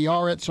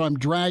DVR it, so I'm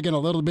dragging a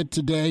little bit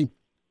today.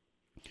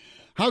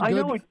 How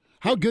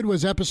good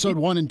was episode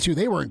 1 and 2?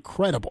 They were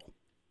incredible.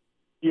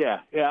 Yeah,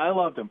 I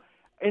loved them.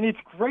 And it's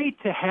great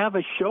to have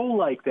a show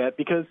like that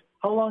because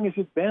how long has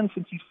it been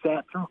since you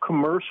sat through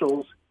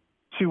commercials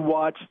to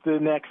watch the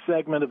next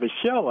segment of a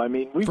show?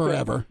 We've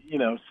forever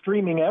been,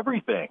 streaming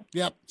everything.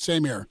 Yep,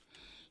 same here.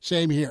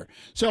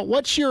 So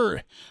what's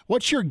your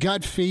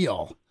gut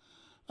feel?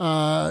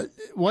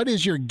 What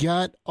is your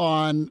gut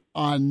on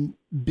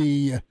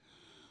the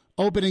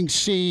opening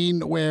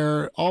scene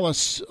where all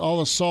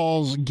of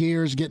Saul's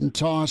gears getting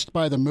tossed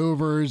by the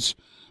movers?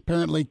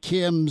 Apparently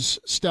Kim's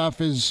stuff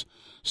is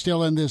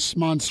still in this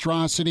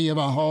monstrosity of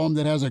a home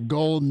that has a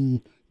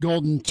golden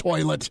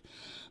toilet.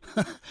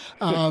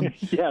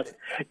 Yes,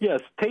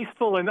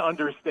 tasteful and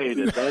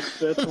understated. That's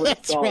what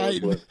that's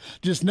right. Was.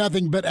 Just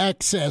nothing but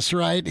excess,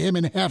 right? Him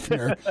and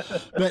Hefner.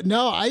 But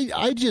no,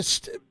 I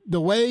just, the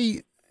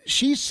way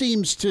she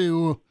seems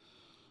to,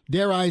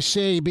 dare I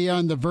say, be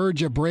on the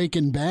verge of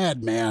Breaking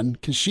Bad, man,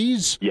 because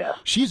she's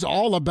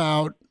all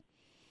about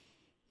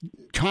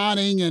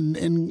conning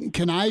and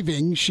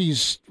conniving.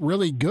 She's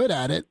really good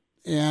at it,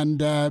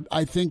 and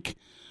I think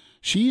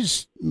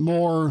she's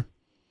more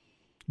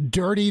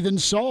dirty than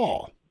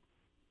Saul.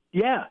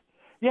 Yeah,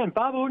 and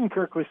Bob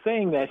Odenkirk was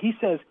saying that. He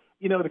says,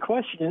 the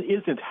question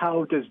isn't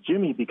how does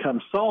Jimmy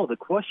become Saul? The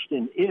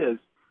question is,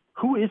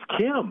 who is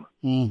Kim?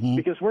 Mm-hmm.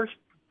 Because we're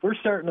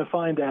starting to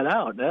find that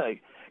out.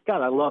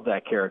 God, I love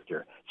that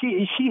character.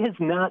 She has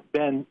not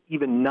been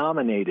even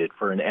nominated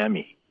for an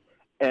Emmy,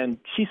 and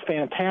she's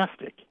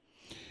fantastic.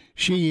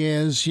 She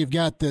is. You've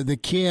got the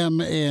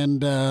Kim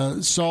and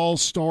Saul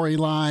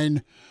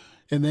storyline,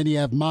 and then you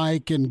have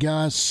Mike and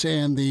Gus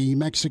and the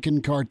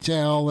Mexican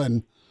cartel,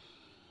 and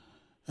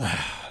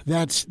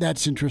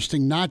that's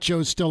interesting.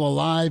 Nacho's still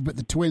alive, but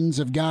the twins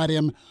have got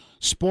him.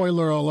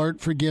 Spoiler alert,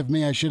 forgive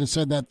me, I should have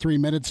said that 3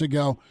 minutes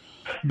ago.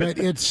 But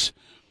it's,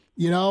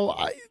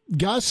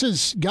 Gus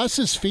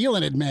is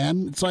feeling it,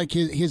 man. It's like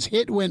his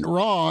hit went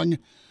wrong,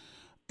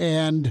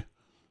 and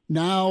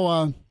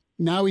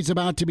now he's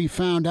about to be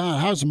found out.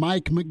 How's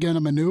Mike going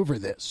to maneuver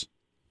this?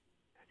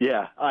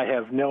 Yeah, I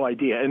have no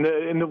idea.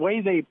 And the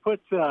way they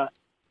put the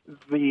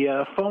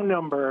phone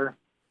number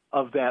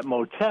of that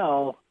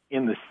motel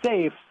in the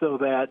safe so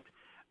that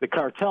the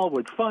cartel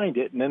would find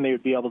it, and then they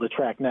would be able to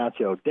track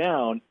Nacho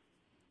down.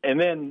 And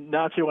then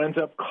Nacho ends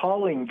up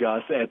calling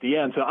Gus at the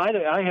end. So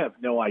I have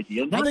no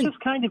idea.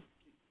 Nacho's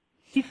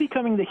he's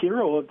becoming the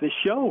hero of this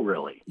show,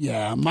 really.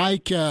 Yeah,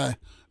 Mike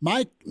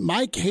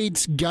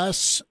hates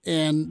Gus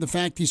and the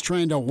fact he's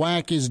trying to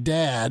whack his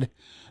dad,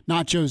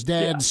 Nacho's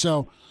dad. Yeah.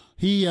 So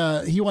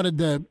he wanted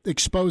to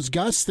expose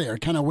Gus there.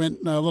 Kind of went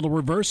a little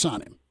reverse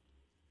on him.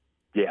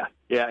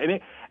 Yeah, and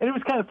it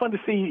was kind of fun to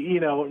see,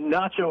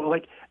 Nacho,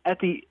 like at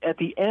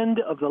the end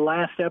of the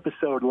last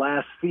episode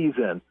last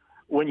season,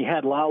 when you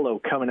had Lalo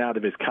coming out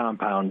of his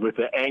compound with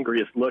the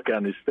angriest look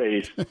on his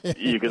face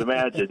you could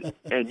imagine,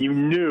 and you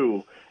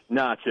knew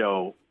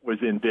Nacho was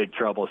in big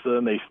trouble. So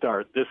then they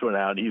start this one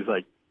out, and he's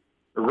like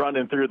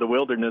running through the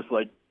wilderness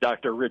like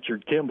Dr.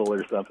 Richard Kimball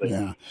or something.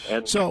 Yeah.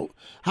 And so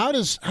how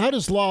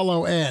does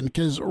Lalo end?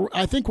 Because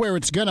I think where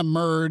it's going to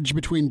merge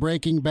between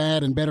Breaking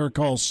Bad and Better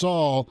Call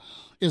Saul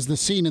is the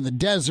scene in the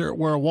desert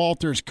where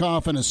Walter's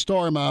coughing a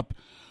storm up.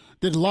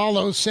 Did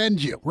Lalo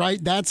send you?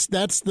 Right. That's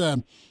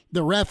the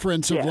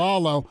reference of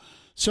Lalo.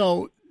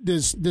 So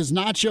does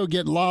Nacho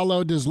get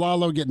Lalo? Does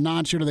Lalo get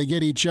Nacho? Do they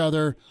get each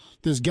other?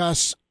 Does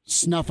Gus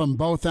snuff them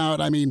both out?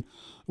 I mean,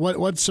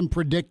 what's some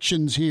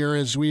predictions here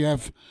as we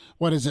have,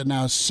 what is it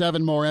now,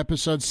 6 more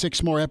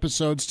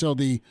episodes till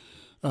the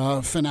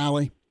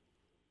finale?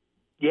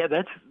 Yeah,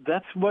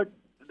 that's what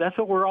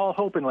we're all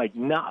hoping. Like,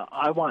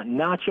 I want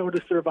Nacho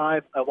to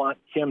survive. I want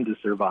Kim to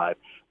survive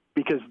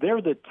because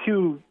they're the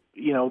two,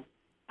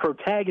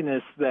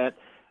 protagonists that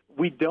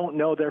we don't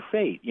know their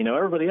fate.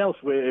 Everybody else,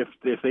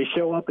 if they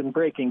show up in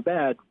Breaking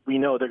Bad, we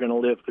know they're going to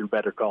live through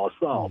Better Call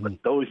Saul, but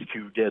those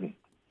two didn't.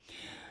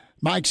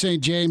 Mike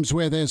St. James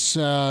with us,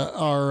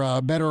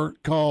 our Better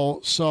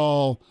Call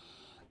Saul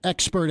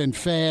expert and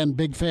fan,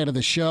 big fan of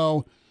the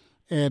show,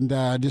 and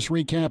just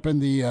recapping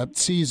the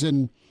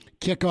season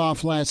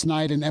kickoff last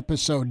night in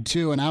episode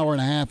 2, an hour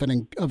and a half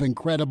of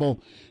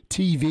incredible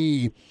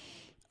TV.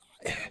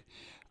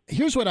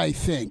 Here's what I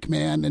think,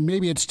 man, and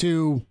maybe it's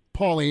too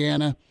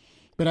Pollyanna,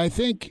 but I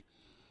think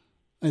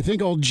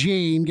old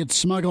Gene gets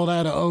smuggled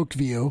out of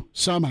Oakview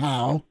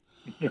somehow,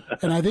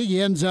 and I think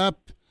he ends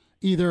up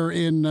either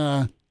in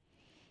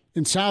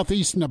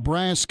southeast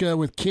Nebraska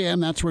with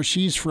Kim. That's where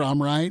she's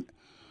from, right?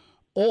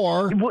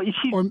 Or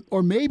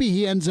maybe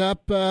he ends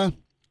up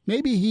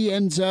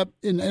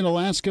in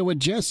Alaska with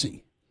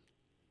Jesse.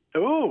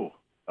 Oh,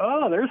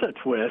 there's a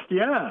twist.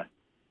 Yeah,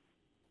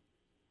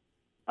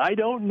 I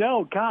don't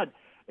know. God,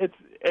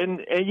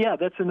 and yeah,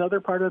 that's another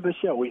part of the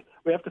show. We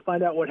have to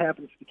find out what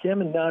happens to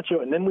Kim and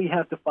Nacho, and then we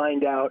have to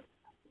find out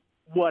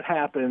what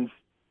happens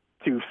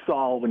to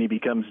Saul when he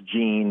becomes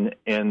Gene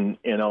in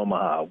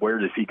Omaha. Where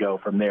does he go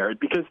from there?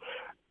 Because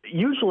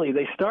usually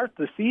they start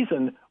the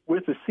season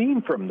with a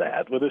scene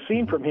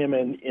from him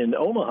in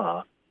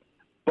Omaha,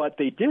 but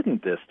they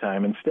didn't this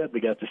time. Instead, we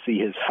got to see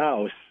his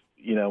house,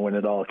 when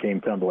it all came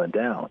tumbling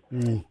down.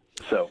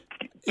 So,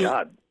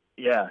 God,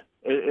 yeah,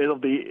 it'll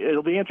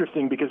be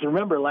interesting because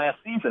remember last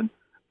season,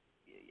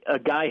 a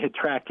guy had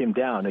tracked him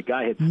down. A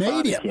guy had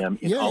spotted him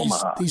in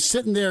Omaha. He's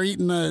sitting there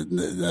eating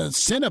the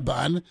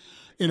Cinnabon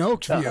in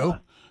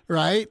Oakview,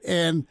 right?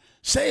 And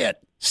say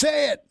it.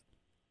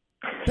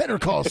 Better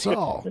Call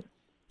Saul.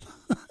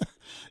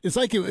 It's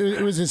like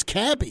it was his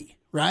cabbie,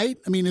 right?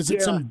 I mean, is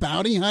it some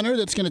bounty hunter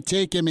that's going to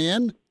take him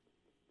in?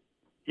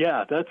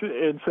 Yeah,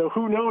 and so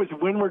who knows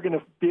when we're going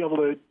to be able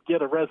to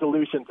get a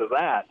resolution to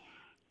that.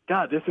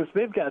 God,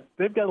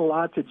 they've got a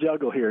lot to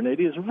juggle here, and it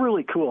is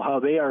really cool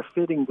how they are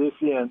fitting this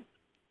in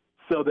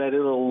so that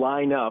it'll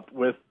line up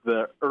with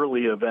the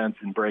early events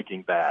in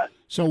Breaking Bad.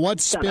 So what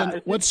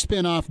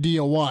spinoff do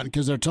you want?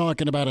 Because they're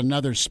talking about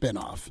another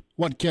spinoff.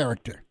 What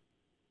character?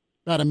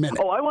 About a minute.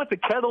 Oh, I want the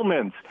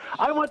Kettlemans.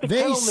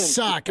 They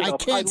suck. I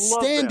can't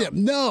stand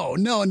them.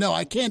 No,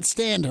 I can't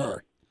stand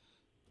her.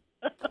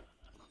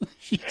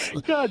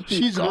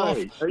 She's off.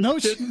 No,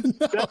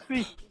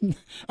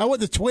 I want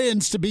the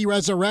twins to be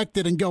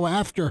resurrected and go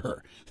after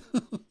her.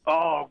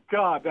 Oh,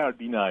 God, that would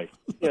be nice.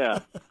 Yeah.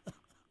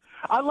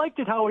 I liked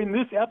it how in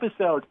this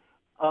episode,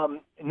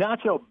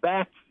 Nacho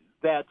backed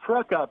that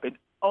truck up and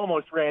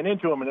almost ran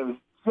into him, and it was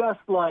just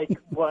like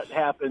what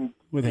happened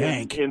with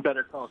Hank in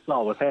Better Call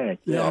Saul with Hank.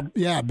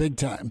 Yeah, big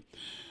time.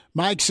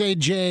 Mike St.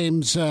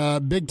 James,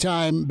 big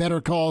time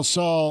Better Call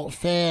Saul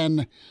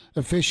fan,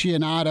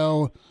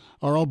 aficionado.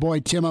 Our old boy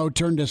Timo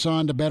turned us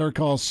on to Better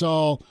Call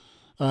Saul.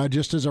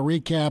 Just as a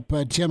recap,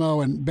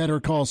 Timo and Better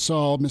Call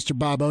Saul, Mr.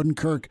 Bob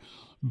Odenkirk,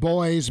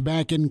 boys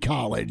back in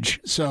college.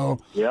 So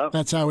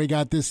that's how we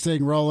got this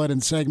thing rolling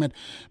in segment.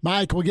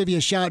 Mike, we'll give you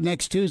a shout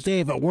next Tuesday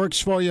if it works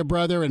for you,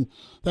 brother. And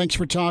thanks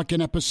for talking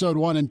episode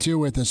 1 and 2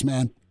 with us,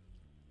 man.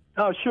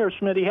 Oh, sure,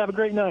 Smitty. Have a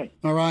great night.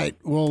 All right.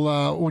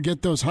 We'll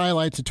get those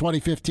highlights of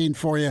 2015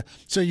 for you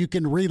so you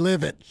can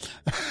relive it.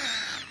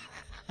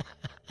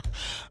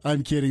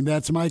 I'm kidding.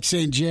 That's Mike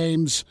St.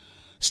 James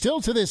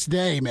still to this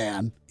day,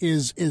 man,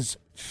 is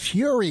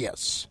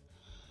furious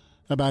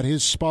about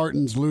his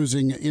Spartans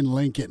losing in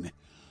Lincoln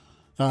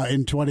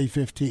in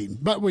 2015.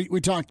 But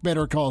we talked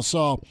Better Call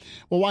Saul.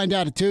 We'll wind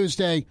out a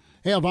Tuesday.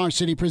 Hail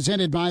Varsity,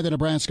 presented by the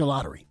Nebraska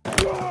Lottery.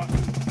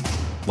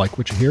 Like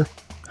what you hear?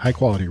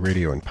 High-quality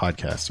radio and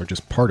podcasts are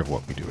just part of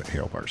what we do at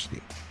Hail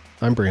Varsity.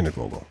 I'm Brandon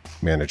Vogel,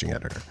 managing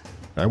editor.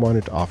 I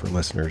wanted to offer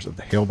listeners of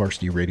the Hail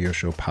Varsity Radio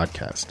Show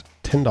podcast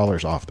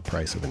 $10 off the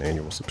price of an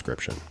annual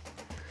subscription.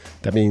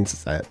 That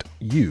means that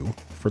you,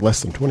 for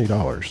less than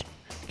 $20,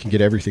 can get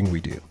everything we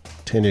do.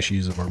 10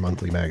 issues of our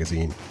monthly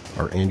magazine,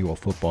 our annual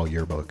football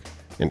yearbook,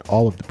 and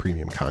all of the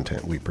premium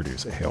content we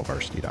produce at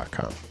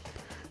hailvarsity.com.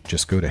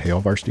 Just go to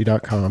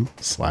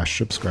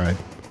hailvarsity.com/subscribe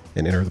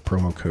and enter the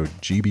promo code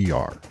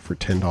GBR for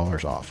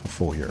 $10 off a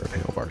full year of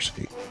Hail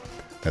Varsity.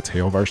 That's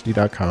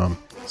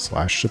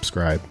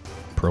hailvarsity.com/subscribe,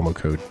 promo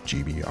code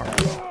GBR.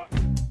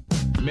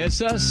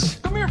 Miss us?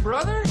 Come here,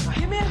 brother.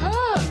 Give me a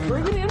hug.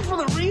 Bring it in for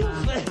the real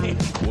thing.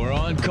 We're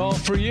on call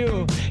for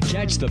you.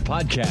 Catch the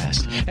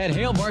podcast at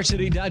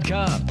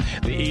hailvarsity.com,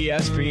 the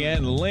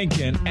ESPN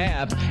Lincoln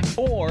app,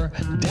 or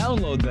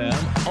download them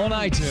on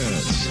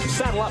iTunes.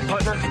 Saddle up,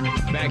 partner.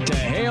 Back to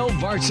Hail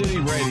Varsity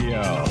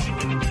Radio.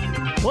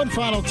 One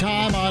final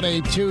time on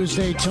a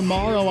Tuesday.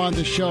 Tomorrow on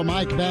the show,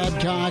 Mike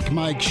Babcock,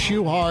 Mike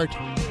Schuhart,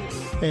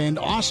 and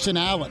Austin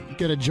Allen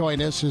going to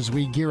join us as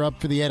we gear up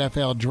for the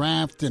NFL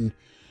draft. And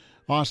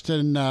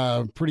Austin,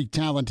 pretty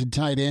talented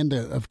tight end,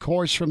 of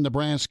course, from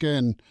Nebraska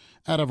and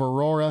out of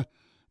Aurora.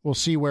 We'll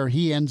see where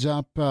he ends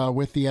up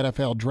with the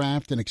NFL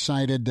draft, and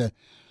excited to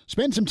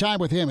spend some time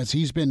with him as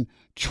he's been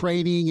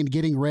training and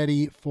getting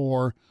ready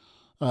for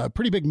a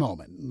pretty big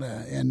moment.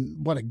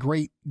 And what a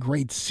great,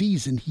 great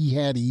season he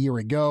had a year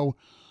ago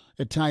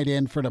at tight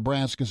end for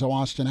Nebraska. So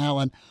Austin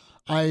Allen,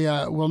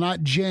 I will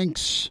not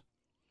jinx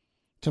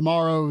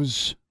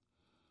tomorrow's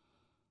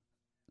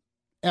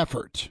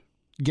effort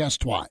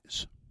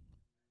guest-wise.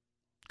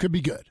 Could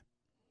be good.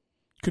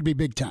 Could be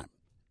big time.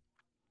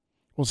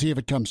 We'll see if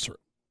it comes through.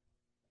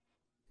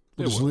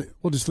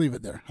 We'll just leave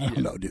it there. I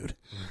don't know, dude.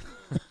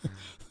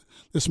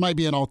 This might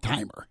be an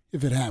all-timer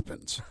if it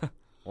happens.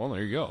 Well,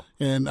 there you go.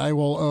 And I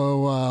will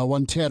owe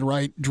one Ted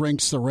Wright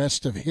drinks the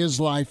rest of his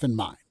life and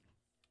mine.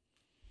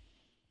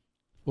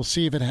 We'll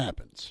see if it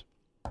happens.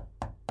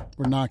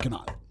 We're knocking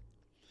on it.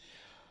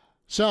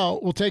 So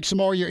we'll take some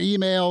more of your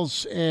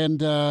emails, and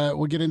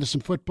we'll get into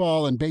some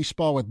football and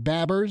baseball with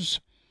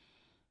Babbers.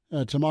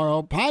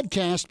 Tomorrow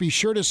podcast, be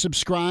sure to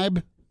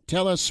subscribe.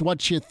 Tell us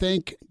what you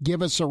think.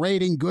 Give us a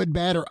rating, good,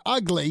 bad, or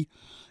ugly.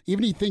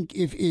 Even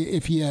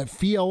if you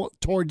feel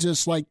towards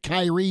us like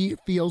Kyrie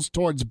feels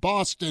towards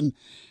Boston,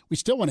 we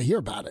still want to hear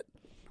about it.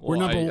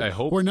 Well, I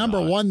hope we're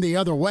number not. one the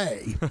other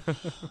way.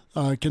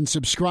 Can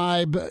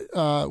subscribe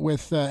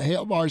with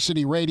Hail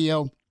Varsity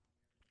Radio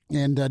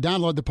and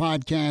download the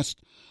podcast.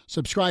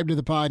 Subscribe to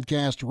the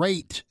podcast.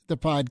 Rate the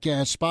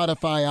podcast.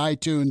 Spotify,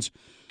 iTunes,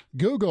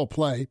 Google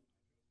Play.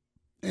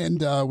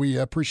 And we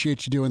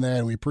appreciate you doing that,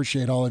 and we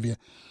appreciate all of you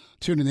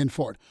tuning in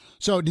for it.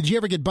 So, did you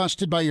ever get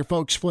busted by your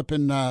folks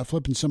flipping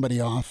somebody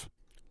off?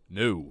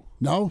 No.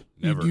 No?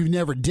 Never. You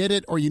never did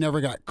it, or you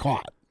never got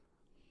caught?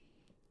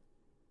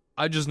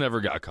 I just never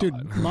got caught.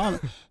 Dude, Mom,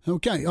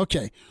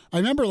 okay. I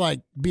remember,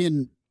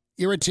 being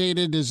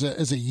irritated as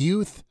a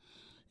youth,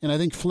 and I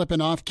think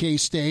flipping off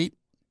K-State,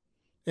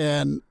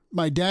 and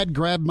my dad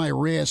grabbed my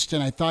wrist,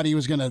 and I thought he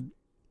was going to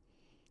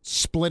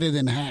split it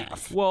in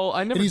half. Well,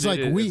 I never and he's did like,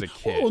 it as a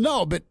kid. Well,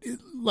 no, but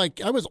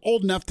I was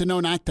old enough to know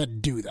not to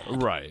do that.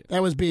 Right.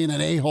 That was being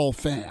an a-hole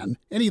fan.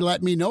 And he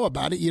let me know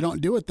about it. You don't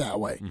do it that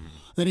way. Mm-hmm.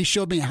 Then he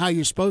showed me how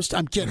you're supposed to.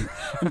 I'm kidding.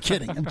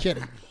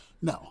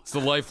 No. It's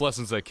the life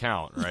lessons that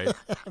count, right?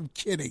 I'm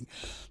kidding.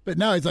 But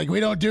no, he's like, we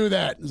don't do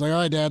that. He's like, all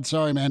right, Dad,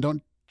 sorry, man.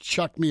 Don't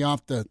chuck me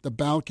off the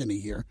balcony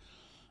here,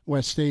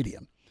 West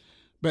Stadium.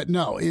 But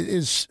no,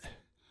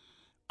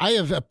 I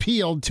have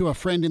appealed to a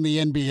friend in the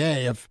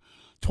NBA of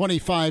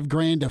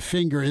 $25,000 a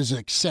finger is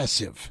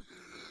excessive.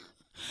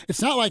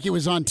 It's not like it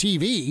was on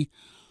TV.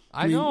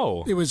 I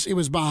know. It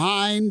was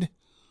behind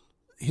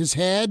his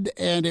head,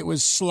 and it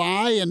was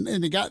sly, and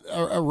it got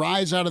a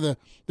rise out of the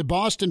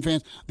Boston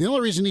fans. The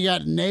only reason he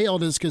got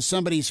nailed is because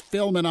somebody's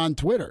filming on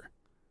Twitter.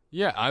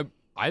 Yeah,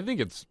 I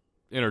think it's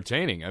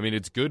entertaining. I mean,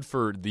 it's good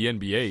for the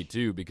NBA,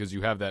 too, because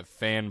you have that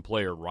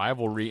fan-player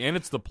rivalry, and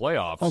it's the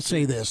playoffs. I'll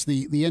say this.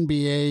 The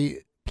NBA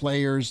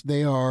players,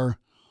 they are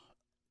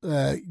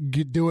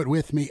do it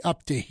with me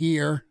up to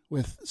here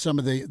with some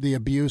of the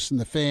abuse and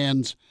the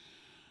fans,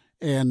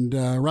 and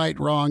right,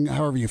 wrong,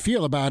 however you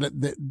feel about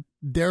it,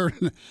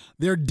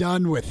 they're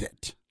done with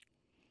it.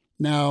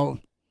 Now,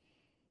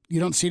 you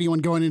don't see anyone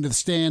going into the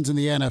stands in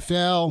the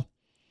NFL.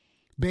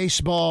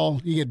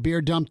 Baseball, you get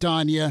beer dumped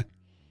on you.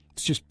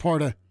 It's just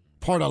part of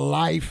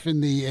life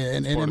in the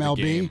in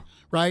MLB,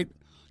 right?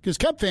 Because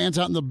Cub fans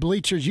out in the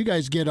bleachers, you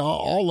guys get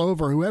all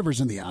over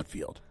whoever's in the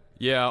outfield.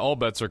 Yeah, all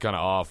bets are kind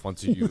of off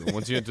once you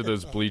enter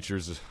those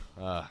bleachers.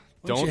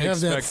 Don't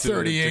expect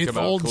to come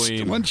out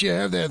clean. Once you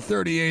have that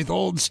 38th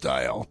old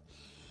style.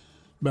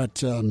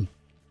 But,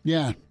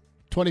 yeah,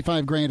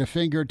 $25,000 a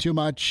finger, too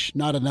much,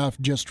 not enough,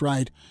 just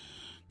right.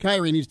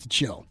 Kyrie needs to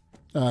chill.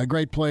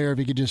 Great player if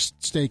he could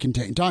just stay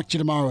contained. Talk to you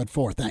tomorrow at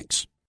 4.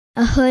 Thanks.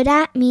 A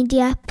Huda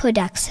Media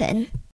Production.